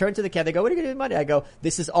 And I turned to the cab. They go, what are you going to do with money? I go,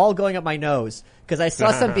 this is all going up my nose. Because I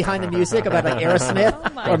saw some behind the music about like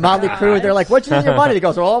Aerosmith or Motley Crue. They're like, what'd you do with your money? He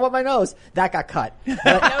goes, all up my nose. That got cut.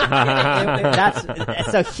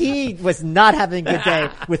 So he was not having a good day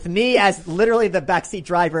with me as literally the backseat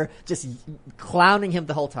driver, just clowning him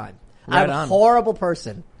the whole time. Right I'm a on. horrible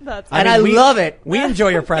person. I love it. We enjoy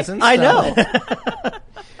your presence. I know.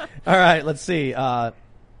 All right, let's see.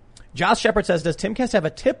 Josh Shepard says, does Timcast have a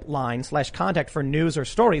tip line / contact for news or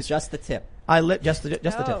stories? Just the tip. Just the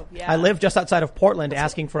tip. Yeah. I live just outside of Portland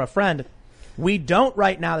asking for a friend. We don't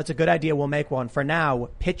right now. That's a good idea. We'll make one. For now,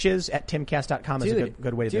 pitches@timcast.com is a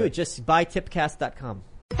good way to do it. Dude, just buy tipcast.com.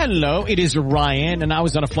 Hello, it is Ryan, and I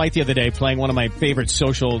was on a flight the other day playing one of my favorite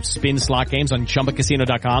social spin slot games on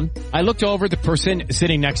ChumbaCasino.com. I looked over at the person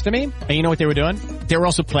sitting next to me, and you know what they were doing? They were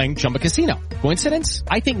also playing Chumba Casino. Coincidence?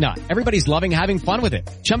 I think not. Everybody's loving having fun with it.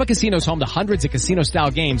 Chumba Casino is home to hundreds of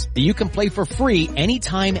casino-style games that you can play for free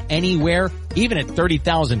anytime, anywhere, even at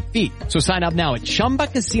 30,000 feet. So sign up now at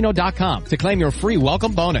ChumbaCasino.com to claim your free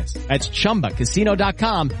welcome bonus. That's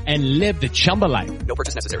ChumbaCasino.com and live the Chumba life. No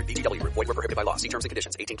purchase necessary. VGW. Void where prohibited by law. See terms and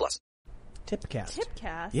conditions. 18+. Tipcast.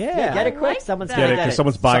 Yeah, get it quick. Someone's Get it because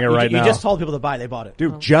someone's buying it right now. You just told people to buy it. They bought it.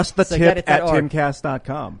 Dude, just the So tip get it at .org.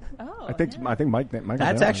 timcast.com. Oh, I think Mike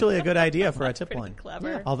That's actually a good idea for a tip pretty line.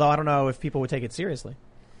 clever. Although I don't know if people would take it seriously.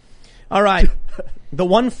 All right. The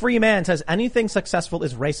one free man says anything successful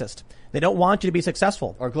is racist. They don't want you to be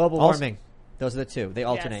successful. Or global Also- warming. Those are the two. They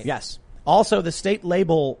alternate. Yes. Also, the state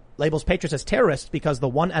labels patriots as terrorists because the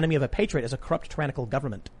one enemy of a patriot is a corrupt, tyrannical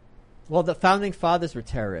government. Well, the founding fathers were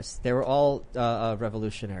terrorists. They were all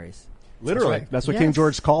revolutionaries. Literally. That's what Yes. King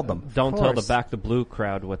George called them. Don't Of tell the course. Back the Blue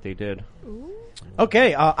crowd what they did.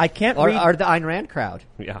 Okay, I can't read. Or the Ayn Rand crowd.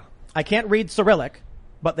 Yeah. I can't read Cyrillic,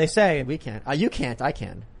 but they say. We can't. You can't. I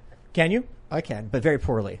can. Can you? I can, but very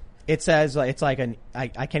poorly. It says it's like I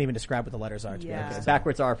can't even describe what the letters are. To Yeah. be honest.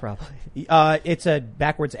 Backwards R probably. It's a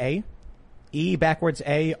backwards A, E backwards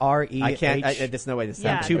A R E. I can't. H. There's no way to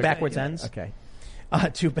Yeah, sound. Two there's backwards no- ends. Okay.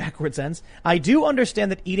 Two backwards ends. I do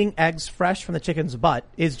understand that eating eggs fresh from the chicken's butt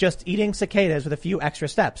is just eating cicadas with a few extra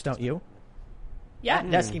steps, don't you? Yeah.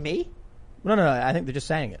 Asking me? No. I think they're just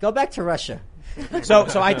saying it. Go back to Russia So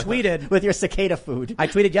I tweeted. with your cicada food. I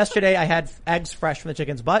tweeted yesterday I had eggs fresh from the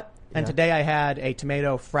chicken's butt, and today I had a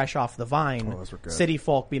tomato fresh off the vine. those were good. City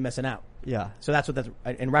folk be missing out. Yeah. So that's what that's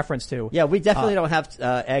in reference to. Yeah, we definitely don't have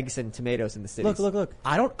eggs and tomatoes in the cities. Look.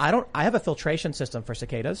 I have a filtration system for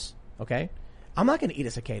cicadas. Okay. I'm not going to eat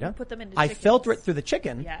a cicada. Put them into I chickens. filter it through the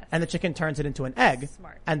chicken, Yes. and the chicken turns it into an egg.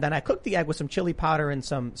 Smart. And then I cook the egg with some chili powder and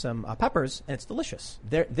some peppers, and it's delicious.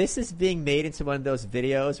 This is being made into one of those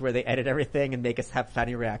videos where they edit everything and make us have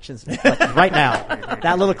funny reactions like, right now.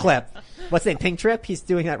 That little clip. What's his name? Pink Trip? He's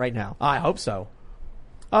doing that right now. I hope so.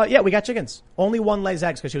 Yeah, we got chickens. Only one lays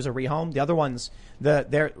eggs because she was a rehome. The other ones,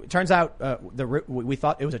 it turns out we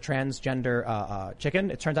thought it was a transgender chicken.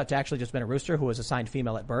 It turns out to actually just been a rooster who was assigned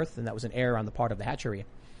female at birth, and that was an error on the part of the hatchery.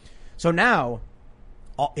 So now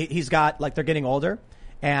he's got they're getting older,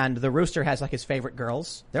 and the rooster has his favorite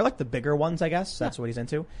girls. They're the bigger ones, I guess. That's what he's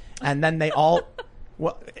into. And then they all.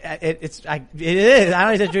 Well, it is. I don't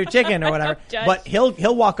know if it's a chicken or whatever. Judge. But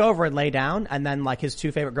he'll walk over and lay down, and then his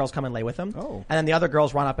two favorite girls come and lay with him. Oh. And then the other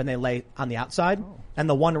girls run up and they lay on the outside. Oh. And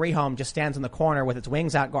the one rehome just stands in the corner with its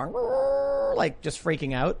wings out, going just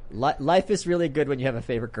freaking out. Life is really good when you have a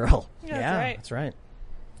favorite girl. Yeah, that's right. That's right.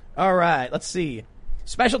 All right, let's see.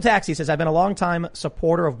 Special Taxi says, I've been a long time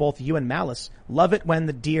supporter of both you and Malice. Love it when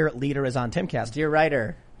the dear leader is on Timcast. Dear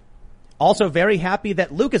writer. Also very happy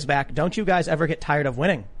that Luke is back. Don't you guys ever get tired of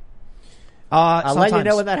winning? I'll let you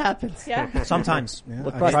know when that happens. Yeah. Sometimes. We'll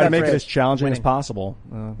I cross try to that make it bridge. as challenging Winning. as possible.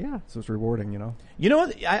 Yeah. So it's rewarding, you know? You know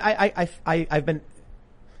what? I've been.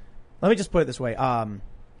 Let me just put it this way.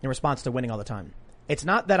 In response to winning all the time, it's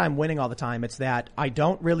not that I'm winning all the time. It's that I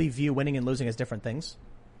don't really view winning and losing as different things.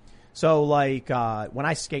 So, when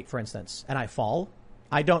I skate, for instance, and I fall,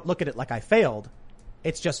 I don't look at it like I failed.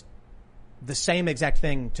 It's just the same exact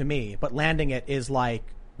thing to me. But landing it is like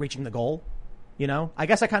reaching the goal. You know, I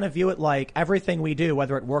guess I kind of view it like everything we do,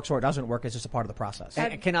 whether it works or it doesn't work, is just a part of the process.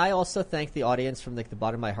 And can I also thank the audience from the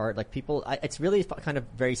bottom of my heart? People, it's really kind of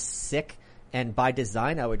very sick, and by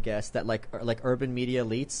design, I would guess that like urban media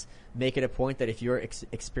elites make it a point that if you're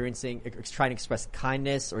trying to express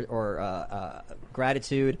kindness or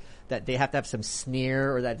gratitude, that they have to have some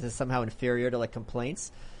sneer or that is somehow inferior to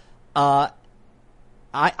complaints. I'm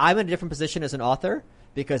in a different position as an author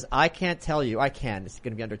because I can't tell you. it's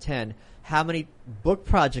going to be under 10. How many book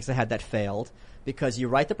projects I had that failed because you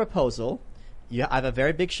write the proposal. I have a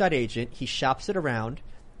very big shot agent. He shops it around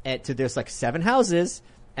there's 7 houses.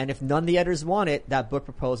 And if none of the editors want it, that book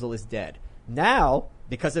proposal is dead. Now,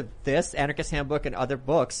 because of this, Anarchist Handbook and other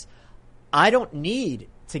books, I don't need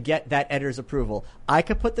to get that editor's approval. I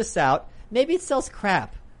could put this out. Maybe it sells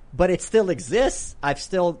crap, but it still exists. I've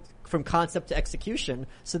still, from concept to execution.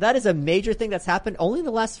 So that is a major thing that's happened only in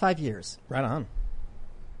the last 5 years. Right on.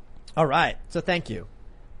 All right. So thank you.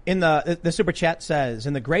 In the super chat says,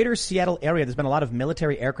 in the greater Seattle area, there's been a lot of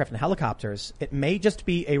military aircraft and helicopters. It may just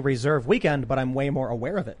be a reserve weekend, but I'm way more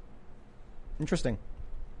aware of it. Interesting.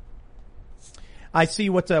 I see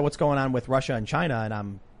what's going on with Russia and China,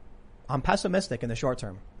 and I'm pessimistic in the short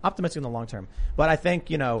term, optimistic in the long term. But I think,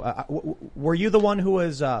 were you the one who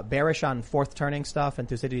was bearish on fourth turning stuff and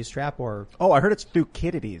Thucydides' trap, or? Oh, I heard it's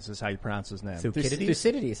Thucydides is how you pronounce his name.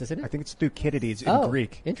 Thucydides, isn't it? I think it's Thucydides in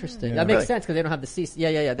Greek. Interesting. Yeah. That makes Really? sense because they don't have the C.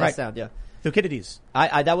 Yeah, that Right. sound, yeah. Thucydides.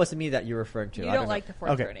 That wasn't me that you're referring to. You I don't know. like the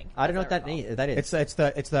fourth Okay. turning. I don't know what as that recall. that is. It's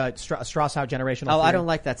the Strauss-Howe generational. Oh, I theory. don't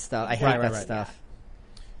like that stuff. I hate Right, that right. stuff.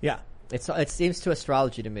 Yeah. It seems to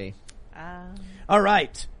astrology to me. All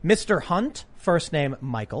right. Mr. Hunt, first name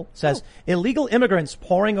Michael, says, illegal immigrants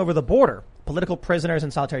pouring over the border, political prisoners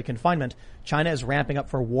in solitary confinement. China is ramping up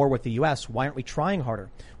for war with the U.S. Why aren't we trying harder?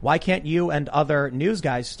 Why can't you and other news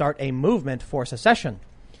guys start a movement for secession?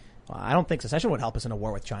 Well, I don't think secession would help us in a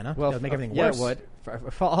war with China. It would make everything worse. Yeah, it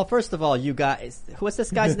would. First of all, you guys, what's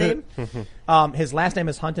this guy's name? His last name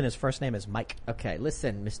is Hunt and his first name is Mike. Okay,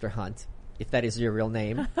 listen, Mr. Hunt. if that is your real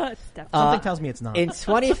name. Something tells me it's not. In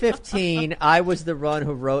 2015, I was the one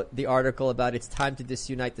who wrote the article about it's time to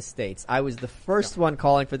disunite the states. I was the first one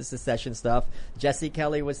calling for the secession stuff. Jesse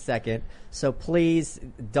Kelly was second. So please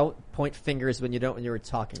don't point fingers when you don't when you were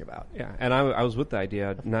talking about. Yeah, and I was with the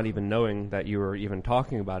idea, not even knowing that you were even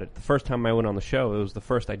talking about it. The first time I went on the show, it was the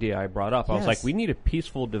first idea I brought up. I was like, we need a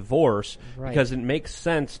peaceful divorce because it makes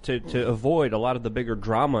sense to avoid a lot of the bigger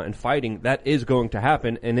drama and fighting that is going to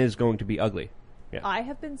happen and is going to be ugly. Yeah. I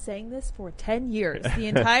have been saying this for 10 years. The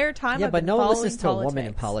entire time yeah, I've but been no one following listens to politics. a woman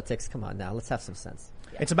in politics. Come on now, let's have some sense.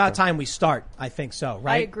 It's about time we start. I think so,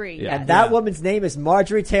 right? I agree. Yeah. And that woman's name is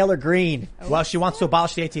Marjorie Taylor Greene. Well, she wants to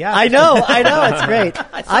abolish the ATF. I know. It's great.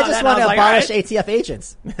 I just want to abolish ATF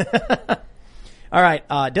agents. All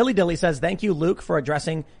right. Dilly Dilly says, thank you, Luke, for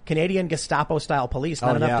addressing Canadian Gestapo-style police.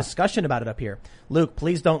 Not enough discussion about it up here. Luke,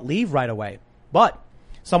 please don't leave right away. But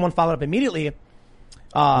someone followed up immediately.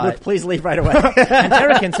 Luke, please leave right away. And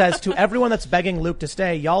Terrican says, to everyone that's begging Luke to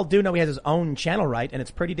stay, y'all do know he has his own channel, right? And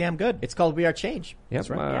it's pretty damn good. It's called We Are Change. Yep.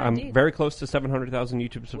 Right. I'm very close to 700,000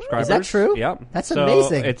 YouTube subscribers. Is that true? Yep. That's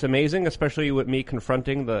amazing. It's amazing, especially with me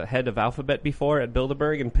confronting the head of Alphabet before at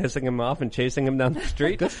Bilderberg and pissing him off and chasing him down the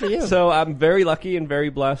street. Good for you. So I'm very lucky and very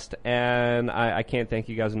blessed, and I can't thank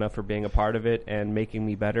you guys enough for being a part of it and making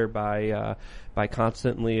me better by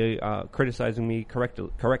constantly criticizing me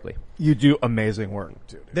correctly. You do amazing work,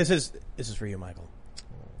 dude. This is for you, Michael.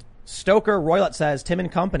 Stoker Roylet says, Tim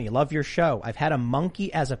and Company, love your show. I've had a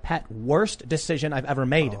monkey as a pet. Worst decision I've ever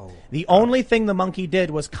made. The only thing the monkey did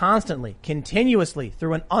was continuously,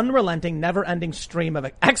 through an unrelenting, never-ending stream of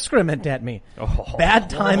excrement at me. Bad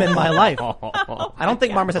time in my life. I don't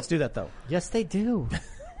think marmosets do that, though. Yes, they do.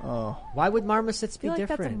 Why would marmosets be I feel like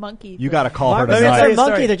different? that's a monkey. You got to call her Marmosets tonight. are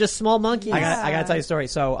monkey. They're just small monkeys. I gotta tell you a story.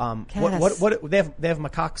 So, what they have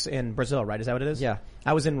macaques in Brazil, right? Is that what it is? Yeah.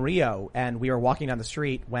 I was in Rio and we were walking down the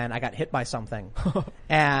street when I got hit by something,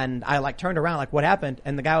 and I turned around like, what happened?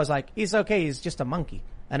 And the guy was like, he's okay, he's just a monkey.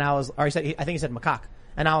 And I think he said macaque,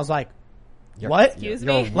 and I was like, what? Excuse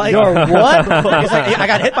me? You're what? He's like, I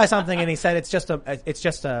got hit by something, and he said it's just a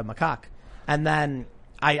macaque, and then.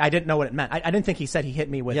 I didn't know what it meant. I didn't think he said he hit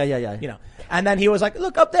me with, you know. And then he was like,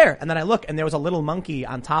 look up there. And then I look and there was a little monkey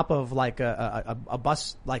on top of like a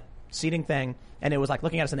bus, like seating thing. And it was like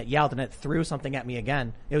looking at us and it yelled and it threw something at me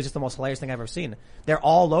again. It was just the most hilarious thing I've ever seen. They're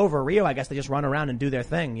all over Rio. I guess they just run around and do their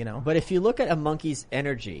thing, you know. But if you look at a monkey's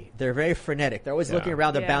energy, they're very frenetic. They're always looking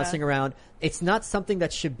around. They're bouncing around. It's not something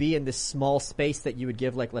that should be in this small space that you would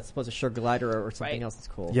give, like, let's suppose a sugar glider or something else that's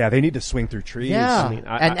cool. Yeah, they need to swing through trees. Yeah. I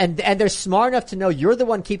mean, and they're smart enough to know you're the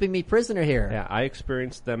one keeping me prisoner here. Yeah, I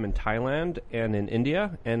experienced them in Thailand and in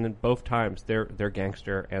India, and in both times they're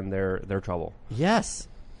gangster and they're trouble. Yes.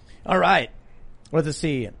 All right. What does it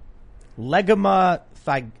see? Legama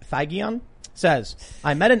Thygion says,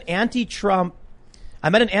 I met an anti-Trump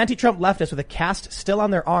leftist with a cast still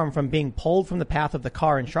on their arm from being pulled from the path of the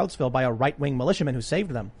car in Charlottesville by a right-wing militiaman who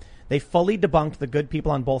saved them. They fully debunked the good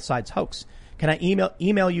people on both sides hoax. Can I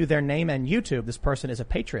email you their name and YouTube? This person is a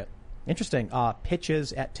patriot. Interesting.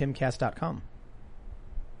 Pitches@timcast.com.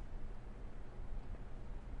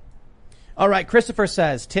 All right, Christopher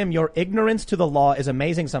says, Tim, your ignorance to the law is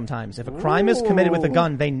amazing sometimes. If a crime is committed with a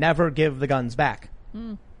gun, they never give the guns back.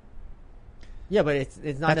 Yeah, but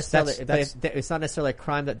it's not necessarily it's not necessarily a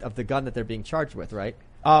crime of the gun that they're being charged with, right?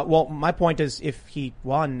 Well, my point is, if he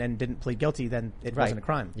won and didn't plead guilty, then it wasn't a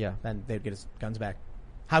crime. Yeah. Then they'd get his guns back.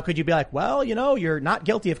 How could you be like, well, you know, you're not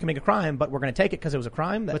guilty of committing a crime, but we're going to take it because it was a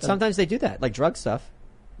crime? But sometimes they do that, like drug stuff.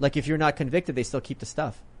 Like if you're not convicted, they still keep the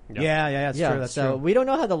stuff. Yeah, that's true. That's so true. we don't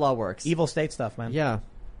know how the law works. Evil state stuff, man. Yeah.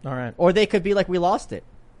 All right. Or they could be like, we lost it.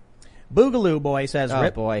 Boogaloo Boy says, Oh,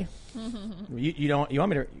 Rip. boy. You don't, you want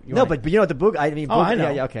me to? But you know what the boog, I mean, Oh, I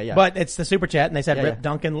know. Yeah, okay, yeah. But it's the super chat and they said, Yeah, Rip yeah.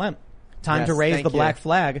 Duncan Lemp. Time Yes, to raise thank the black you.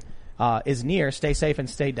 flag. Is near. Stay safe and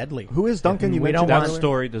stay deadly. Who is Duncan? You We mentioned don't That want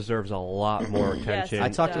story deserves a lot more attention. I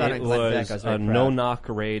talked about it in Glenn Beck. was I was very a proud. no-knock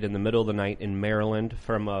raid in the middle of the night in Maryland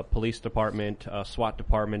from a police department, a SWAT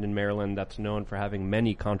department in Maryland that's known for having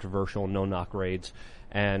many controversial no-knock raids.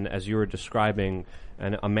 And as you were describing,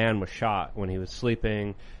 a man was shot when he was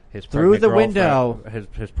sleeping. His Through the pregnant window. girlfriend-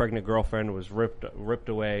 His pregnant girlfriend was ripped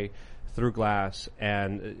away through glass,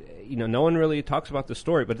 and no one really talks about the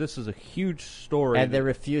story, but this is a huge story. And they're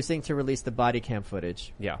refusing to release the body cam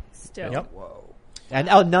footage. Yeah. Still. Yep. And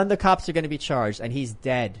none of the cops are going to be charged, and he's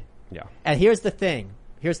dead. Yeah. And here's the thing.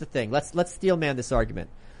 Let's steel man this argument.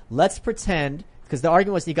 Let's pretend, because the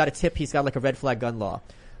argument was he got a tip, he's got like a red flag gun law.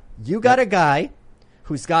 You got a guy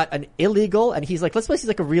who's got an illegal, and he's like, let's suppose he's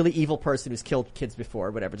like a really evil person who's killed kids before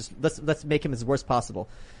or whatever. Just let's make him as worst possible.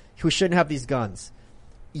 Who shouldn't have these guns.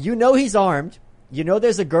 You know he's armed. You know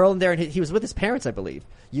there's a girl in there, and he was with his parents, I believe.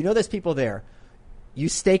 You know there's people there. You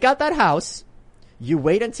stake out that house. You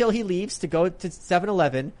wait until he leaves to go to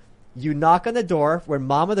 7-Eleven. You knock on the door where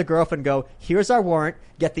mom and the girlfriend go, here's our warrant.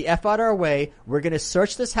 Get the F out of our way. We're going to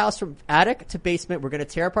search this house from attic to basement. We're going to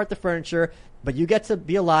tear apart the furniture, but you get to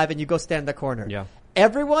be alive and you go stand in the corner. Yeah.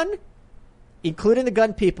 Everyone, including the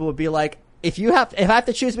gun people, would be like, if I have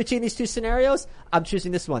to choose between these two scenarios, I'm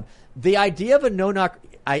choosing this one. The idea of a no-knock,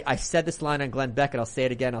 I said this line on Glenn Beck, and I'll say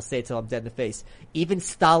it again. I'll say it till I'm dead in the face. Even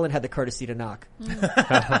Stalin had the courtesy to knock.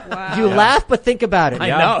 Wow. You laugh, but think about it. I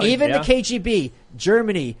know. Even the KGB,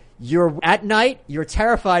 Germany, you're at night, you're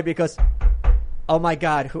terrified because, oh my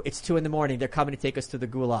God, it's 2 a.m. They're coming to take us to the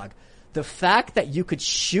Gulag. The fact that you could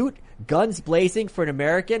shoot guns blazing for an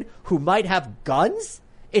American who might have guns.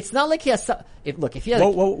 It's not like he has. If he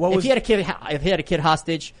had a kid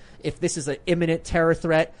hostage, if this is an imminent terror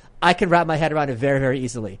threat, I can wrap my head around it very, very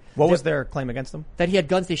easily. What was their claim against them? That he had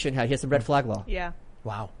guns they shouldn't have. He has some red flag law. Yeah.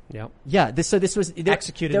 Wow. Yep. Yeah. This was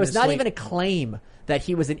executed. There was in his not sleep. even a claim that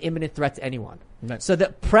he was an imminent threat to anyone. Right. So the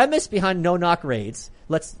premise behind no knock raids,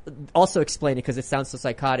 let's also explain it because it sounds so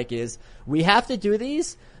psychotic, is we have to do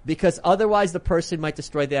these because otherwise the person might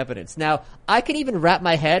destroy the evidence. Now, I can even wrap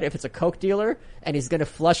my head if it's a Coke dealer and he's going to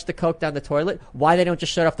flush the Coke down the toilet. Why they don't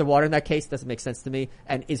just shut off the water in that case doesn't make sense to me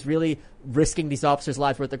and is really risking these officers'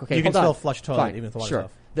 lives. Where okay, you can hold on. still flush toilet Fine. even if the water's Sure.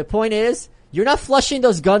 off. The point is, you're not flushing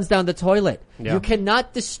those guns down the toilet. Yeah. You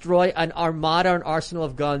cannot destroy an armada, an arsenal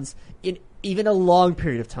of guns in even a long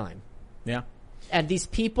period of time. Yeah. And these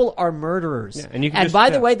people are murderers. Yeah, and by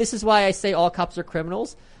the way, this is why I say all cops are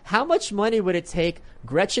criminals. How much money would it take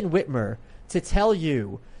Gretchen Whitmer to tell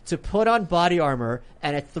you to put on body armor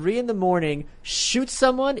and at 3 a.m. shoot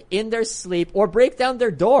someone in their sleep or break down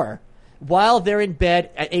their door while they're in bed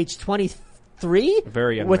at age 23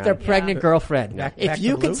 Very with their unmanned. pregnant girlfriend? Back If to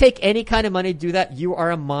you can blue? take any kind of money to do that, you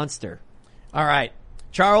are a monster. All right.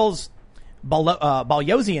 Charles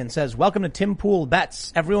Balyosian says, welcome to Tim Pool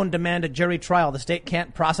Bets. Everyone demand a jury trial. The state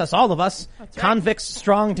can't process all of us. That's right. Convicts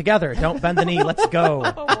strong together. Don't bend the knee. Let's go.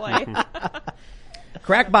 Oh boy.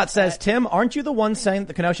 Crackbot says, Tim, aren't you the one saying that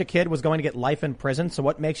the Kenosha kid was going to get life in prison? So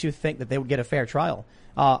what makes you think that they would get a fair trial?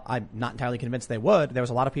 I'm not entirely convinced they would. There was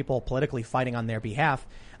a lot of people politically fighting on their behalf.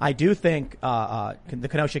 I do think the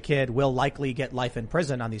Kenosha kid will likely get life in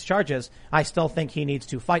prison on these charges. I still think he needs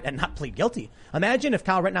to fight and not plead guilty. Imagine if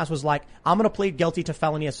Kyle Rittenhouse was like, I'm going to plead guilty to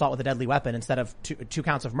felony assault with a deadly weapon instead of two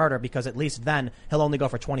counts of murder because at least then he'll only go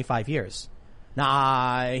for 25 years.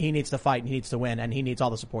 Nah, he needs to fight and he needs to win and he needs all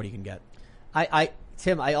the support he can get.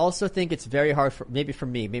 Tim, I also think it's very hard for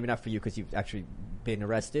me, maybe not for you because you've actually been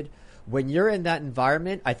arrested. When you're in that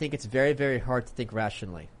environment, I think it's very, very hard to think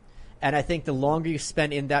rationally. And I think the longer you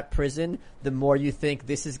spend in that prison, the more you think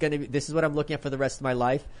this is what I'm looking at for the rest of my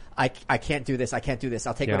life. I can't do this. I can't do this.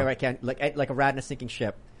 I'll take whatever I can, like a rat in a sinking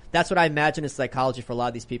ship. That's what I imagine is psychology for a lot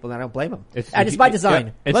of these people, and I don't blame them. It's by design.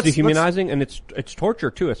 Yeah, it's dehumanizing, and it's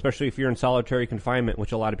torture too, especially if you're in solitary confinement,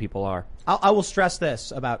 which a lot of people are. I will stress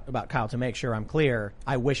this about Kyle to make sure I'm clear.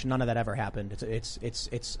 I wish none of that ever happened.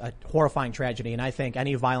 It's a horrifying tragedy, and I think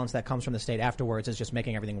any violence that comes from the state afterwards is just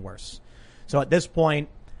making everything worse. So at this point,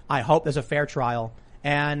 I hope there's a fair trial,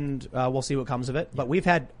 and we'll see what comes of it. But we've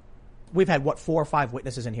had 4 or 5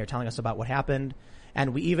 witnesses in here telling us about what happened,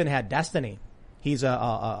 and we even had Destiny. He's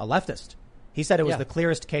a leftist. He said it was the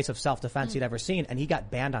clearest case of self-defense he'd ever seen, and he got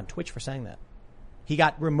banned on Twitch for saying that. He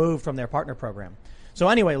got removed from their partner program. So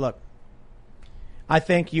anyway, look, I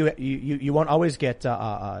think you won't always get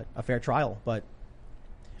a fair trial, but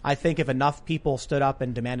I think if enough people stood up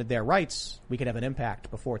and demanded their rights, we could have an impact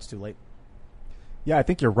before it's too late. Yeah, I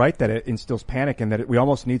think you're right that it instills panic and that we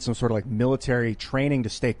almost need some sort of like military training to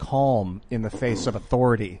stay calm in the face of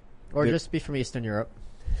authority. Or just be from Eastern Europe.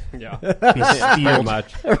 Yeah. Be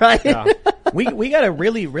much. Right? Yeah. We got a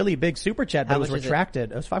really, really big super chat that How was much is it?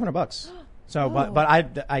 retracted. It was $500. So,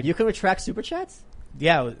 but I You can retract super chats?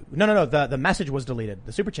 yeah, no. The message was deleted.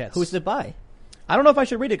 The super chats. Who's it by? I don't know if I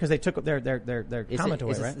should read it because they took their comment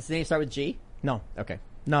away, right? Does the name start with G? No. Okay.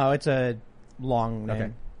 No, it's a long name.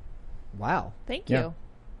 Okay. Wow. Thank Yeah. you.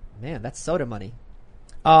 Man, that's soda money.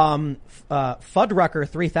 Fuddrucker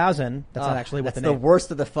 3000. That's not actually what that's the name. the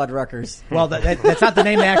worst of the Fuddruckers. Well, that's not the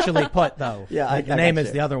name they actually put, though. Yeah, the I name got is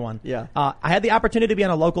you. the other one. Yeah. I had the opportunity to be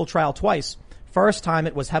on a local trial twice. First time,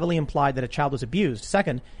 it was heavily implied that a child was abused.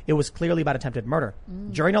 Second, it was clearly about attempted murder.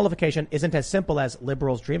 Jury nullification isn't as simple as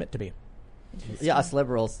liberals dream it to be. Yeah, us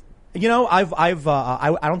liberals. You know, I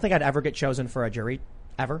don't think I'd ever get chosen for a jury,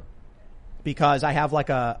 ever. because I have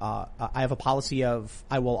I have a policy of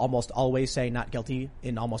I will almost always say not guilty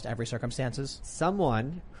in almost every circumstances.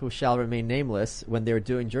 Someone who shall remain nameless, when they were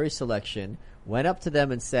doing jury selection, went up to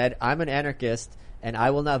them and said, "I'm an anarchist and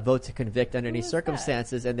I will not vote to convict under any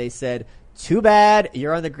circumstances." And they said, "Too bad,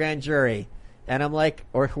 you're on the grand jury." And I'm like,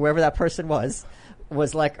 or whoever that person was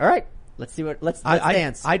like, "All right, let's see what let's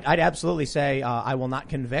dance." I'd absolutely say I will not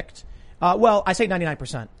convict. Well, I say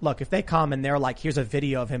 99%. Look, if they come and they're like, here's a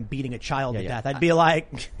video of him beating a child to death, I'd be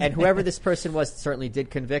like... And whoever this person was certainly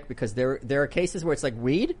did convict, because there are cases where it's like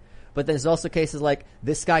weed, but there's also cases like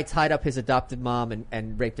this guy tied up his adopted mom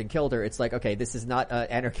and raped and killed her. It's like, okay, this is not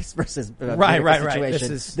anarchist versus right.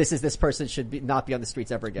 situation. This person should not be on the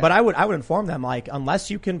streets ever again. But I would inform them, like,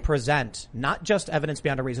 unless you can present not just evidence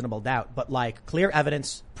beyond a reasonable doubt, but like clear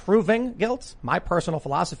evidence proving guilt, my personal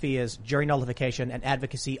philosophy is jury nullification and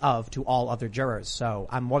advocacy to all other jurors. So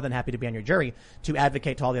I'm more than happy to be on your jury to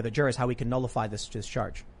advocate to all the other jurors how we can nullify this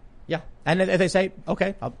charge. Yeah. And if they say,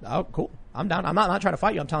 okay, cool, I'm down. I'm not trying to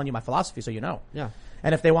fight you. I'm telling you my philosophy so you know. Yeah.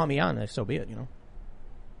 And if they want me on, so be it,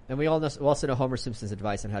 And we also know Homer Simpson's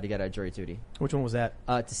advice on how to get out of jury duty. Which one was that?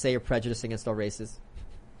 To say you're prejudiced against all races.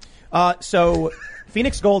 So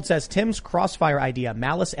Phoenix Gold says, Tim's crossfire idea,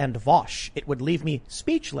 Malice and Vosh. It would leave me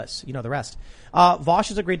speechless. You know the rest. Vosh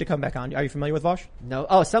has agreed to come back on. Are you familiar with Vosh? No.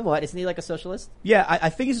 Oh, somewhat. Isn't he like a socialist? Yeah, I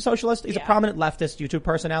think he's a socialist. He's a prominent leftist YouTube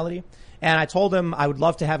personality. And I told him I would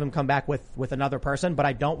love to have him come back with another person, but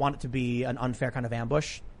I don't want it to be an unfair kind of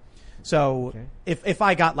ambush. So if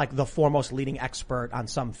I got like the foremost leading expert on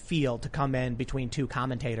some field to come in between two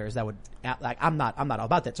commentators, that would I'm not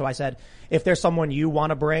about that. So I said, if there's someone you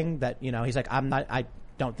want to bring that, he's like, I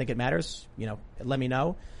don't think it matters, let me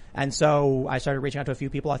know. And so I started reaching out to a few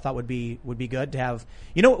people I thought would be good to have.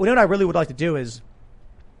 What I really would like to do is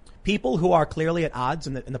people who are clearly at odds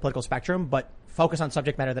in the political spectrum, but focus on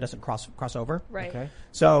subject matter that doesn't cross over. Right. Okay.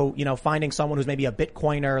 So, finding someone who's maybe a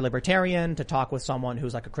Bitcoiner libertarian to talk with someone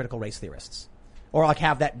who's like a critical race theorist. Or like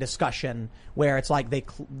have that discussion where it's like they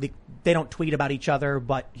don't tweet about each other,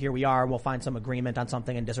 but here we are, we'll find some agreement on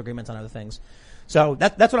something and disagreements on other things. So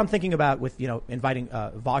that's what I'm thinking about with, inviting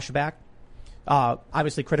Vosh back.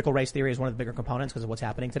 Obviously critical race theory is one of the bigger components because of what's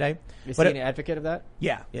happening today. Is he an advocate of that?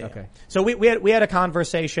 Yeah. Okay. So we had a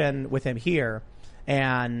conversation with him here,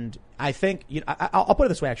 and I think, I'll put it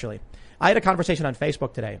this way actually. I had a conversation on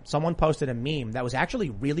Facebook today. Someone posted a meme that was actually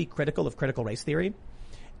really critical of critical race theory,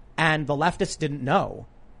 and the leftists didn't know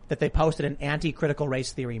that they posted an anti-critical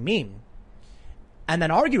race theory meme, and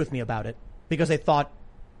then argued with me about it because they thought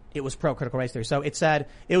it was pro-critical race theory. So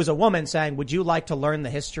it was a woman saying, would you like to learn the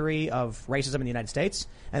history of racism in the United States?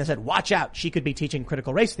 And they said, watch out, she could be teaching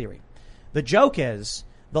critical race theory. The joke is,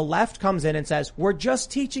 the left comes in and says, we're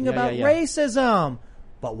just teaching about racism.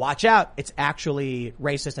 But watch out, it's actually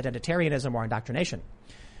racist identitarianism or indoctrination.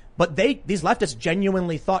 But these leftists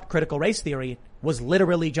genuinely thought critical race theory was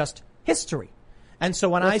literally just history. And so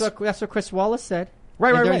when that's what Chris Wallace said.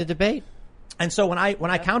 Right. During the debate. And so when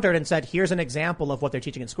I countered and said, here's an example of what they're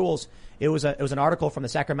teaching in schools, it was an article from the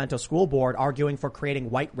Sacramento School Board arguing for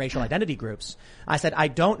creating white racial identity groups. I said, I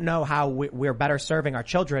don't know how we're better serving our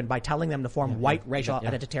children by telling them to form white racial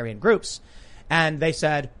identitarian groups. And they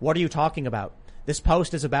said, what are you talking about? This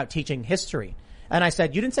post is about teaching history. And I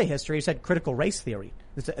said, you didn't say history, you said critical race theory.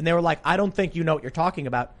 And they were like, I don't think you know what you're talking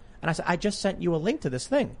about. And I said, I just sent you a link to this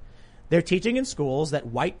thing. They're teaching in schools that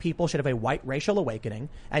white people should have a white racial awakening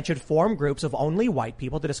and should form groups of only white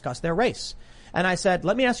people to discuss their race. And I said,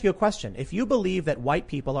 let me ask you a question. If you believe that white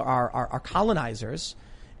people are colonizers,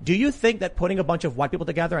 do you think that putting a bunch of white people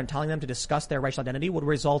together and telling them to discuss their racial identity would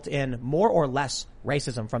result in more or less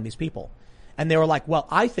racism from these people? And they were like, well,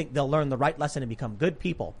 I think they'll learn the right lesson and become good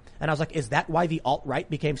people. And I was like, is that why the alt-right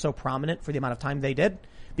became so prominent for the amount of time they did?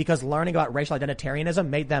 Because learning about racial identitarianism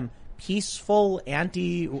made them peaceful,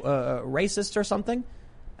 anti-racist or something?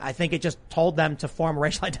 I think it just told them to form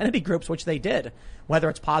racial identity groups, which they did. Whether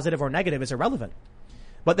it's positive or negative is irrelevant.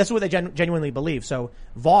 But that's what they genuinely believe. So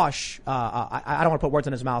Vosh, I don't want to put words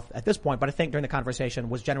in his mouth at this point, but I think during the conversation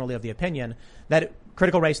was generally of the opinion that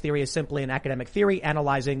critical race theory is simply an academic theory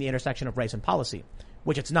analyzing the intersection of race and policy,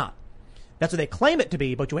 which it's not. That's what they claim it to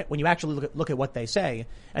be, but when you actually look at what they say,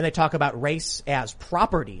 and they talk about race as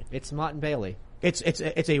property. It's Mott and Bailey.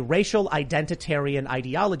 It's a racial identitarian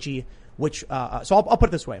ideology, which, so I'll put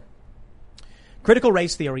it this way. Critical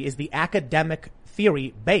race theory is the academic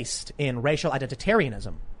theory based in racial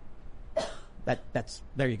identitarianism.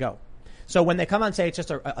 There you go. So when they come on and say it's just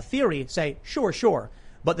a theory, say, sure.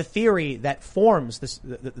 But the theory that forms this,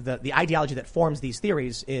 the ideology that forms these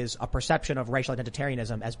theories is a perception of racial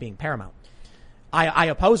identitarianism as being paramount. I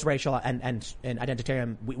oppose racial and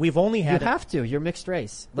identitarian. We've only had. You have to. You're mixed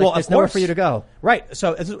race. Like, Well, there's of nowhere course. for you to go. Right.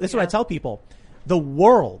 So this is what I tell people. The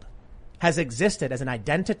world has existed as an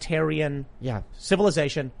identitarian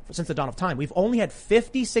civilization since the dawn of time. We've only had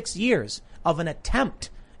 56 years of an attempt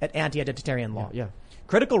at anti-identitarian law. Yeah.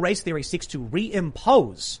 Critical race theory seeks to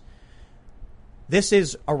reimpose. This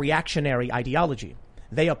is a reactionary ideology.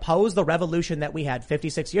 They oppose the revolution that we had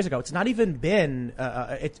 56 years ago. It's not even been,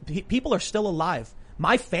 people are still alive.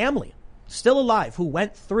 My family, still alive, who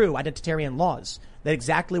went through identitarian laws. That's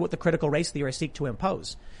exactly what the critical race theorists seek to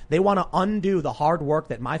impose. They want to undo the hard work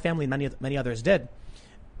that my family and many others did.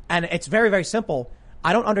 And it's very, very simple.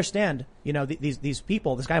 I don't understand, these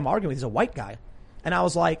people, this guy I'm arguing with, he's a white guy. And I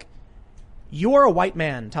was like, you're a white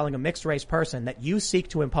man telling a mixed race person that you seek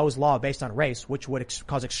to impose law based on race, which would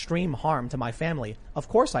cause extreme harm to my family. Of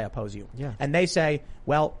course I oppose you. Yeah. And they say,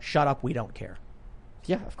 well, shut up. We don't care.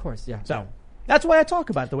 Yeah, of course. Yeah. So that's why I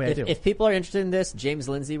talk about it the way I do. If people are interested in this, James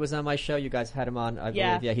Lindsay was on my show. You guys had him on, I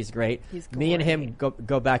believe. Yeah, he's great. Me and him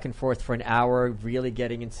go back and forth for an hour, really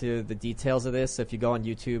getting into the details of this. So if you go on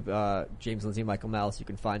YouTube, James Lindsay, Michael Malice, you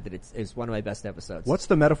can find it. It's one of my best episodes. What's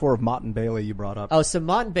the metaphor of Mott and Bailey you brought up? Oh, so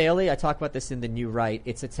Mott and Bailey, I talk about this in The New Right.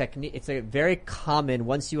 It's a technique. It's a very common.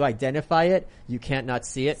 Once you identify it, you can't not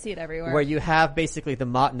see it. See it everywhere. Where you have basically the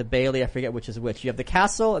Mott and the Bailey. I forget which is which. You have the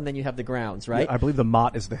castle, and then you have the grounds, right? Yeah, I believe the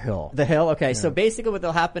Mott is the hill. The hill. Okay, so basically what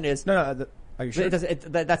they'll happen is are you sure?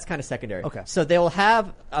 That's kind of secondary. Okay. So they'll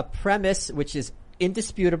have a premise which is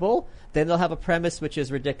indisputable. Then they'll have a premise which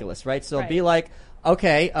is ridiculous, right? So it'll be like,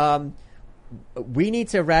 okay, we need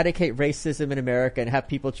to eradicate racism in America and have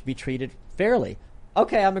people be treated fairly.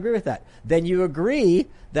 Okay, I'm agree with that. Then you agree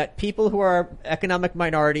that people who are economic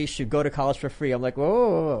minorities should go to college for free. I'm like,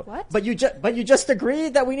 whoa. What? But you just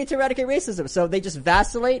agreed that we need to eradicate racism. So they just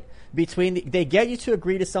vacillate between they get you to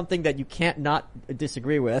agree to something that you can't not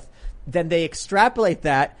disagree with. Then they extrapolate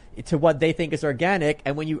that to what they think is organic.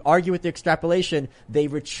 And when you argue with the extrapolation, they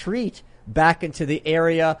retreat back into the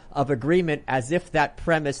area of agreement as if that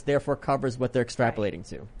premise therefore covers what they're extrapolating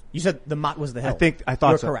to. You said the Mott was the hill. I thought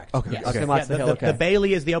You're so. correct. Okay. Yes. Okay. The Mott's the hill. The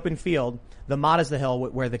Bailey is the open field. The Mott is the hill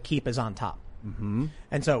where the keep is on top. Mm-hmm.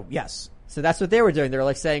 And so, yes. So that's what they were doing. They were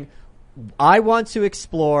like saying, I want to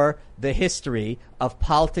explore the history of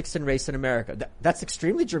politics and race in America. That's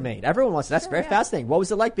extremely germane. Everyone wants to. That's very fascinating. What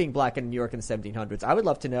was it like being black in New York in the 1700s? I would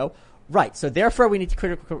love to know. Right. So therefore we need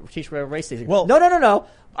to teach racism. Well, no.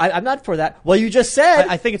 I'm not for that. Well, you just said.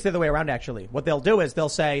 I think it's the other way around, actually. What they'll do is they'll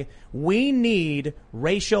say, we need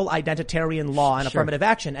racial identitarian law and affirmative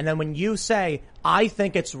action. And then when you say, I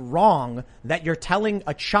think it's wrong that you're telling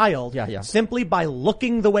a child simply by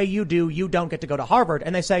looking the way you do, you don't get to go to Harvard.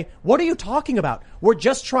 And they say, what are you talking about? We're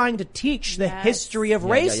just trying to teach the history of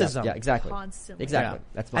racism. Yeah, exactly. Constantly. Exactly.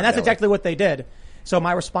 Yeah. That's exactly what they did. So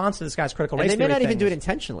my response to this guy's critical race theory, they may not even do was, it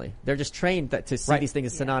intentionally. They're just trained to see these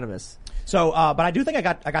things as synonymous. So, but I do think I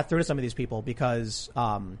got through to some of these people because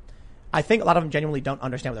I think a lot of them genuinely don't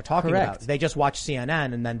understand what they're talking about. They just watch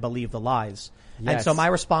CNN and then believe the lies. Yes. And so my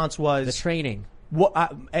response was the training. You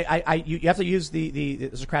have to use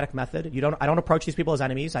the Socratic method. I don't approach these people as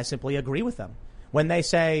enemies. I simply agree with them. When they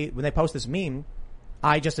post this meme,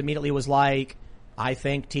 I just immediately was like, I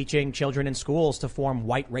think teaching children in schools to form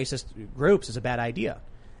white racist groups is a bad idea.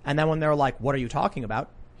 And then when they're like, what are you talking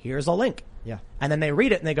about? Here's a link. Yeah. And then they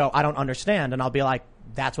read it and they go, I don't understand. And I'll be like,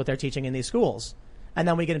 that's what they're teaching in these schools. And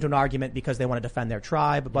then we get into an argument because they want to defend their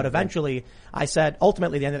tribe. But eventually I said,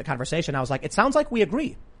 ultimately at the end of the conversation, I was like, it sounds like we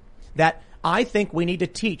agree that I think we need to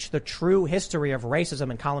teach the true history of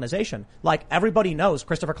racism and colonization. Like everybody knows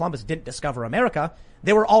Christopher Columbus didn't discover America.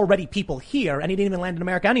 There were already people here and he didn't even land in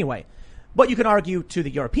America anyway. But you can argue to the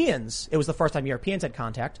Europeans, it was the first time Europeans had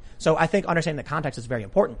contact. So I think understanding the context is very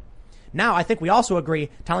important. Now, I think we also agree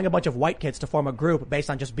telling a bunch of white kids to form a group based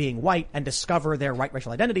on just being white and discover their white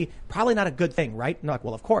racial identity, probably not a good thing, right? And they're like,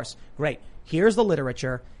 well, of course. Great. Here's the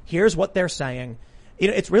literature. Here's what they're saying.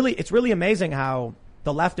 It's really amazing how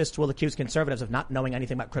the leftists will accuse conservatives of not knowing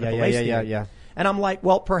anything about critical race theory. Yeah. And I'm like,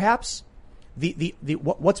 well, perhaps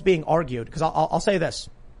what's being argued, because I'll say this.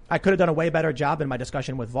 I could have done a way better job in my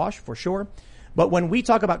discussion with Vosh, for sure. But when we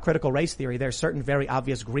talk about critical race theory, there's certain very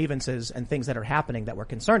obvious grievances and things that are happening that we're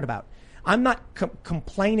concerned about. I'm not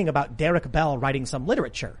complaining about Derek Bell writing some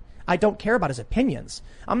literature. I don't care about his opinions.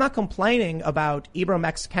 I'm not complaining about Ibram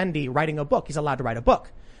X. Kendi writing a book. He's allowed to write a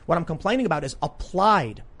book. What I'm complaining about is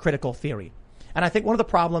applied critical theory. And I think one of the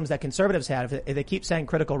problems that conservatives have is they keep saying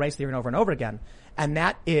critical race theory over and over again, and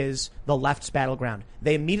that is the left's battleground.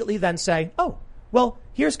 They immediately then say, oh, Well,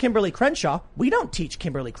 here's Kimberly Crenshaw. We don't teach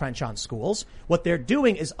Kimberly Crenshaw in schools. What they're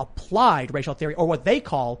doing is applied racial theory, or what they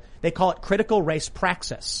call it critical race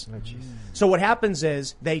praxis. Oh, geez. So what happens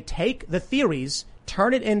is they take the theories,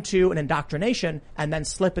 turn it into an indoctrination, and then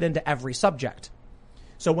slip it into every subject.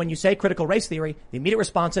 So when you say critical race theory, the immediate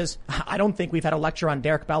response is, I don't think we've had a lecture on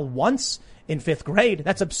Derek Bell once in 5th grade.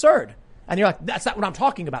 That's absurd. And you're like, that's not what I'm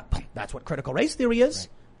talking about. That's what critical race theory is. Right.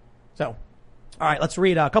 So, all right, let's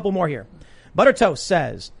read a couple more here. Butter Toast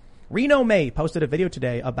says, Reno May posted a video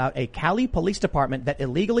today about a Cali police department that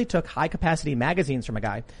illegally took high-capacity magazines from a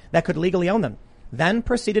guy that could legally own them, then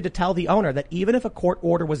proceeded to tell the owner that even if a court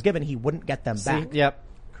order was given, he wouldn't get them back. Yep.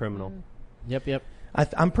 Criminal. Yep.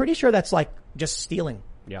 I'm pretty sure that's like just stealing.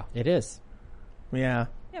 Yeah. It is. Yeah.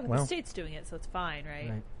 Yeah, but the state's doing it, so it's fine,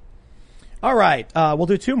 right? All right. We'll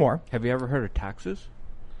do 2 more. Have you ever heard of taxes?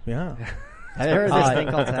 Yeah. Have you heard of this thing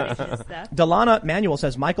called taxes? Delana Manuel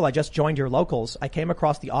says, Michael, I just joined your locals. I came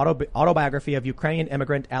across the autobiography of Ukrainian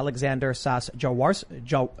immigrant Alexander Sas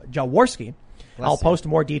Jaworski. I'll post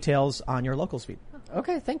more details on your locals feed.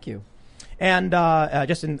 Okay, thank you. And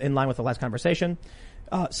just in line with the last conversation,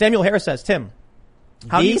 Samuel Harris says, Tim.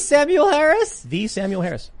 Samuel Harris? The Samuel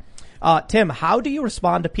Harris. Tim, how do you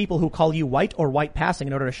respond to people who call you white or white passing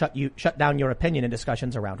in order to shut down your opinion in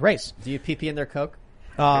discussions around race? Do you pee in their Coke?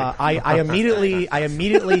 I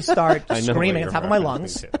immediately start screaming at the top of my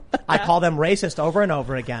lungs. I call them racist over and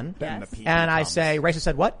over again. Yes. And I say, racist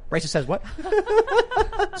said what? Racist says what?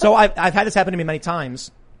 So I've had this happen to me many times.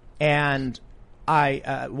 And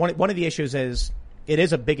one of the issues is it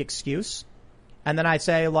is a big excuse. And then I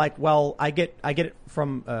say like, well, I get it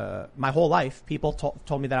from, my whole life. People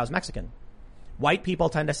told me that I was Mexican. White people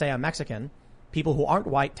tend to say I'm Mexican. People who aren't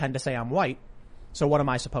white tend to say I'm white. So what am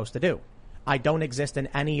I supposed to do? I don't exist in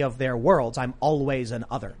any of their worlds. I'm always an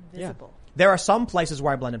other. Visible. There are some places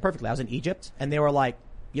where I blend in perfectly. I was in Egypt and they were like,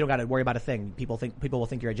 you don't got to worry about a thing. People will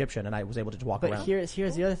think you're Egyptian, and I was able to walk around. But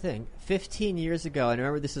here's the other thing. 15 years ago, and I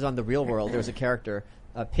remember this is on The Real World, there was a character,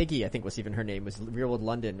 Piggy, I think was even her name, was Real World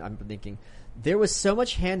London, I'm thinking. There was so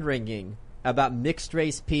much hand-wringing about mixed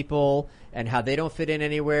race people and how they don't fit in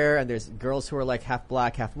anywhere, and there's girls who are like half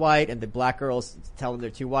black, half white, and the black girls tell them they're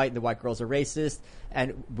too white, and the white girls are racist,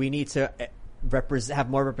 and we need to have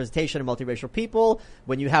more representation of multiracial people.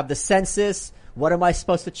 When you have the census, what am I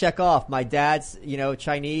supposed to check off? My dad's,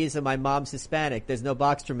 Chinese and my mom's Hispanic. There's no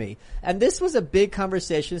box for me. And this was a big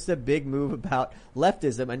conversation. It's a big move about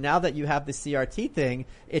leftism. And now that you have the CRT thing,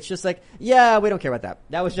 it's just like, yeah, we don't care about that.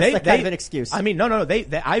 That was just kind of an excuse. I mean, no.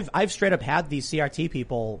 I've straight up had these CRT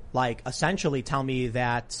people like essentially tell me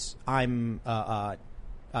that I'm,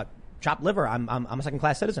 chopped liver. I'm a second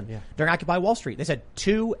class citizen. Yeah. During Occupy Wall Street, they said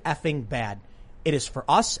too effing bad. It is for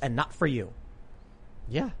us and not for you.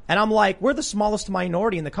 Yeah. And I'm like, we're the smallest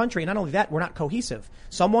minority in the country. And not only that, we're not cohesive.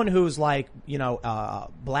 Someone who's like,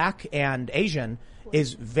 black and Asian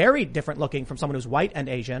is very different looking from someone who's white and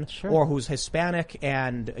Asian, sure, or who's Hispanic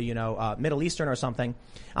and, Middle Eastern or something.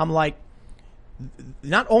 I'm like,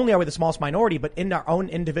 not only are we the smallest minority, but in our own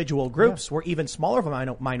individual groups, we're even smaller of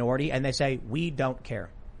a minority. And they say, we don't care.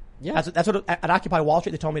 Yeah. That's what at Occupy Wall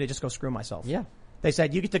Street, they told me to just go screw myself. Yeah. They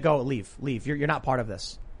said, you get to go, leave. You're not part of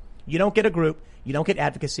this. You don't get a group. You don't get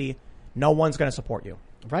advocacy. No one's going to support you.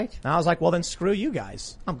 Right. And I was like, well, then screw you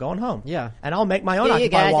guys. I'm going home. Yeah. And I'll make my own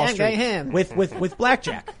Occupy Wall Street with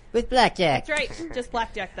blackjack. With blackjack. That's right. Just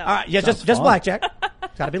blackjack, though. All right. Yeah, just blackjack.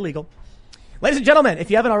 It's got to be legal. Ladies and gentlemen,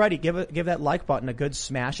 if you haven't already, give that like button a good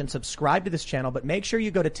smash and subscribe to this channel. But make sure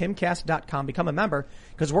you go to timcast.com, become a member,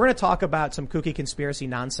 because we're going to talk about some kooky conspiracy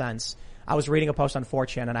nonsense. I was reading a post on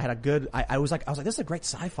 4chan and I had I was like, this is a great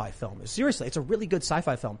sci-fi film. Seriously, it's a really good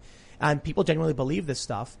sci-fi film. And people genuinely believe this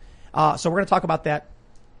stuff. So we're going to talk about that.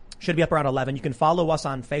 Should be up around 11. You can follow us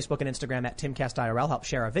on Facebook and Instagram at TimCastIRL. Help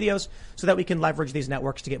share our videos so that we can leverage these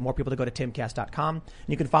networks to get more people to go to timcast.com. And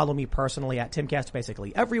you can follow me personally at Timcast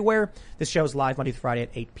basically everywhere. This show's live Monday through Friday at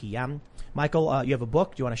 8 p.m. Michael, you have a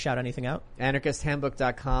book. Do you want to shout anything out?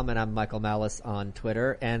 AnarchistHandbook.com, and I'm Michael Malice on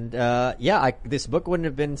Twitter. And this book wouldn't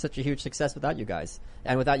have been such a huge success without you guys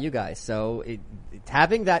and without you guys. So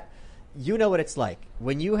having that, you know what it's like.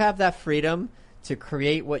 When you have that freedom to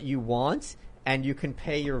create what you want and you can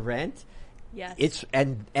pay your rent, yes, it's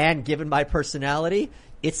and given my personality,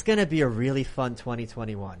 it's going to be a really fun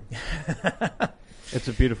 2021. It's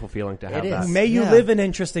a beautiful feeling to have that. May you live in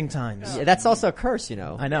interesting times. Yeah, that's also a curse,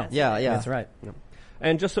 I know. Yeah. That's right. Yeah.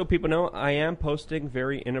 And just so people know, I am posting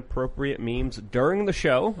very inappropriate memes during the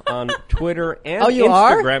show on Twitter and you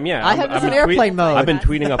Instagram. Are? Yeah, I have this in airplane mode. I've been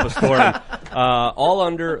tweeting up a storm. All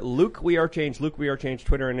under Luke We Are Changed,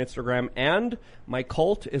 Twitter and Instagram. And my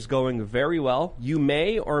cult is going very well. You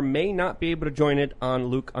may or may not be able to join it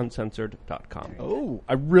on LukeUncensored.com. Oh,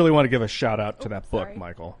 I really want to give a shout out to that book,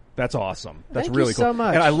 Michael. That's awesome. That's Thank really you cool. so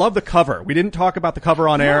much. And I love the cover. We didn't talk about the cover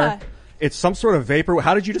on air. It's some sort of vapor.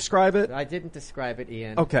 How did you describe it? I didn't describe it,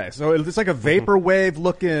 Ian. Okay, so it's like a vaporwave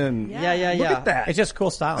looking. Yeah. Look at that. It's just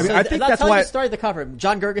cool style. I mean, I think that's how why you started the cover.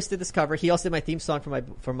 John Gerges did this cover. He also did my theme song for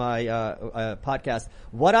my podcast.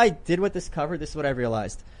 What I did with this cover, this is what I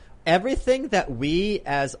realized. Everything that we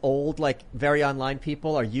as old, like very online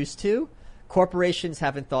people are used to, corporations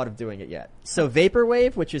haven't thought of doing it yet. So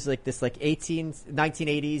Vaporwave, which is like this like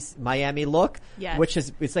 1980s Miami look, which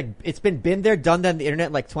is, it's been there, done that on the internet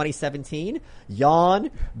in like 2017.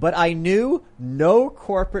 Yawn. But I knew no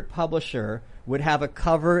corporate publisher would have a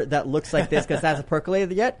cover that looks like this because it hasn't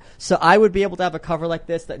percolated yet. So I would be able to have a cover like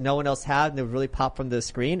this that no one else had and it would really pop from the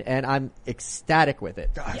screen, and I'm ecstatic with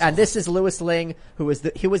it. And this is Louis Ling,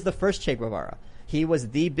 he was the first Che Guevara. He was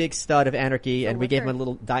the big stud of Anarchy, and we gave him a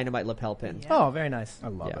little dynamite lapel pin. Oh, very nice. I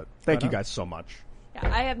love it. Thank you guys so much. Yeah,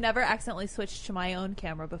 I have never accidentally switched to my own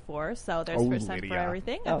camera before, so there's first time for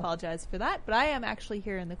everything. I apologize for that, but I am actually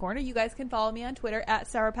here in the corner. You guys can follow me on Twitter at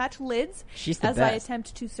Sour Patch Lids as I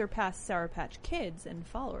attempt to surpass Sour Patch Kids in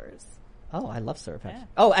followers. Oh, I love Sour Patch. Yeah.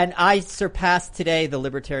 Oh, and I surpassed today the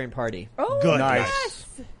Libertarian Party. Oh, good. Nice.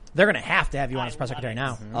 Yes. They're going to have you on as press secretary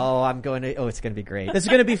now. Oh, it's going to be great. This is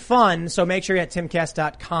going to be fun, so make sure you're at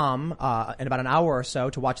timcast.com in about an hour or so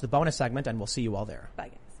to watch the bonus segment, and we'll see you all there. Bye,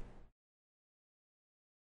 guys.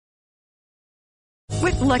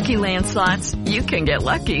 With Lucky Land Slots, you can get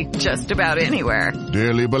lucky just about anywhere.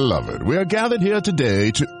 Dearly beloved, we are gathered here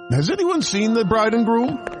today to... Has anyone seen the bride and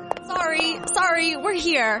groom? Sorry, we're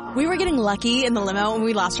here. We were getting lucky in the limo and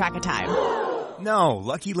we lost track of time. No,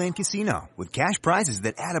 Lucky Land Casino, with cash prizes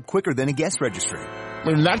that add up quicker than a guest registry.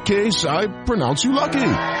 In that case, I pronounce you lucky.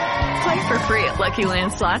 Play for free at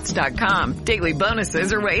LuckyLandSlots.com. Daily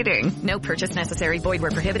bonuses are waiting. No purchase necessary. Void where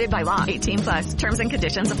prohibited by law. 18+. Terms and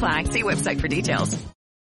conditions apply. See website for details.